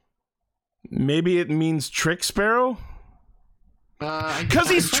yet? Maybe it means trick Sparrow? Because Because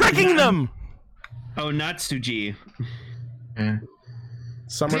he's tricking them! Oh, Natsuji. Yeah.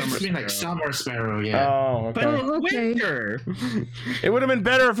 Summer This would be like Summer Sparrow, yeah. Oh, okay. But okay. winter. It would have been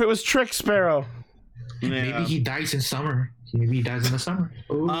better if it was Trick Sparrow. Maybe he dies in summer. Maybe he dies in the summer.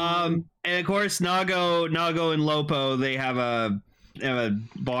 Ooh. And of course, Nago and Lopo, they have a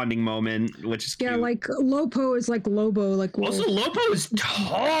bonding moment, which is cute. Yeah, like Lopo is like Lobo, like Also, Lopo is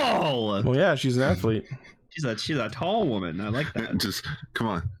tall. Well, yeah, she's an athlete. She's a tall woman. I like that. Just come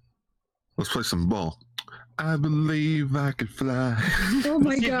on, let's play some ball. I believe I could fly. Oh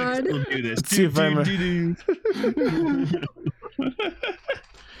my See if I can god. still do this. Let's see if I'm.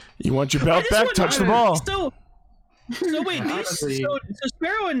 You want your belt back? Touch the ball. So wait, Honestly. so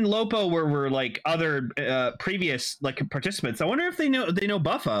Sparrow and Lopo were like other previous like participants. I wonder if they know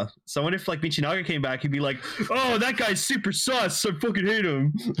Buffa. So I wonder if like Michinaga came back, he'd be like, "Oh, that guy's super sus. I fucking hate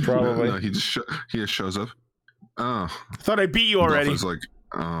him." Probably. No, he just shows up. Oh, Thought I beat you already. Buffa's like,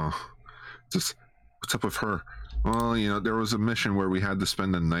 oh, just what's up with her? Well, there was a mission where we had to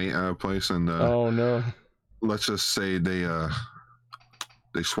spend the night at a place, and Oh no. let's just say they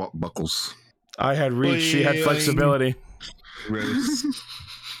swapped buckles. I had reach. She had Oy, oy. flexibility. Gross.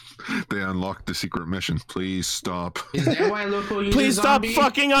 They unlocked the secret mission. Please stop. Is that why Loco uses Please stop zombie?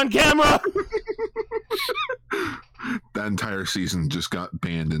 fucking on camera. That entire season just got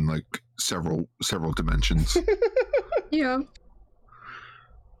banned in like several dimensions. Yeah.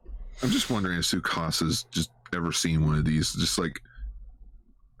 I'm just wondering if Sukasa's just ever seen one of these. Just like,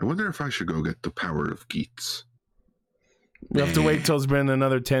 I wonder if I should go get the power of Geats. We have to wait till it's been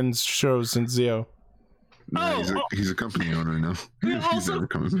another 10 shows since Zio. Nah, he's a company owner now. We He's also- never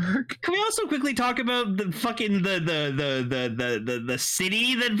coming back. Can we also quickly talk about the fucking the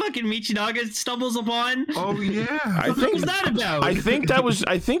city that fucking Michinaga stumbles upon? Oh yeah, I think What's that about?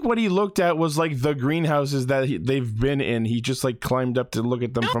 I think what he looked at was like the greenhouses that they've been in. He just like climbed up to look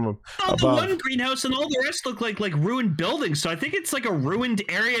at them from Oh, the above. one greenhouse and all the rest look like ruined buildings. So I think it's like a ruined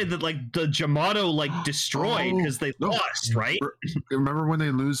area that like the Jamato like destroyed because they no. lost, right? Remember when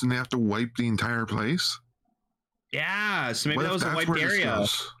they lose and they have to wipe the entire place? Yeah, so maybe What that if was a that's wiped where this area.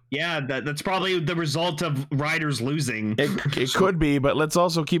 goes? Yeah, that's probably the result of riders losing. It could be, but let's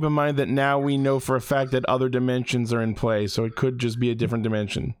also keep in mind that now we know for a fact that other dimensions are in play, so it could just be a different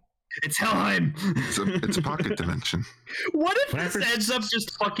dimension. It's Helheim. It's a pocket dimension. What if When I this first- ends up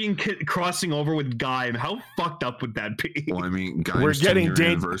just fucking crossing over with Gaim? How fucked up would that be? Well, I mean, We're Gai's getting 10-year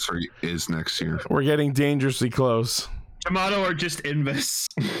anniversary is next year. We're getting dangerously close. Jamato are just Invis,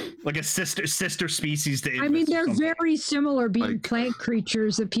 like a sister species to Invis. I mean, or they're something. very similar, being Like- plant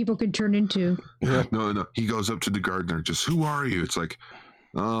creatures that people can turn into. No, he goes up to the gardener. Just who are you? It's like,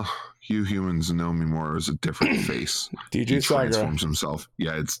 You humans know me more as a different face. DJ He Sagra. transforms himself.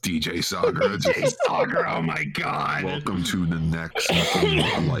 Yeah, it's DJ Sagra. DJ Sagra, oh my god. Welcome to the next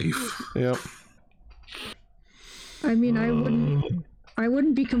life. Yep. I mean, I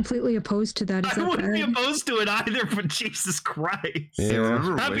wouldn't be completely opposed to that. Is I that wouldn't be bad? opposed to it either, but Jesus Christ. Hey,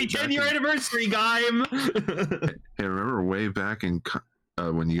 remember Happy way 10-year back anniversary, Gaim. Hey, remember way back in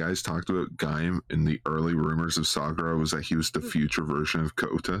when you guys talked about Gaim in the early rumors of Sagra was that he was the future version of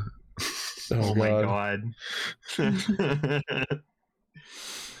Kota? Oh my god.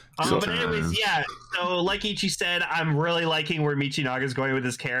 But anyways, yeah. So, like Ichi said, I'm really liking where Michinaga's going with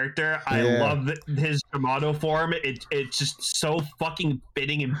his character. I love his Yamato form. It's just so fucking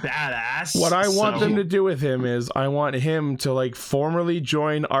fitting and badass. What I want them to do with him is I want him to like formally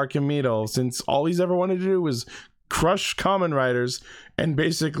join Archimedo, since all he's ever wanted to do was crush Kamen Riders and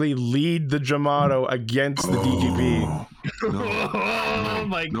basically lead the Yamato against the DGP. Oh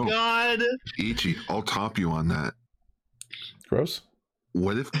my god. Ichi, I'll top you on that. Gross.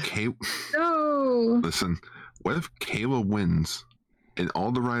 What if No. Listen, what if Kayla wins and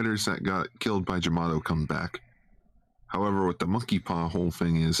all the riders that got killed by Yamato come back? However, what the monkey paw whole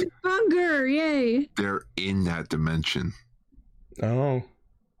thing is, Hunger, yay. they're in that dimension. Oh.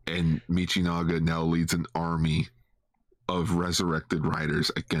 And Michinaga now leads an army of resurrected riders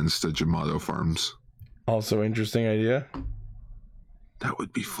against the Yamato farms. Also interesting idea. That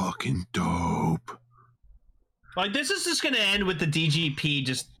would be fucking dope. Like, this is just gonna end with the DGP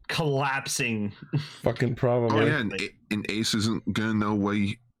just collapsing. Fucking problem. Oh yeah, and Ace isn't gonna know what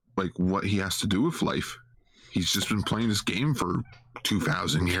he has to do with life. He's just been playing this game for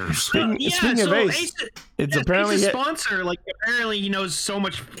 2,000 years. Speaking of Ace, it's apparently Ace's sponsor. Like, apparently he knows so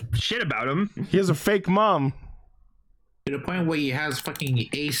much shit about him. He has a fake mom. To the point where he has fucking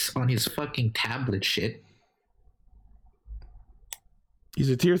Ace on his fucking tablet shit. He's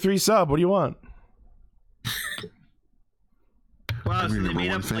a tier 3 sub. What do you want? Wow, so number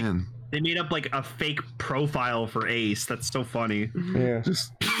one fan. They made up like a fake profile for Ace. That's so funny. Yeah.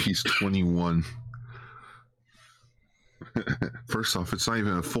 He's 21. First off, it's not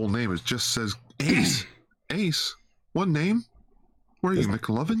even a full name. It just says Ace. Ace. One name? Where are you,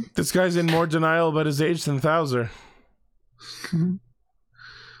 McLovin? This guy's in more denial about his age than Thouser. I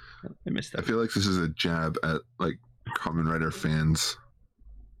missed that. I feel like this is a jab at like Kamen Rider fans.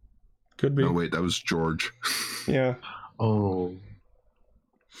 Could be. Oh wait, that was George. Yeah. Oh.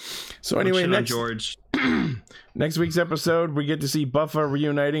 So anyway, George. Next week's episode, we get to see Buffa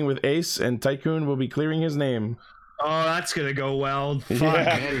reuniting with Ace, and Tycoon will be clearing his name. Oh, that's gonna go well. Fuck.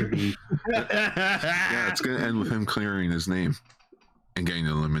 Yeah. Yeah, it's gonna end with him clearing his name and getting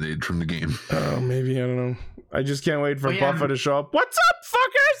eliminated from the game. Oh, maybe, I don't know. I just can't wait for Buffa to show up. What's up,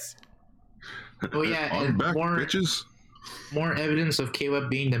 fuckers? Oh yeah, I'm and back, more bitches. More evidence of Caleb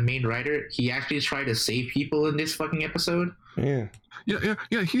being the main writer. He actually tried to save people in this fucking episode. Yeah.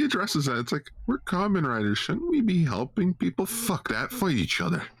 Yeah, he addresses that. It's like, we're Kamen Riders. Shouldn't we be helping people? Fuck that. Fight each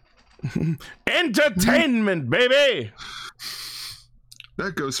other. Entertainment, baby!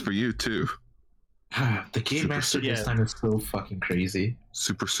 That goes for you, too. The Game Master this time is so fucking crazy.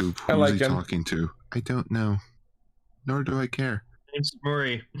 Super Soup. I Who's like he him. talking to? I don't know. Nor do I care. Name's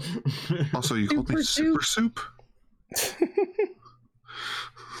Murray. Also, you called me Super Soup?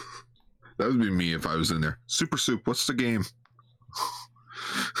 That would be me if I was in there. Super Soup, what's the game?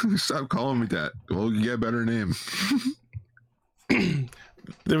 Stop calling me that. Well, you get a better name.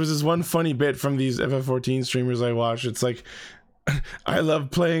 There was this one funny bit from these FF14 streamers I watched. It's like, I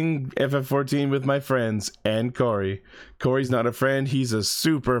love playing FF14 with my friends and Corey. Corey's not a friend, he's a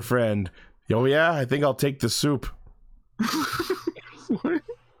super friend. Oh yeah, I think I'll take the soup. What?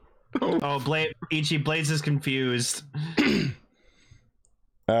 Oh, Ichi Blaze is confused.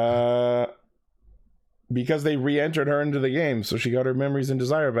 Because they re-entered her into the game, so she got her memories and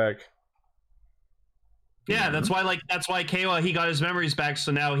desire back. Yeah, that's why Kawa, he got his memories back,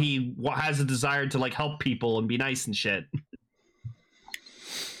 so now he has a desire to like help people and be nice and shit.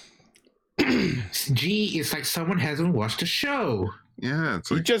 Gee, it's like someone hasn't watched the show. Yeah, it's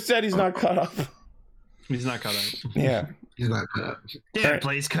He like, just said he's not caught up. He's not caught up. Yeah. He's not caught up. Yeah,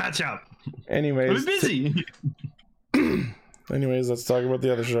 please catch up. Anyways. I was busy. Anyways, let's talk about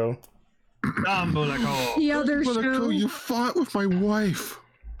the other show. The other show. you fought with my wife.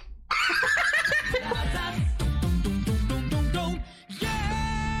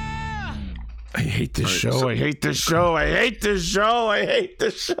 I hate this All right, show. so- I hate this show. I hate this show. I hate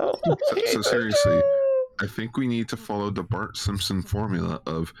this show. So seriously, I think we need to follow the Bart Simpson formula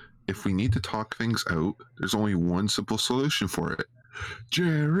of if we need to talk things out, there's only one simple solution for it.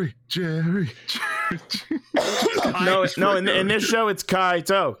 Jerry. No. In this show, it's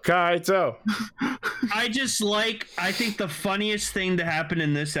Kaito. I think the funniest thing to happen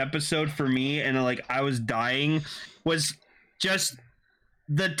in this episode for me, and like I was dying, was just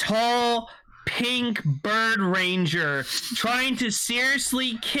the tall pink bird ranger trying to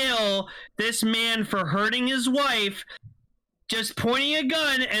seriously kill this man for hurting his wife, just pointing a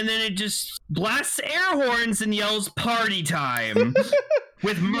gun, and then it just blasts air horns and yells "party time"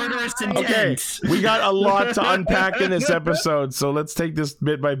 with murderous intent. Okay, we got a lot to unpack in this episode, so let's take this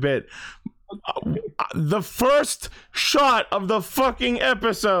bit by bit. The first shot of the fucking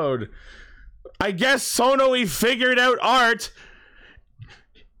episode, I guess Sonoe figured out art,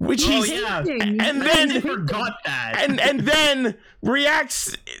 which and then forgot that, and then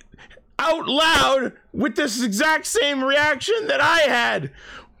reacts out loud with this exact same reaction that I had.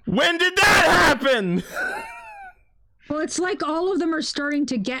 When did that happen? Well, it's like all of them are starting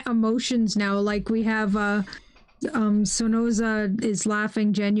to get emotions now. Like we have Sonoza is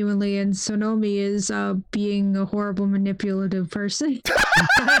laughing genuinely, and Sonomi is being a horrible manipulative person.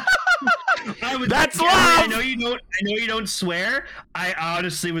 That's love. I know you don't swear. I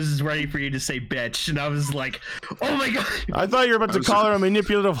honestly was ready for you to say bitch, and I was like, oh my god. I thought you were about to call her a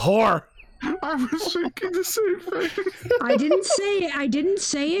manipulative whore. I was thinking the same thing. I didn't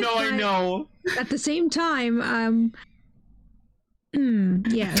say it. No, I know. At the same time,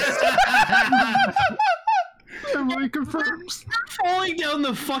 yes. Emily confirms. Falling down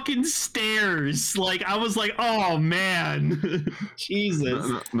the fucking stairs. Like, I was like, oh man.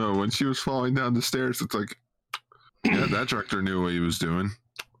 Jesus. No, when she was falling down the stairs, it's like, yeah, that director knew what he was doing.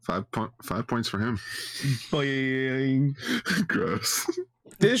 5 points for him. Gross.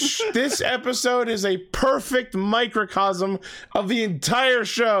 This episode is a perfect microcosm of the entire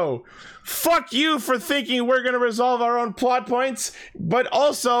show. Fuck you for thinking we're going to resolve our own plot points, but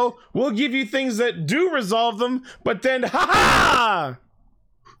also we'll give you things that do resolve them, but then ha-ha!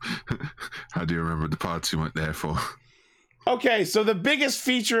 How do you remember the parts you went there for? Okay, so the biggest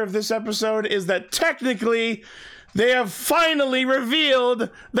feature of this episode is that technically they have finally revealed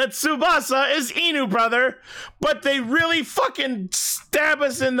that Tsubasa is Inu brother, but they really fucking stab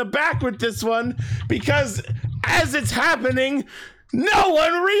us in the back with this one because as it's happening, no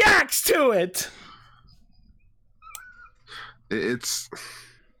one reacts to it.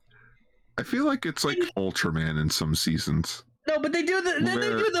 I feel like it's like Ultraman in some seasons. No, but they do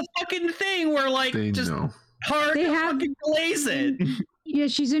the fucking thing where like they just know. hard to fucking glaze it. Yeah,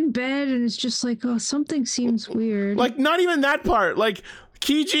 she's in bed and it's just like, oh, something seems weird. Like, not even that part. Like,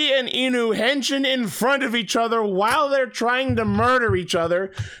 Kiji and Inu henshin in front of each other while they're trying to murder each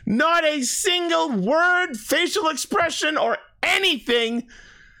other. Not a single word, facial expression, or anything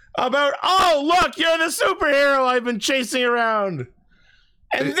about, oh, look, you're the superhero I've been chasing around.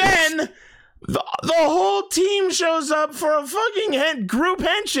 And then the whole team shows up for a fucking group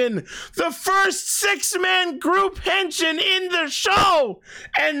henshin. The first 6-man group henshin in the show.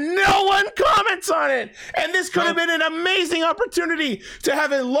 And no one comments on it. And this could have been an amazing opportunity to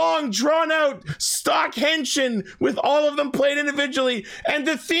have a long, drawn-out stock henshin with all of them played individually and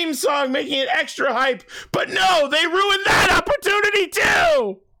the theme song making it extra hype. But no, they ruined that opportunity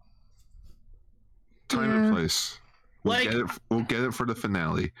too! Time and place. We'll get it for the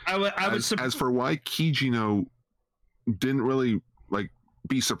finale. As for why Kijino didn't really like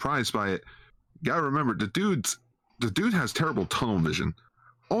be surprised by it, gotta remember the dude has terrible tunnel vision.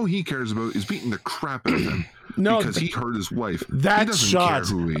 All he cares about is beating the crap out of him because he hurt his wife. That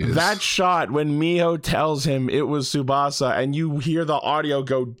shot when Miho tells him it was Tsubasa and you hear the audio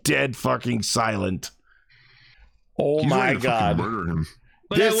go dead fucking silent. Oh my god. Murder him.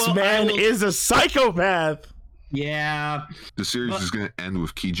 This man is a psychopath. Yeah. The series is going to end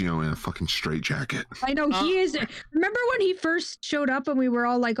with Kijino in a fucking straitjacket. I know he is. Remember when he first showed up and we were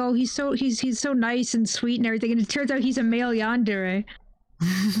all like, "Oh, he's so nice and sweet and everything," and it turns out he's a male yandere.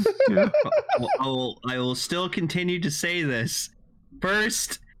 Yeah. I will still continue to say this.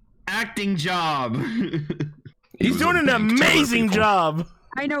 First acting job. He's doing an amazing job.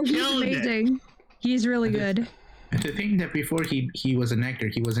 I know he's amazing. He's really good. To think that before he was an actor,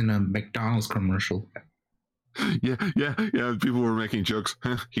 he was in a McDonald's commercial. Yeah. People were making jokes.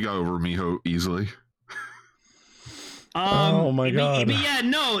 He got over Miho easily. Oh my god. But yeah,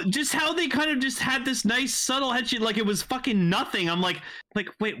 no, just how they kind of just had this nice subtle headshot, like it was fucking nothing. I'm like,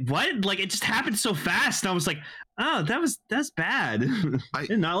 wait, what? Like it just happened so fast, and I was like, oh, that's bad. I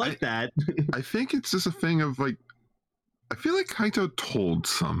did not like that. I think it's just a thing of like, I feel like Kaito told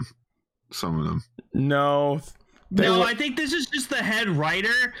some of them. No. I think this is just the head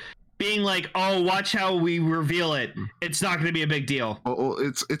writer being like, "Oh, watch how we reveal it. It's not going to be a big deal." Well,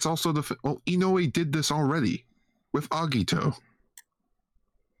 it's also Inoue did this already with Agito.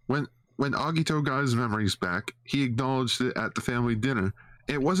 When Agito got his memories back, he acknowledged it at the family dinner.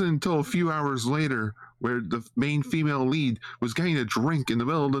 It wasn't until a few hours later where the main female lead was getting a drink in the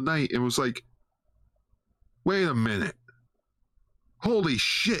middle of the night and was like, "Wait a minute. Holy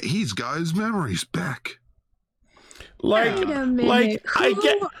shit, he's got his memories back." Wait a minute.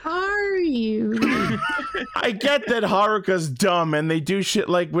 Who are you? I get that Haruka's dumb and they do shit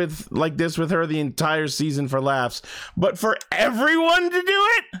like this with her the entire season for laughs, but for everyone to do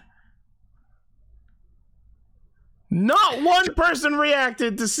it? Not one person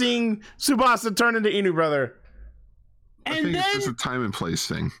reacted to seeing Tsubasa turn into Inu Brother. I think it's just a time and place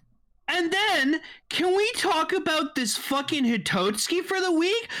thing. And then, can we talk about this fucking Hitotsuki for the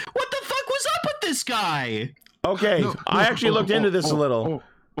week? What the fuck was up with this guy? Okay, I actually looked into this a little,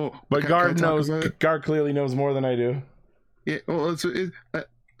 but Guard clearly knows more than I do. Yeah, well,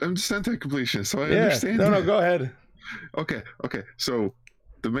 I'm just anti-completionist, so I understand. No, go ahead. Okay. So,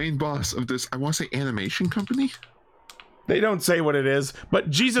 the main boss of this, I want to say animation company? They don't say what it is, but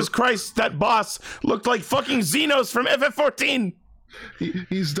Jesus Christ, that boss looked like fucking Xenos from FF14!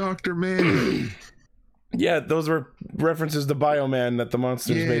 He's Dr. Man. Yeah, those were references to Bioman that the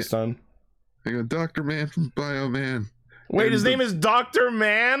monster is based on. I go, Dr. Man from Bioman. Wait, and his name is Dr.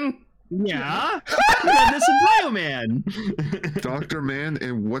 Man? Yeah. Yeah, this is Bioman. Dr. Man,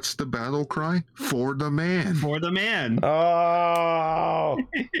 and what's the battle cry? For the man. For the man. Oh.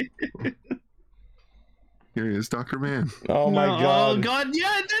 Here he is, Dr. Man. Oh my god. Oh god,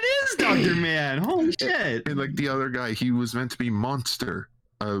 yeah, that is Dr. Man. Holy shit. And like the other guy, he was meant to be Monster.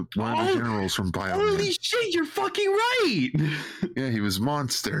 One of the generals from Bioman. Holy shit, you're fucking right. Yeah, he was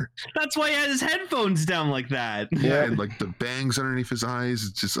Monster. That's why he had his headphones down like that. Yeah, and like the bangs underneath his eyes.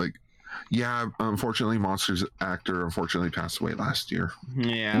 It's just like, yeah, unfortunately, Monster's actor unfortunately passed away last year.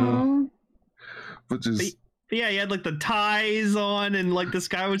 Yeah. Which is... Yeah, he had like the ties on, and like this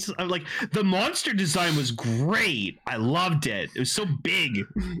guy was like, the monster design was great. I loved it. It was so big.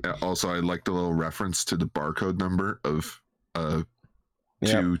 Yeah, also, I like the little reference to the barcode number of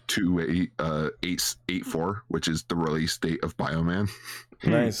 22884, which is the release date of Bioman.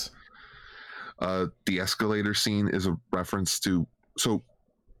 Nice. The escalator scene is a reference to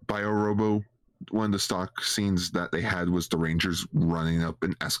BioRobo. One of the stock scenes that they had was the Rangers running up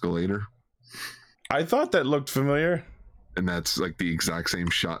an escalator. I thought that looked familiar. And that's like the exact same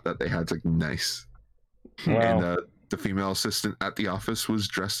shot that they had. It's like, nice. Wow. And the female assistant at the office was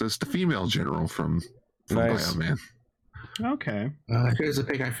dressed as the female general from Nice. Bioman. Okay. Here's a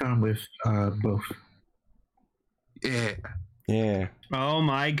pic I found with both. Yeah. Oh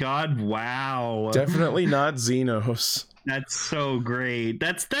my god, wow. Definitely not Xenos. That's so great.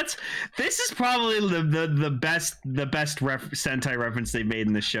 This is probably the best Sentai reference they've made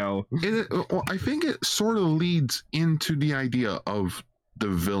in the show. Well, I think it sort of leads into the idea of the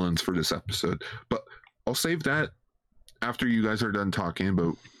villains for this episode, but I'll save that after you guys are done talking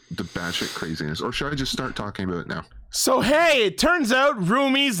about the batshit craziness, or should I just start talking about it now? So hey, it turns out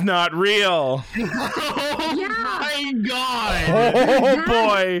Rumi's not real. Oh my god! Oh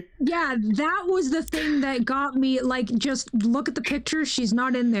boy! Yeah, that was the thing that got me. Like, just look at the picture. She's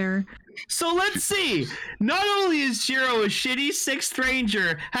not in there. So let's see. Not only is Shiro a shitty sixth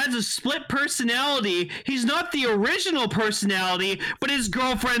ranger, has a split personality, he's not the original personality, but his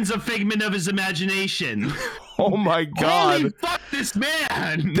girlfriend's a figment of his imagination. Oh my god. Holy fuck this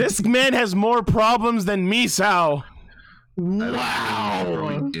man! This man has more problems than Misao. Wow. I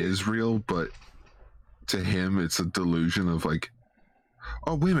don't know if he is real, but to him it's a delusion of like,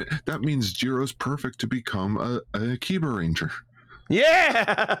 oh wait a minute, that means Jiro's perfect to become a Akiba Ranger.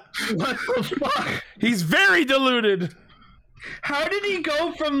 Yeah! What the fuck? He's very deluded. How did he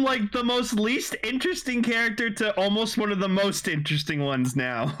go from like the most least interesting character to almost one of the most interesting ones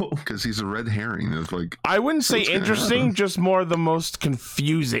now? Because he's a red herring. Of like, I wouldn't say interesting, just more the most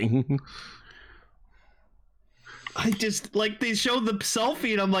confusing. I just like they showed the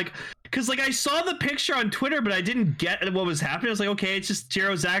selfie and I'm like, because like I saw the picture on Twitter, but I didn't get what was happening. I was like, okay, it's just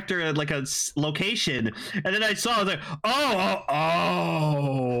Jiro's actor at like a location, and then I saw, I was like,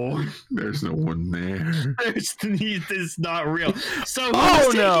 oh, there's no one there. It's not real. So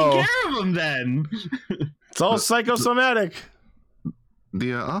who's taking care of him then? It's all psychosomatic.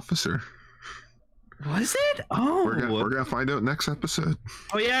 The officer. Was it? Oh, we're gonna find out next episode.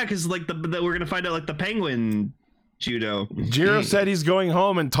 Oh yeah, because like we're gonna find out like the penguin judo. Jiro said he's going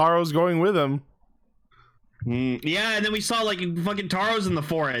home and Taro's going with him. Yeah, and then we saw like fucking Taro's in the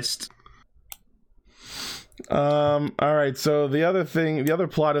forest. All right, so the other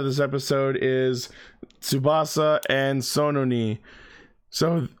plot of this episode is Tsubasa and Sononi.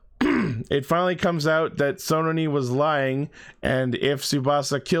 So it finally comes out that Sononi was lying, and if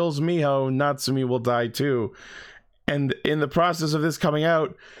Tsubasa kills Miho, Natsumi will die too. And in the process of this coming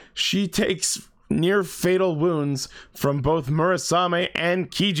out, she takes near fatal wounds from both Murasame and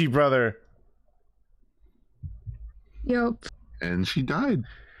Kiji brother. Yep. And she died.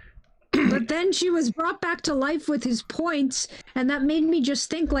 But then she was brought back to life with his points, and that made me just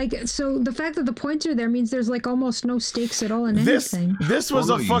think, like, so the fact that the points are there means there's like almost no stakes at all in anything. This was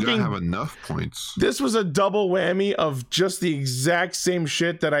no, a you fucking gotta have enough points. This was a double whammy of just the exact same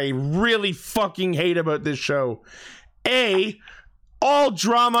shit that I really fucking hate about this show. A, all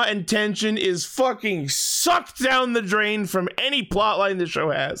drama and tension is fucking sucked down the drain from any plotline the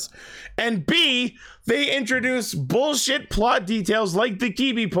show has. And B, they introduce bullshit plot details like the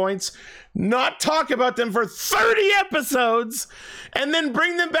Kibi points, not talk about them for 30 episodes, and then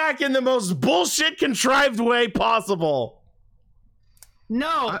bring them back in the most bullshit contrived way possible.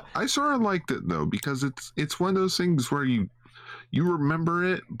 No, I sort of liked it though, because it's one of those things where you remember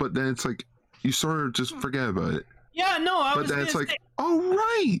it, but then it's like you sort of just forget about it. yeah, no, But then it's like, oh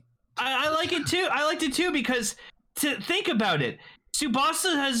right. I like it too. I liked it too because to think about it,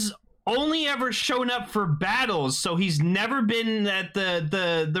 Tsubasa has only ever shown up for battles, so he's never been at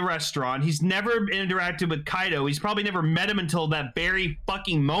the restaurant. He's never interacted with Kaido. He's probably never met him until that very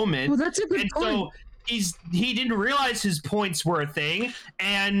fucking moment. Well, that's a good point. So he didn't realize his points were a thing,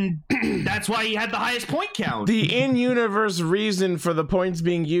 and that's why he had the highest point count. The in-universe reason for the points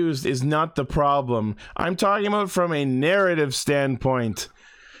being used is not the problem. I'm talking about from a narrative standpoint.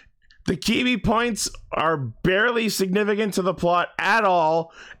 The Kibi points are barely significant to the plot at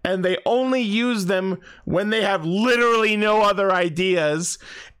all, and they only use them when they have literally no other ideas.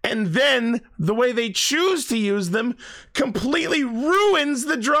 And then the way they choose to use them completely ruins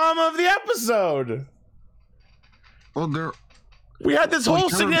the drama of the episode. Well, we had this whole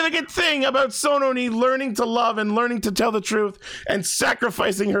significant thing about Sononi learning to love and learning to tell the truth and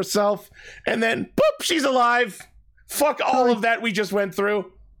sacrificing herself, and then boop, she's alive. Fuck all of that we just went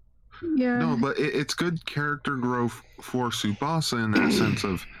through. Yeah. No, but it's good character growth for Tsubasa in that sense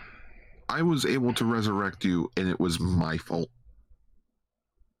of, I was able to resurrect you, and it was my fault.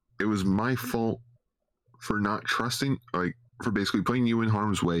 It was my fault for not trusting, like, for basically putting you in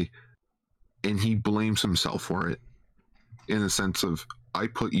harm's way, and he blames himself for it. In the sense of, I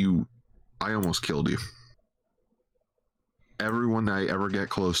almost killed you. Everyone that I ever get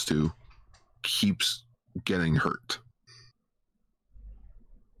close to keeps getting hurt.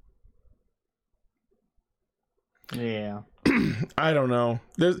 Yeah. I don't know.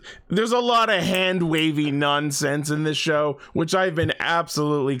 There's a lot of hand-wavy nonsense in this show, which I've been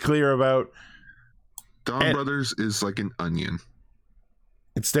absolutely clear about. Dawn Brothers is like an onion.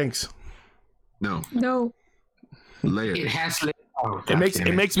 It stinks. No. Layer. It has layers. Oh, it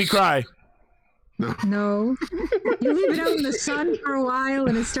makes me cry. No. You leave it out in the sun for a while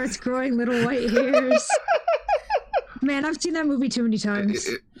and it starts growing little white hairs. Man, I've seen that movie too many times.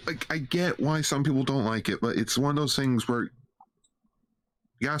 I get why some people don't like it, but it's one of those things where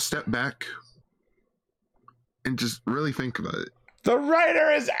you gotta step back and just really think about it. The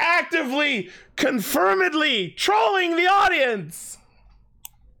writer is actively, confirmedly trolling the audience.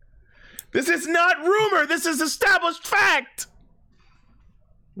 This is not rumor. This is established fact.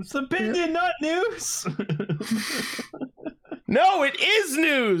 It's opinion, not news. No, it is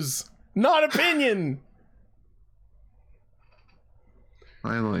news, not opinion.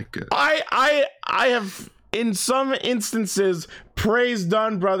 I like it. I have, in some instances, praised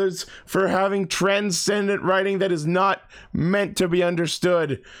Dawn Brothers for having transcendent writing that is not meant to be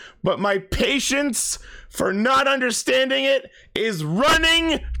understood. But my patience for not understanding it is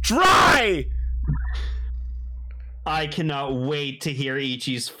running dry. I cannot wait to hear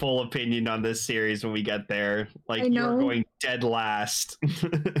Ichi's full opinion on this series when we get there. Like, you're going dead last.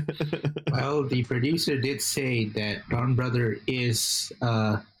 Well, the producer did say that Dawn Brother is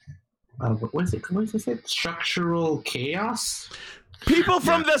what is it? Structural chaos? People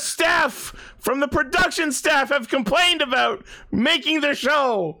from the staff, from the production staff, have complained about making the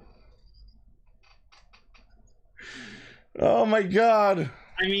show. Oh my god.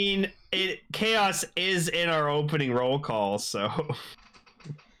 I mean, chaos is in our opening roll call, so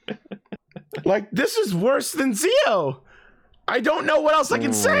like, this is worse than Zio. I don't know what else I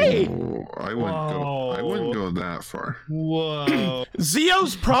can say. I wouldn't go that far. Whoa.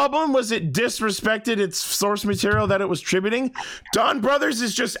 Zio's problem was it disrespected its source material that it was tributing. Dawn Brothers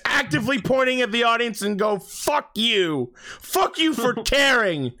is just actively pointing at the audience and go, fuck you. Fuck you for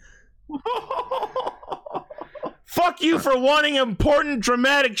caring. Fuck you for wanting important,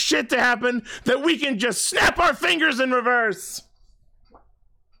 dramatic shit to happen that we can just snap our fingers in reverse.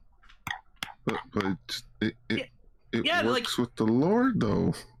 But it Yeah, works with the lore,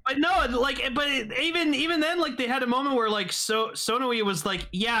 though. But no, like, but even then, like, they had a moment where, like, Sonoe was like,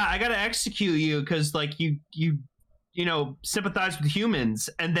 "Yeah, I gotta execute you because, like, you sympathize with humans,"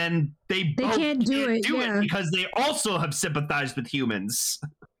 and then they both can't do it because they also have sympathized with humans.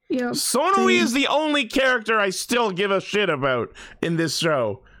 Yep. Sonoe is the only character I still give a shit about in this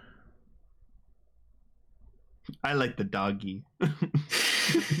show. I like the doggy.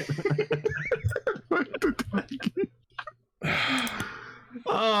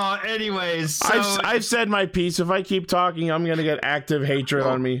 Oh, anyways, so I've said my piece. If I keep talking, I'm gonna get active hatred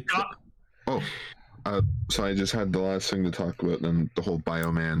on me. So I just had the last thing to talk about, then the whole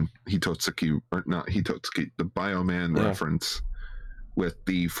Bioman Hitotsuki, or not Hitotsuki, the Bioman reference with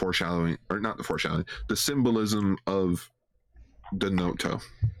the foreshadowing, or not the foreshadowing, the symbolism of the Noto.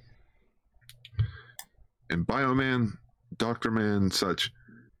 And Bioman, Dr. Man, such,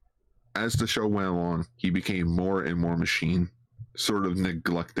 as the show went along, he became more and more machine, sort of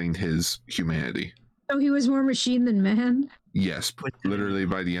neglecting his humanity. So he was more machine than man? Yes, literally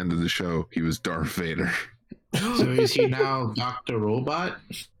by the end of the show, he was Darth Vader. So is he now Dr. Robot?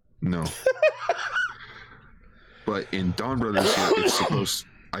 No. But in Dawn Brothers, it's supposed,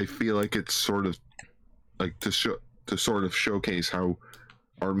 I feel like it's sort of like to sort of showcase how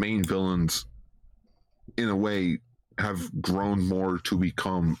our main villains, in a way, have grown more to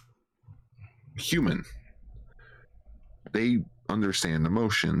become human. They understand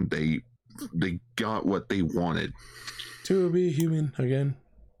emotion. They got what they wanted. To be human again.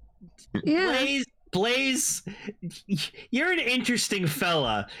 Yeah. Blaze, you're an interesting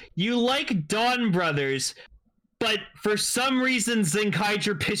fella. You like Dawn Brothers, but for some reason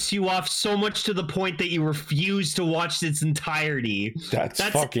Zenkaiger pissed you off so much to the point that you refuse to watch its entirety. That's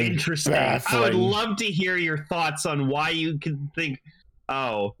fucking interesting. baffling. I would love to hear your thoughts on why you can think,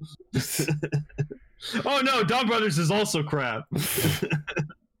 oh no, Dawn Brothers is also crap.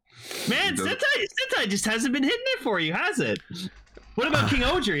 Man, Sentai just hasn't been hitting it for you, has it? What about King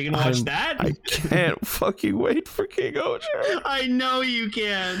Oger? You gonna watch that? I can't fucking wait for King Oger. I know you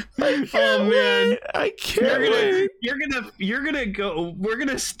can. Oh man, I can't wait. You're gonna go. We're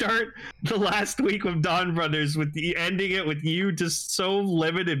gonna start the last week of Dawn Brothers with the ending it with you just so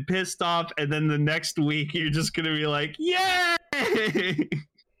livid and pissed off, and then the next week you're just gonna be like, yay!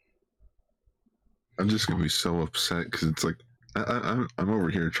 I'm just gonna be so upset because it's like I'm over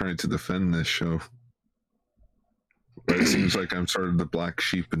here trying to defend this show, but it seems like I'm sort of the black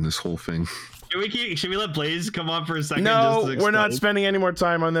sheep in this whole thing. Should we let Blaze come on for a second? No, we're not spending any more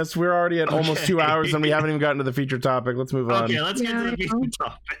time on this. We're already at almost 2 hours and we haven't even gotten to the feeture topic. Let's move on. Okay, let's get to the feature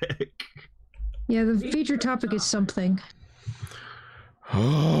topic. Yeah, the feature topic is something.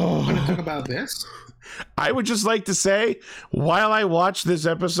 I'm gonna talk about this. I would just like to say, while I watched this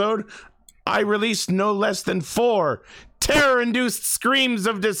episode, I released no less than 4 terror-induced screams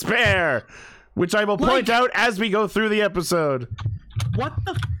of despair, which I will point out as we go through the episode. What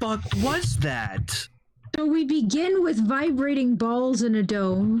the fuck was that? So we begin with vibrating balls in a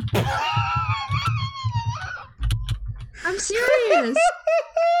dome. I'm serious.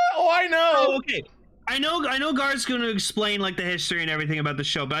 Oh, I know. Oh, okay. I know Gar's going to explain like the history and everything about the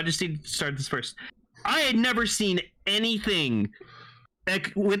show, but I just need to start this first. I had never seen anything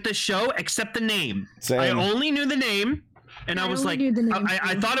with the show except the name. Same. I only knew the name, and I was like,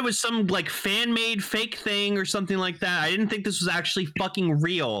 I thought it was some like fan-made fake thing or something like that. I didn't think this was actually fucking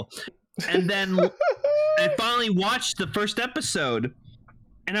real. And then I finally watched the first episode,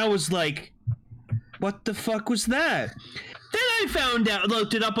 and I was like, what the fuck was that? Then I found out,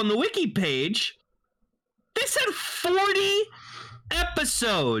 looked it up on the wiki page. This had 40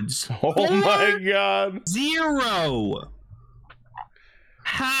 episodes. Oh my god. 0.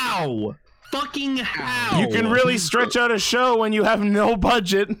 How? Fucking how? You can really stretch out a show when you have no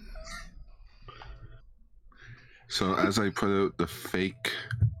budget. So as I put out the fake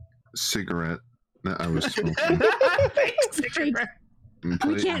cigarette that I was smoking, and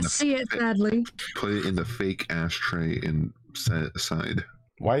put We it in can't the see it, sadly. put it in the fake ashtray and set it aside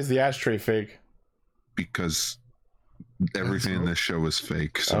Why is the ashtray fake? because everything in this show is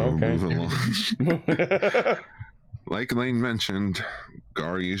fake. So okay. move along. Like Lane mentioned,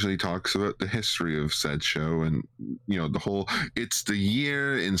 Gar usually talks about the history of said show and, you know, the whole, it's the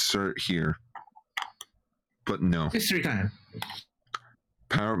year, insert here. But no. History time.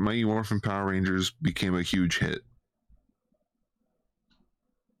 Mighty Morphin Power Rangers became a huge hit.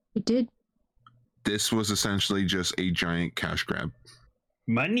 It did. This was essentially just a giant cash grab.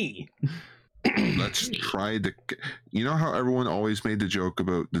 Money. let's try to. You know how everyone always made the joke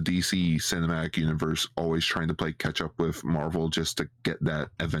about the DC cinematic universe always trying to play catch up with Marvel just to get that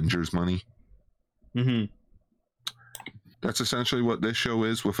Avengers money? Mm-hmm. That's essentially what this show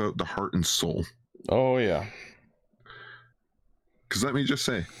is without the heart and soul. Oh yeah. Because let me just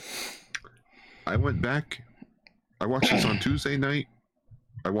say, I went back. I watched this on Tuesday night.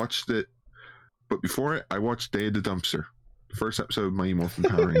 I watched it, but before it, I watched Day of the Dumpster, the first episode of Mighty Morphin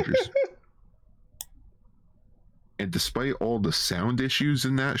Power Rangers. And despite all the sound issues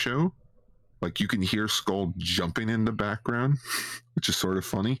in that show, like you can hear Skull jumping in the background, which is sort of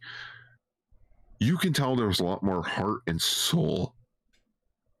funny, you can tell there was a lot more heart and soul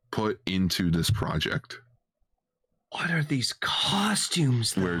put into this project. What are these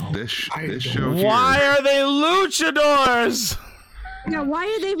costumes, though? Where this show Why here, are they luchadors? Yeah, why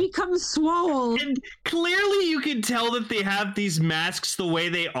did they become swole? And clearly you can tell that they have these masks the way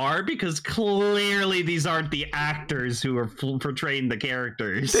they are because clearly these aren't the actors who are portraying the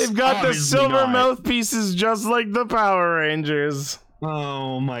characters. They've got the Obviously silver not. mouthpieces just like the Power Rangers.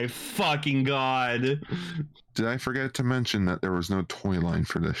 Oh my fucking god. did I forget to mention that there was no toy line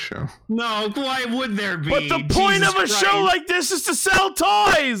for this show? No, why would there be? But the point of a show like this is to sell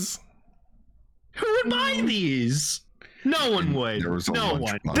toys! Who would buy these? No one would. There was a No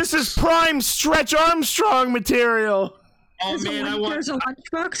lunchbox. one. This is prime Stretch Armstrong material. Oh man, There's a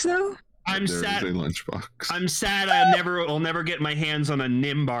lunchbox though. I'm There is sad. a lunchbox. I'm sad. I'll never get my hands on a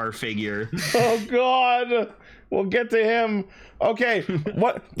Nimbar figure. Oh god. We'll get to him. Okay,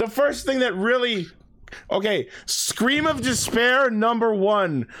 what the first thing that really okay, Scream of Despair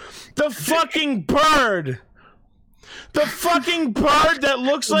 #1. The fucking bird. The fucking bird that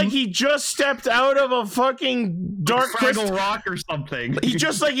looks like he just stepped out of a fucking Dark Fraggle Crystal. Rock or something. He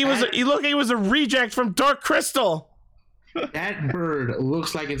just like he looked like he was a reject from Dark Crystal. That bird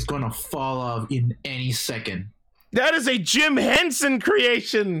looks like it's gonna fall off in any second. That is a Jim Henson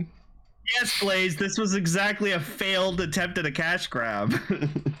creation. Yes, Blaze. This was exactly a failed attempt at a cash grab.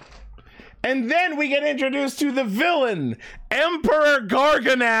 And then we get introduced to the villain, Emperor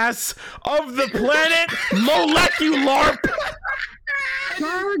Garganas of the planet Molecularp.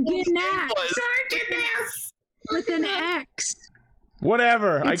 Garganas with an X.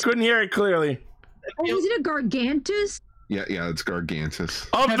 Whatever, I couldn't hear it clearly. Oh, is it a Gargantus? Yeah, it's Gargantus.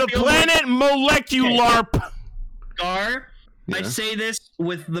 Of the planet Molecularp. Gar, I Yeah. say this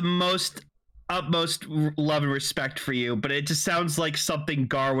with the utmost love and respect for you, but it just sounds like something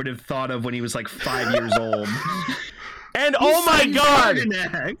Gar would have thought of when he was like 5 years old. And oh my god!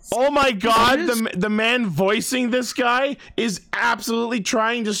 Garganas. Oh my god, the man voicing this guy is absolutely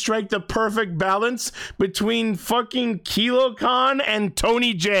trying to strike the perfect balance between fucking KiloCon and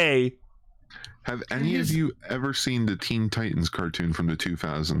Tony J. Have any of you ever seen the Teen Titans cartoon from the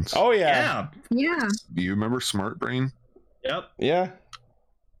 2000s? Oh yeah. Yeah. Do you remember Smart Brain? Yep. Yeah.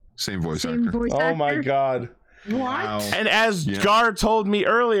 Same voice Same actor. voice Oh my actor. god. What? Wow. And as Yeah. Gar told me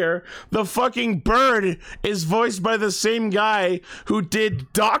earlier, the fucking bird is voiced by the same guy who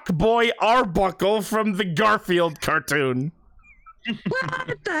did Doc Boy Arbuckle from the Garfield cartoon.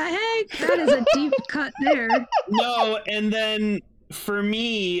 What the heck? That is a deep cut there. No, and then for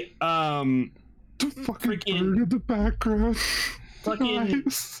me, The fucking Freaking- bird in the background. fucking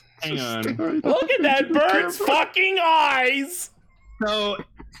Guys. hang on. Look at that bird's fucking eyes. So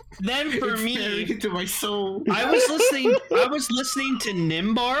then for It's me, staring into my soul. I was listening to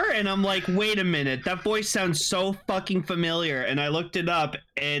Nimbar and I'm like, wait a minute, that voice sounds so fucking familiar. And I looked it up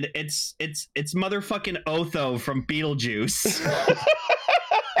and it's motherfucking Otho from Beetlejuice.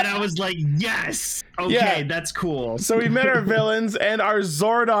 And I was like, yes, okay, Yeah. that's cool. So we met our villains, and our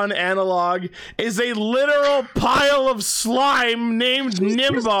Zordon analog is a literal pile of slime named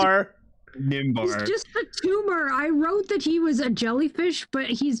Nimbar. He's Nimbar. just a tumor. I wrote that he was a jellyfish, but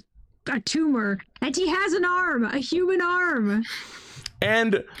he's a tumor. And he has an arm, a human arm.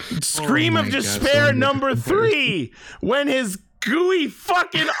 And Scream of my God, Despair son of a #3, when his gooey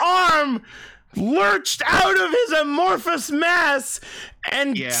fucking arm lurched out of his amorphous mass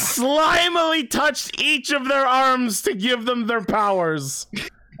and Yeah. slimily touched each of their arms to give them their powers.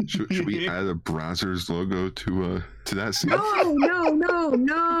 Should we add a Brazzers logo to that scene? No.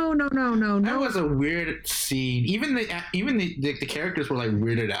 That was a weird scene. Even the characters were like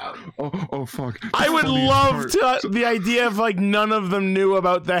weirded out. Oh fuck! I would Funniest love part. to the idea of like none of them knew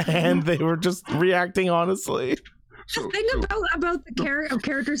about the hand. They were just reacting honestly. So, The thing about the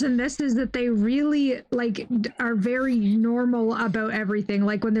characters in this is that they really like are very normal about everything.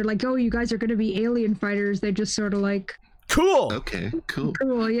 Like when they're like, "Oh, you guys are going to be alien fighters," they just sort of like, Cool. okay, cool.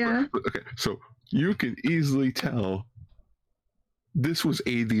 "Cool, yeah." Okay, so you can easily tell this was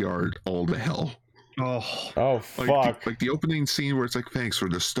ADR all to hell. Oh fuck! Like the opening scene where it's like, thanks for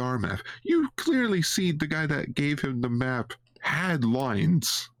the star map. You clearly see the guy that gave him the map had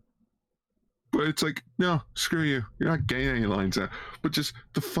lines, but it's like, no, screw you. You're not getting any lines out. But just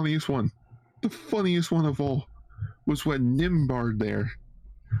the funniest one of all, was when Nimbard there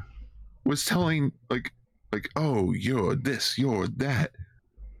was telling like, oh, you're this, you're that.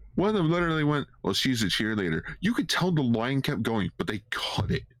 One of them literally went, well, she's a cheerleader. You could tell the line kept going, but they cut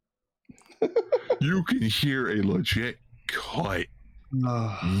it. You can hear a legit cut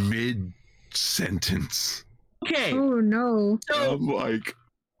mid-sentence. Okay. Oh no. So, I'm like,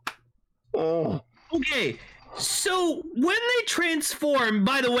 oh. okay. So when they transform,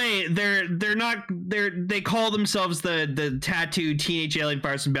 by the way, they call themselves the tattooed teenage alien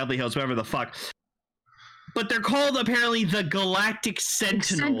fighters from Beverly Hills, whatever the fuck. But they're called apparently the Galactic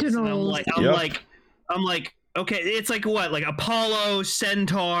Sentinels. And I'm like, okay, it's like what? Like Apollo,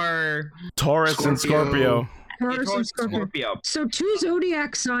 Centaur, Taurus, and Scorpio. Taurus and Scorpio. So 2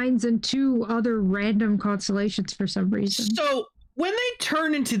 zodiac signs and 2 other random constellations for some reason. So when they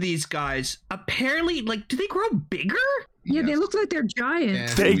turn into these guys, apparently, like, do they grow bigger? Yeah, they look like they're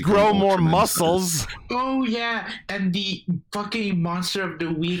giants. They grow more muscles. Oh yeah, and the fucking monster of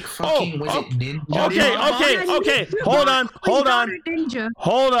the week fucking was it Ninja? Okay.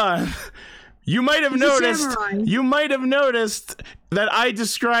 Hold on. You might have noticed that I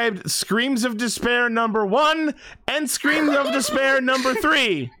described Screams of Despair number 1 and Screams of Despair number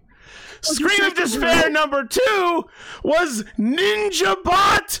 3. Scream of Despair number 2 was Ninja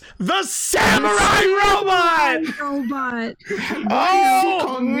Bot, the samurai robot. Oh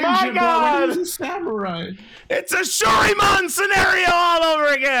my god! A samurai. It's a Shuriman scenario all over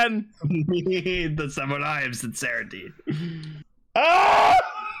again. The samurai of sincerity. Oh!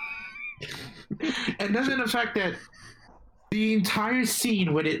 And then the fact that the entire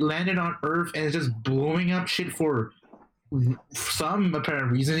scene when it landed on Earth and it's just blowing up shit for some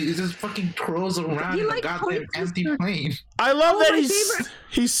apparent reason, it just fucking twirls around in a goddamn empty plane. I love that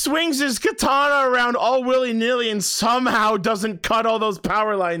he swings his katana around all willy-nilly and somehow doesn't cut all those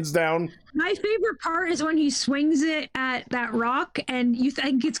power lines down. My favorite part is when he swings it at that rock and you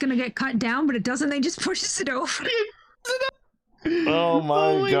think it's gonna get cut down, but it doesn't. They just pushes it over. Oh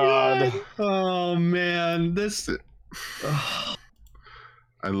my god. Oh man, this. I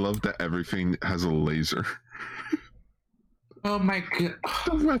love that everything has a laser. Oh my god!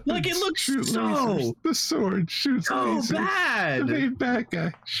 Like it looks so. Lasers. The sword shoots so lasers. bad. The main bad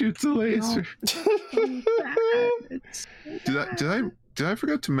guy shoots a laser. Did I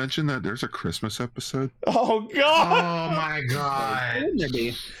forget to mention that there's a Christmas episode? Oh god! Oh my god!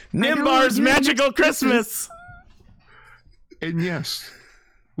 Nimbar's Magical Christmas. And yes,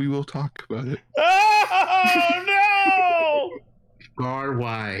 we will talk about it. Oh no! God,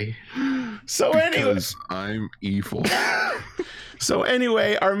 why? So anyway, because I'm evil. So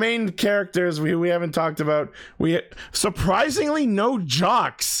anyway, our main characters we haven't talked about. We surprisingly no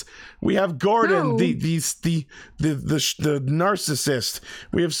jocks. We have Gordon, the narcissist.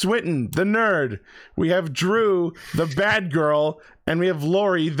 We have Swinton, the nerd. We have Drew, the bad girl, and we have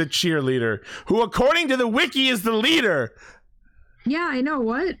Lori, the cheerleader, who, according to the wiki, is the leader. Yeah, I know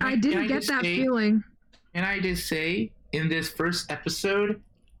what. I didn't get that feeling. Can I just say, in this first episode,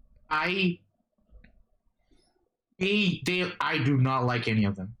 I do not like any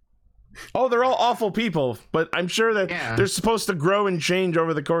of them. Oh, they're all awful people, but I'm sure that they're supposed to grow and change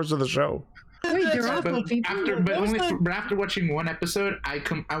over the course of the show. Wait, they're awful people. After watching one episode, I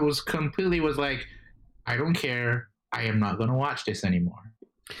was like, I don't care. I am not gonna watch this anymore.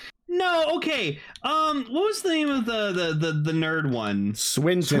 No, okay. What was the name of the nerd one?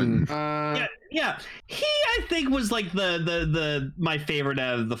 Swinton. Yeah. He, I think, was like the my favorite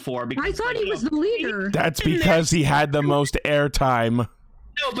out of the four. Because, I thought he was the leader. That's because he had the most airtime.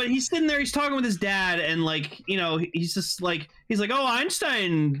 No, but he's sitting there. He's talking with his dad, and like, you know, he's like, oh,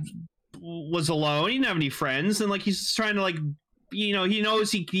 Einstein was alone. He didn't have any friends, and like, he's just trying to like, you know, he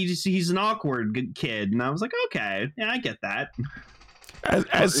knows he's an awkward kid, and I was like, okay, yeah, I get that.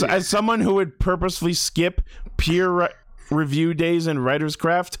 As someone who would purposely skip peer review days in Writer's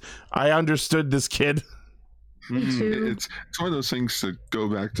Craft, I understood this kid. It's one of those things to go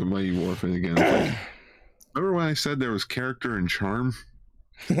back to Mighty Morphin again. Like, remember when I said there was character and charm?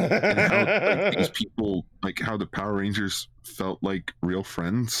 And how like, these people, like how the Power Rangers felt like real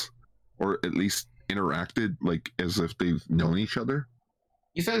friends, or at least interacted like as if they've known each other.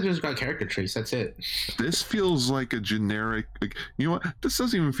 You said it just got character traits, that's it. This feels like a generic, like, you know what? This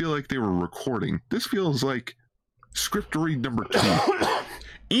doesn't even feel like they were recording. This feels like script read number 2.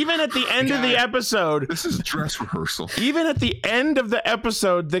 Even at the end of the episode, This is dress rehearsal. even at the end of the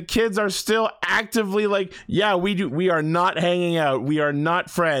episode, the kids are still actively like, yeah, we are not hanging out. We are not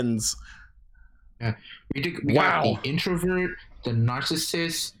friends. Yeah, we got the introvert, the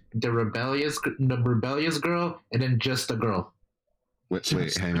narcissist, the rebellious girl, and then just the girl.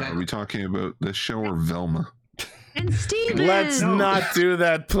 Wait, hang on. Are we talking about this show or Velma? And Steven! Let's not do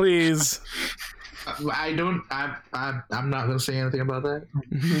that, please. I'm not gonna say anything about that.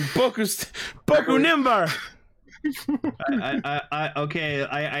 Boku Nimbar. Okay,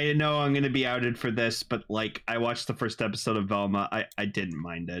 I know I'm gonna be outed for this, but like I watched the first episode of Velma. I didn't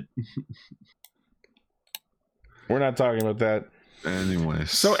mind it. We're not talking about that.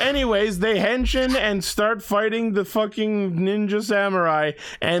 Anyways, they henshin and start fighting the fucking ninja samurai,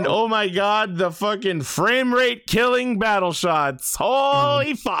 and oh my god, the fucking frame rate killing battle shots.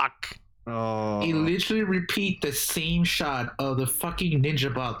 Holy fuck. Oh. He literally repeat the same shot of the fucking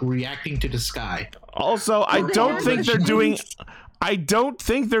ninja bot reacting to the sky. Also, I don't think they're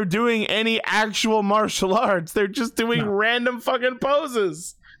doing any actual martial arts. They're just doing random fucking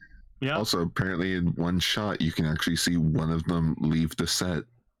poses. Yeah. Also, apparently, in one shot, you can actually see one of them leave the set.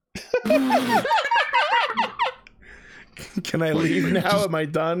 Can I leave now? Am I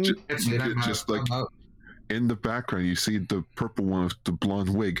done? Just like in the background, you see the purple one with the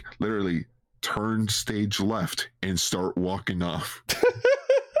blonde wig literally turn stage left and start walking off.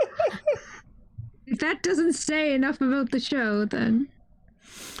 If that doesn't say enough about the show, then.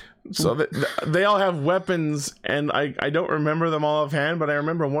 So they all have weapons, and I don't remember them all offhand, but I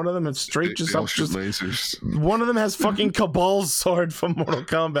remember one of them is straight just up. Lasers. One of them has fucking Cabal's sword from Mortal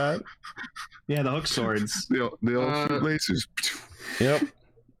Kombat. Yeah, the hook swords. They all shoot lasers. Yep.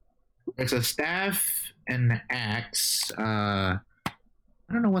 It's a staff and an axe. I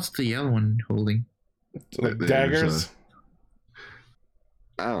don't know what's the yellow one holding. Like daggers.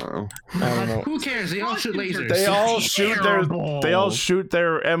 I don't know. Who cares? They all shoot lasers. They all shoot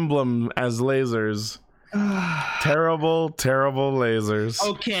their emblem as lasers. Terrible lasers.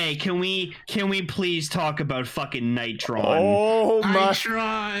 Okay, can we please talk about fucking Nitron? Oh my!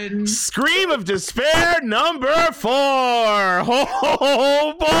 Nitron. Scream of despair number 4.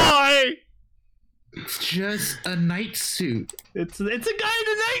 Oh boy! It's just a night suit. It's a guy in a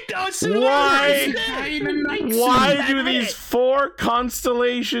night suit. Why do these 4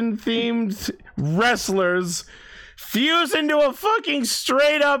 constellation themed wrestlers fuse into a fucking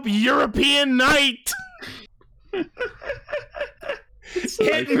straight up European knight?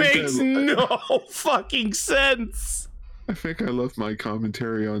 It makes no fucking sense. I think I love my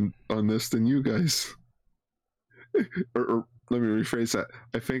commentary on this than you guys. or let me rephrase that.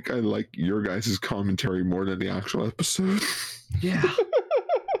 I think I like your guys' commentary more than the actual episode. Yeah.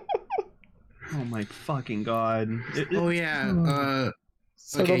 Oh my fucking god. Okay,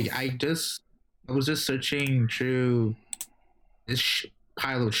 I was just searching through this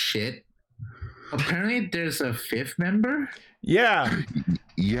pile of shit. Apparently there's a 5th member. Yeah.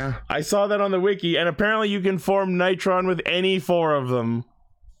 I saw that on the wiki, and apparently you can form Nitron with any 4 of them.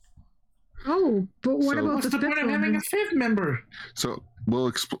 Oh, but what about what's the point of having a 5th member? So we'll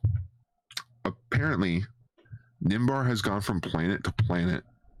explain. Apparently, Nimbar has gone from planet to planet,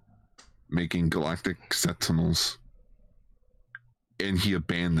 making galactic sentinels, and he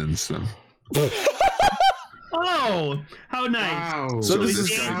abandons them. Oh, how nice! Wow. So this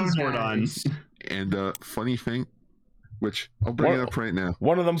is on. And funny thing, which I'll bring it up right now.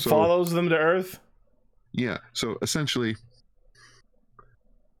 One of them follows them to Earth. Yeah. So essentially,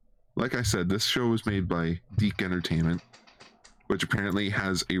 like I said, this show was made by Deke Entertainment, which apparently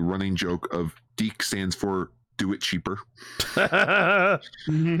has a running joke of Deke stands for "Do It Cheaper." The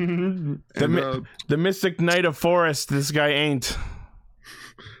Mystic Knight of Forest. This guy ain't.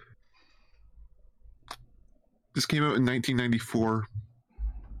 This came out in 1994,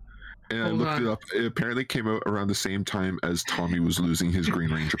 and I looked it up. It apparently came out around the same time as Tommy was losing his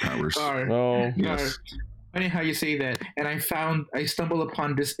Green Ranger powers. Oh, yes. Funny how you say that. And I stumbled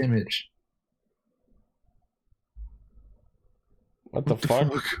upon this image. What the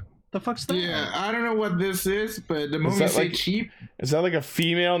fuck? The fuck's that? Yeah, I don't know what this is, but the moment you say cheap, is that like a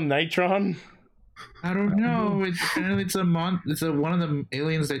female Nitron? I don't know. Apparently it's one of the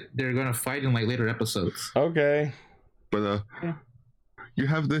aliens that they're gonna fight in like later episodes. Okay. But you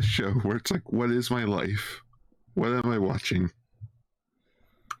have this show where it's like, what is my life? What am I watching?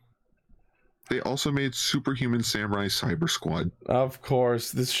 They also made Superhuman Samurai Cyber Squad. Of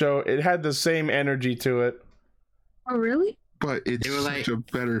course. This show, it had the same energy to it. Oh, really? But it's such a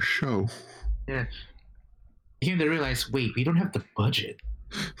better show. Yeah. You came to realize, wait, we don't have the budget.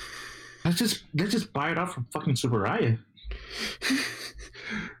 Let's just buy it off from fucking Subaraya.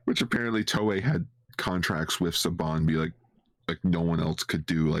 Which apparently Toei had contracts with Saban, be like no one else could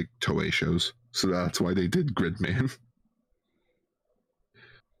do like Toei shows, so that's why they did Gridman.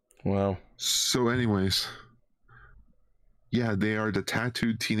 Wow. So, anyways, yeah, they are the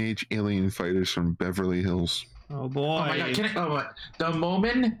tattooed teenage alien fighters from Beverly Hills. Oh boy! Oh my god! The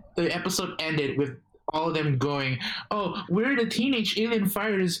moment the episode ended with all of them going, "Oh, we're the teenage alien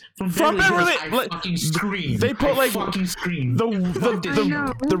fighters from Beverly Hills," I fucking screamed. They put fucking screamed.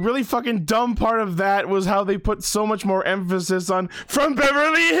 The really fucking dumb part of that was how they put so much more emphasis on "from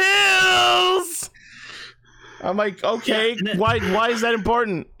Beverly Hills." I'm like, okay, why is that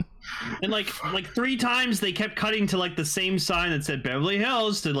important? And like 3 times they kept cutting to like the same sign that said Beverly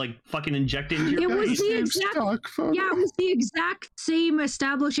Hills to like fucking inject it into your It was face. the exact, it was the exact same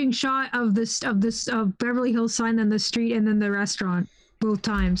establishing shot of Beverly Hills sign, then the street, and then the restaurant. Both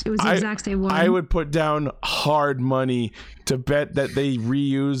times, it was the exact same one. I would put down hard money to bet that they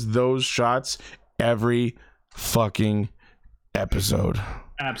reuse those shots every fucking episode.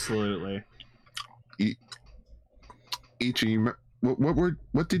 Absolutely. Ichi,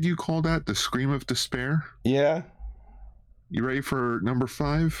 what did you call that? The scream of despair? Yeah. You ready for number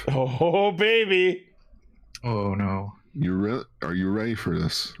 5? Oh baby. Oh no. Are you ready for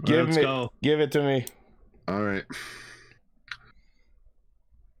this? Give it to me. All right.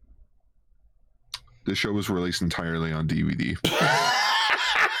 The show was released entirely on DVD.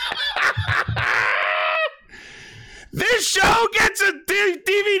 This show gets a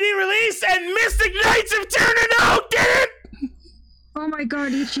DVD release, and Mystic Knights of Turnano did it! Oh my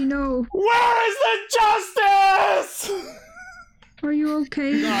god, Ichi, no. Where is the justice? Are you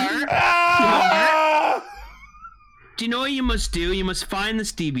okay? Do you know what you must do? You must find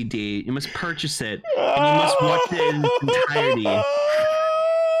this DVD, you must purchase it, and you must watch it in its entirety.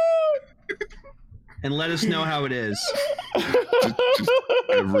 And let us know how it is. Just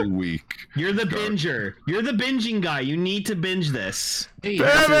every week. You're the binger. You're the binging guy. You need to binge this.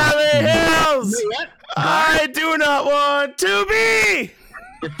 Beverly Hills! I do not want to be!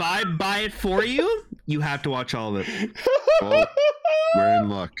 If I buy it for you, you have to watch all of it. Well, we're in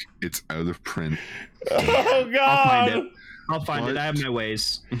luck. It's out of print. Oh god! I'll find it. I have my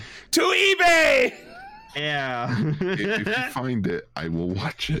ways. To eBay! Yeah. If you find it, I will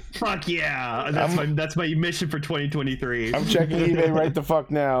watch it. Fuck yeah. That's my mission for 2023. I'm checking eBay right the fuck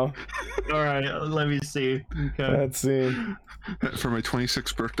now. All right, let me see. Okay. Let's see. For my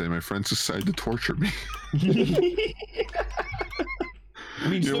 26th birthday, my friends decided to torture me. We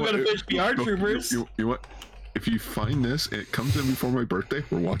still gotta finish VR Troopers. You know what? If you find this, it comes in before my birthday,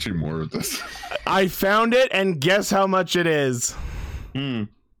 we're watching more of this. I found it, and guess how much it is?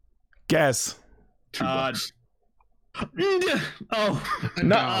 Guess. $2.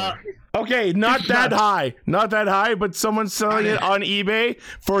 No. Okay, not that high. Not that high, but someone's selling it on eBay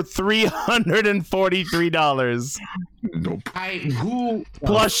for $343. Nope.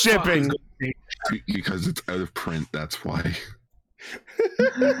 Plus shipping. Because it's out of print, that's why.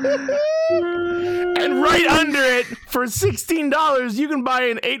 And right under it, for $16, you can buy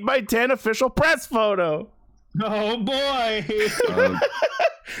an 8x10 official press photo. Oh boy.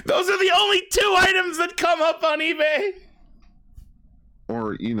 Those are the only 2 items that come up on eBay.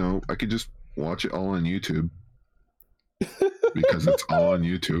 Or, I could just watch it all on YouTube. Because it's all on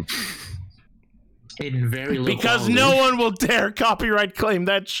YouTube. In very low because quality. no one will dare copyright claim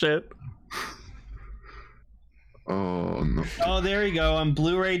that shit. Oh, no. Oh, there you go. On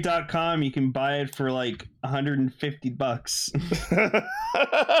Blu-ray.com, you can buy it for like $150.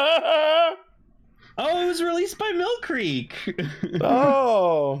 Oh, it was released by Mill Creek.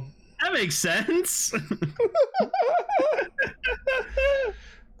 Oh. That makes sense.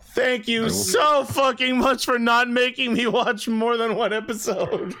 Thank you so fucking much for not making me watch more than one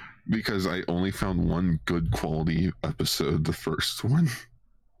episode. Because I only found one good quality episode, the first one.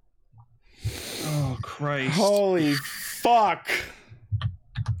 Oh, Christ. Holy fuck.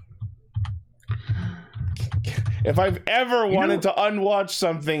 If I've ever wanted to unwatch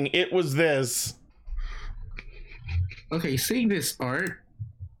something, it was this. Okay, seeing this art,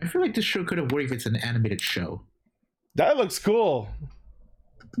 I feel like this show could have worked if it's an animated show. That looks cool.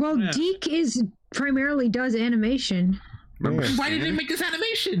 Well, Yeah. Deke primarily does animation. Remember Why did they Stan? make this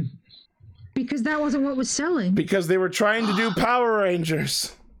animation? Because that wasn't what was selling. Because they were trying to do Power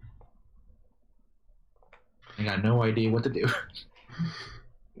Rangers. I got no idea what to do.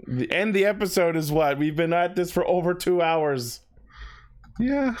 The end the episode is what? We've been at this for over 2 hours.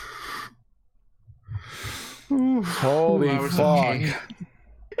 Yeah. Holy hours, fuck. okay.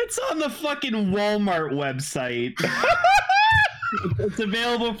 It's on the fucking Walmart website. It's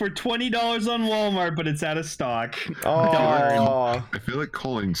available for $20 on Walmart, but it's out of stock. Oh, I feel like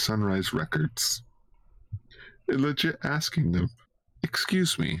calling Sunrise Records and legit asking them,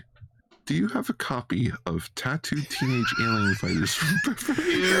 "Excuse me, do you have a copy of Tattooed Teenage Alien Fighters from Beverly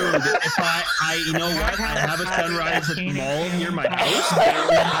Dude, Hills?" if I you know what? I have a Sunrise at the mall near my house.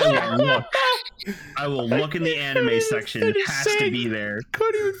 I will look in the anime section. It has to be there.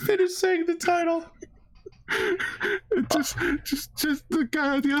 Couldn't even finish saying the title. Just the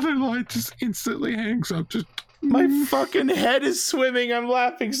guy on the other line just instantly hangs up. Just My fucking head is swimming. I'm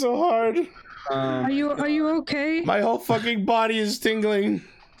laughing so hard. Are you okay? My whole fucking body is tingling.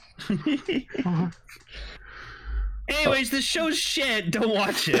 Anyways, the show's shit. Don't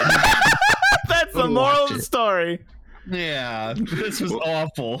watch it. That's the moral of the story. Yeah, this was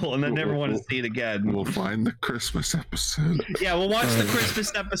awful, and I never want to see it again. we'll find the Christmas episode. Yeah, we'll watch the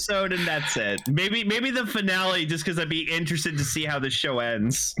Christmas episode, and that's it. Maybe the finale, just because I'd be interested to see how the show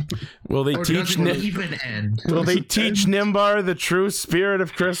ends. Will they Or teach? does it even end? Will they teach Nimbar the true spirit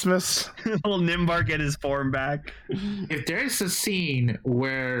of Christmas? Will Nimbar get his form back? If there's a scene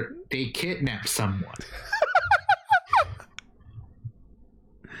where they kidnap someone,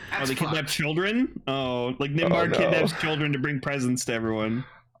 Oh, they kidnap children? Oh, like Nimbar kidnaps children to bring presents to everyone.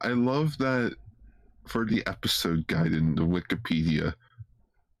 I love that for the episode guide in the Wikipedia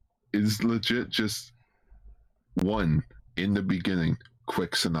is legit just one in the beginning,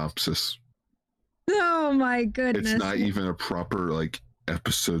 quick synopsis. Oh my goodness. It's not even a proper like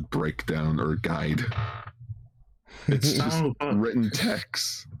episode breakdown or guide. It's just written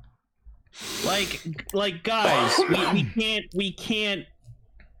text. Like guys, we can't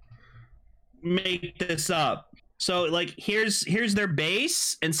make this up. So like here's their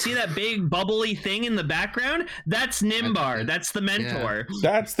base, and see that big bubbly thing in the background? That's Nimbar. That's the mentor. Yeah.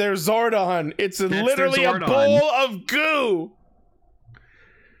 That's their Zordon. It's literally a Zordon. bowl of goo.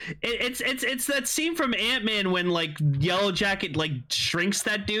 It's that scene from Ant-Man when like Yellow Jacket like shrinks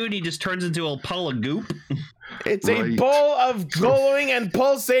that dude. He just turns into a puddle of goop. It's a bowl of glowing and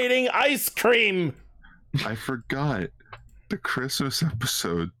pulsating ice cream. I forgot the Christmas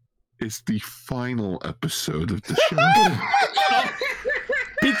episode is the final episode of the show.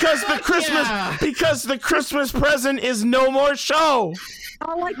 because the Christmas present is no more show.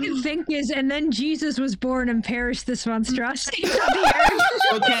 All I can think is, and then Jesus was born and perished this monstrosity.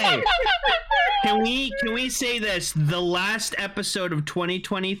 Okay. Can we say this? The last episode of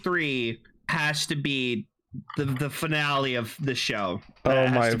 2023 has to be the finale of the show. Oh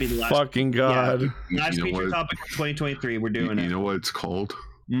my fucking god. Yeah. Last feature topic of 2023. We're doing it. You know what it's called?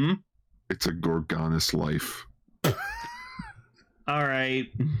 Hmm? It's a Gorgonus life. All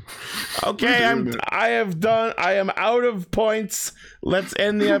right. Okay, I am out of points. Let's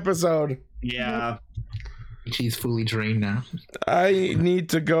end the episode. Yeah. She's fully drained now. I need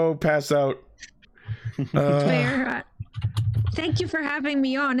to go pass out. Fair. Thank you for having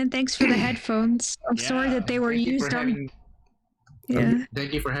me on, and thanks for the headphones. I'm sorry that they were used on. Yeah.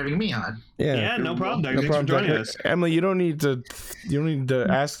 Thank you for having me on. Yeah, no problem, Doug. Thanks for joining us. Emily, you don't need to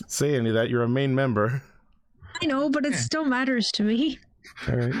say any of that. You're a main member. I know, but it still matters to me.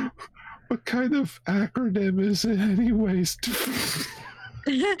 All right. What kind of acronym is it anyways?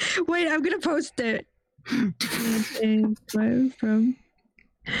 Wait, I'm gonna post it. From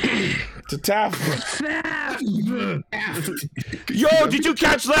to TAF. Yo, did you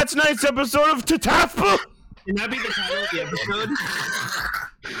catch last night's episode of Tatafpa? Can that be the title of the episode?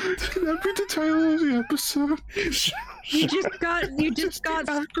 Can that be the title of the episode? You just got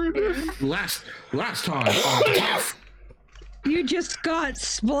last time on TAF. You just got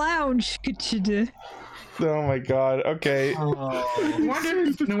splounged. Oh my god. Okay. No wonder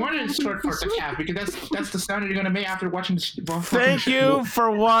it's short for the TAF, because that's the sound you're gonna make after watching this. Thank you for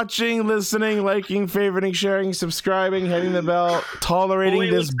watching, listening, liking, favoriting, sharing, subscribing, hitting the bell,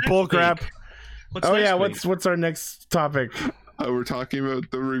 tolerating this bullcrap. What's our next topic? We're talking about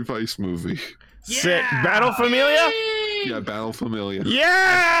the Revice movie. Sick. Battle Familia? Yeah, Battle Familia.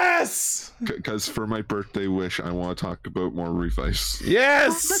 Yes! Because for my birthday wish, I want to talk about more Revice.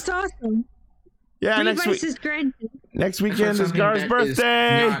 Yes! That's awesome. Yeah, Revice is granted. Next weekend is Gar's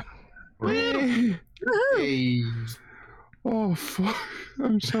birthday. Hey. Oh, fuck.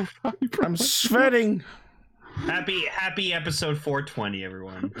 I'm so happy. I'm sweating. Happy episode 420,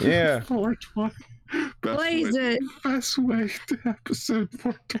 everyone. Yeah. 420. Blaze it. Best way to episode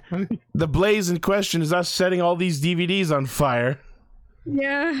 420. The blaze in question is us setting all these DVDs on fire.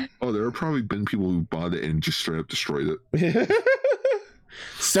 Yeah. Oh, there have probably been people who bought it and just straight up destroyed it.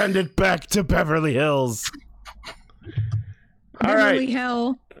 Send it back to Beverly Hills. Beverly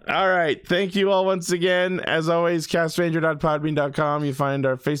Hell. All right. Thank you all once again. As always, castranger.podbean.com. You find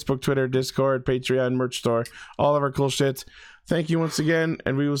our Facebook, Twitter, Discord, Patreon, merch store, all of our cool shit. Thank you once again,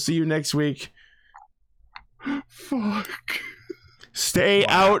 and we will see you next week. Fuck. Stay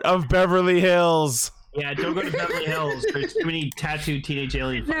out of Beverly Hills. Yeah, don't go to Beverly Hills. There's too many tattooed teenage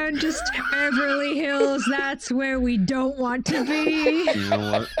aliens. No, just Beverly Hills. That's where we don't want to be. You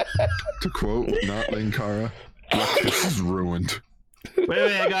know what? To quote not Linkara, this is ruined.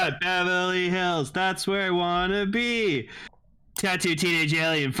 Wait, I got Beverly Hills. That's where I want to be. Tattooed teenage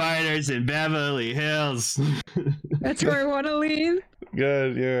alien fighters in Beverly Hills. That's where I want to leave.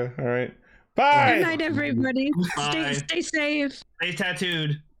 Good, yeah. All right. Bye. Good night, everybody. Bye. Stay safe. Stay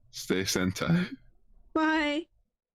tattooed. Stay Sentai. Bye.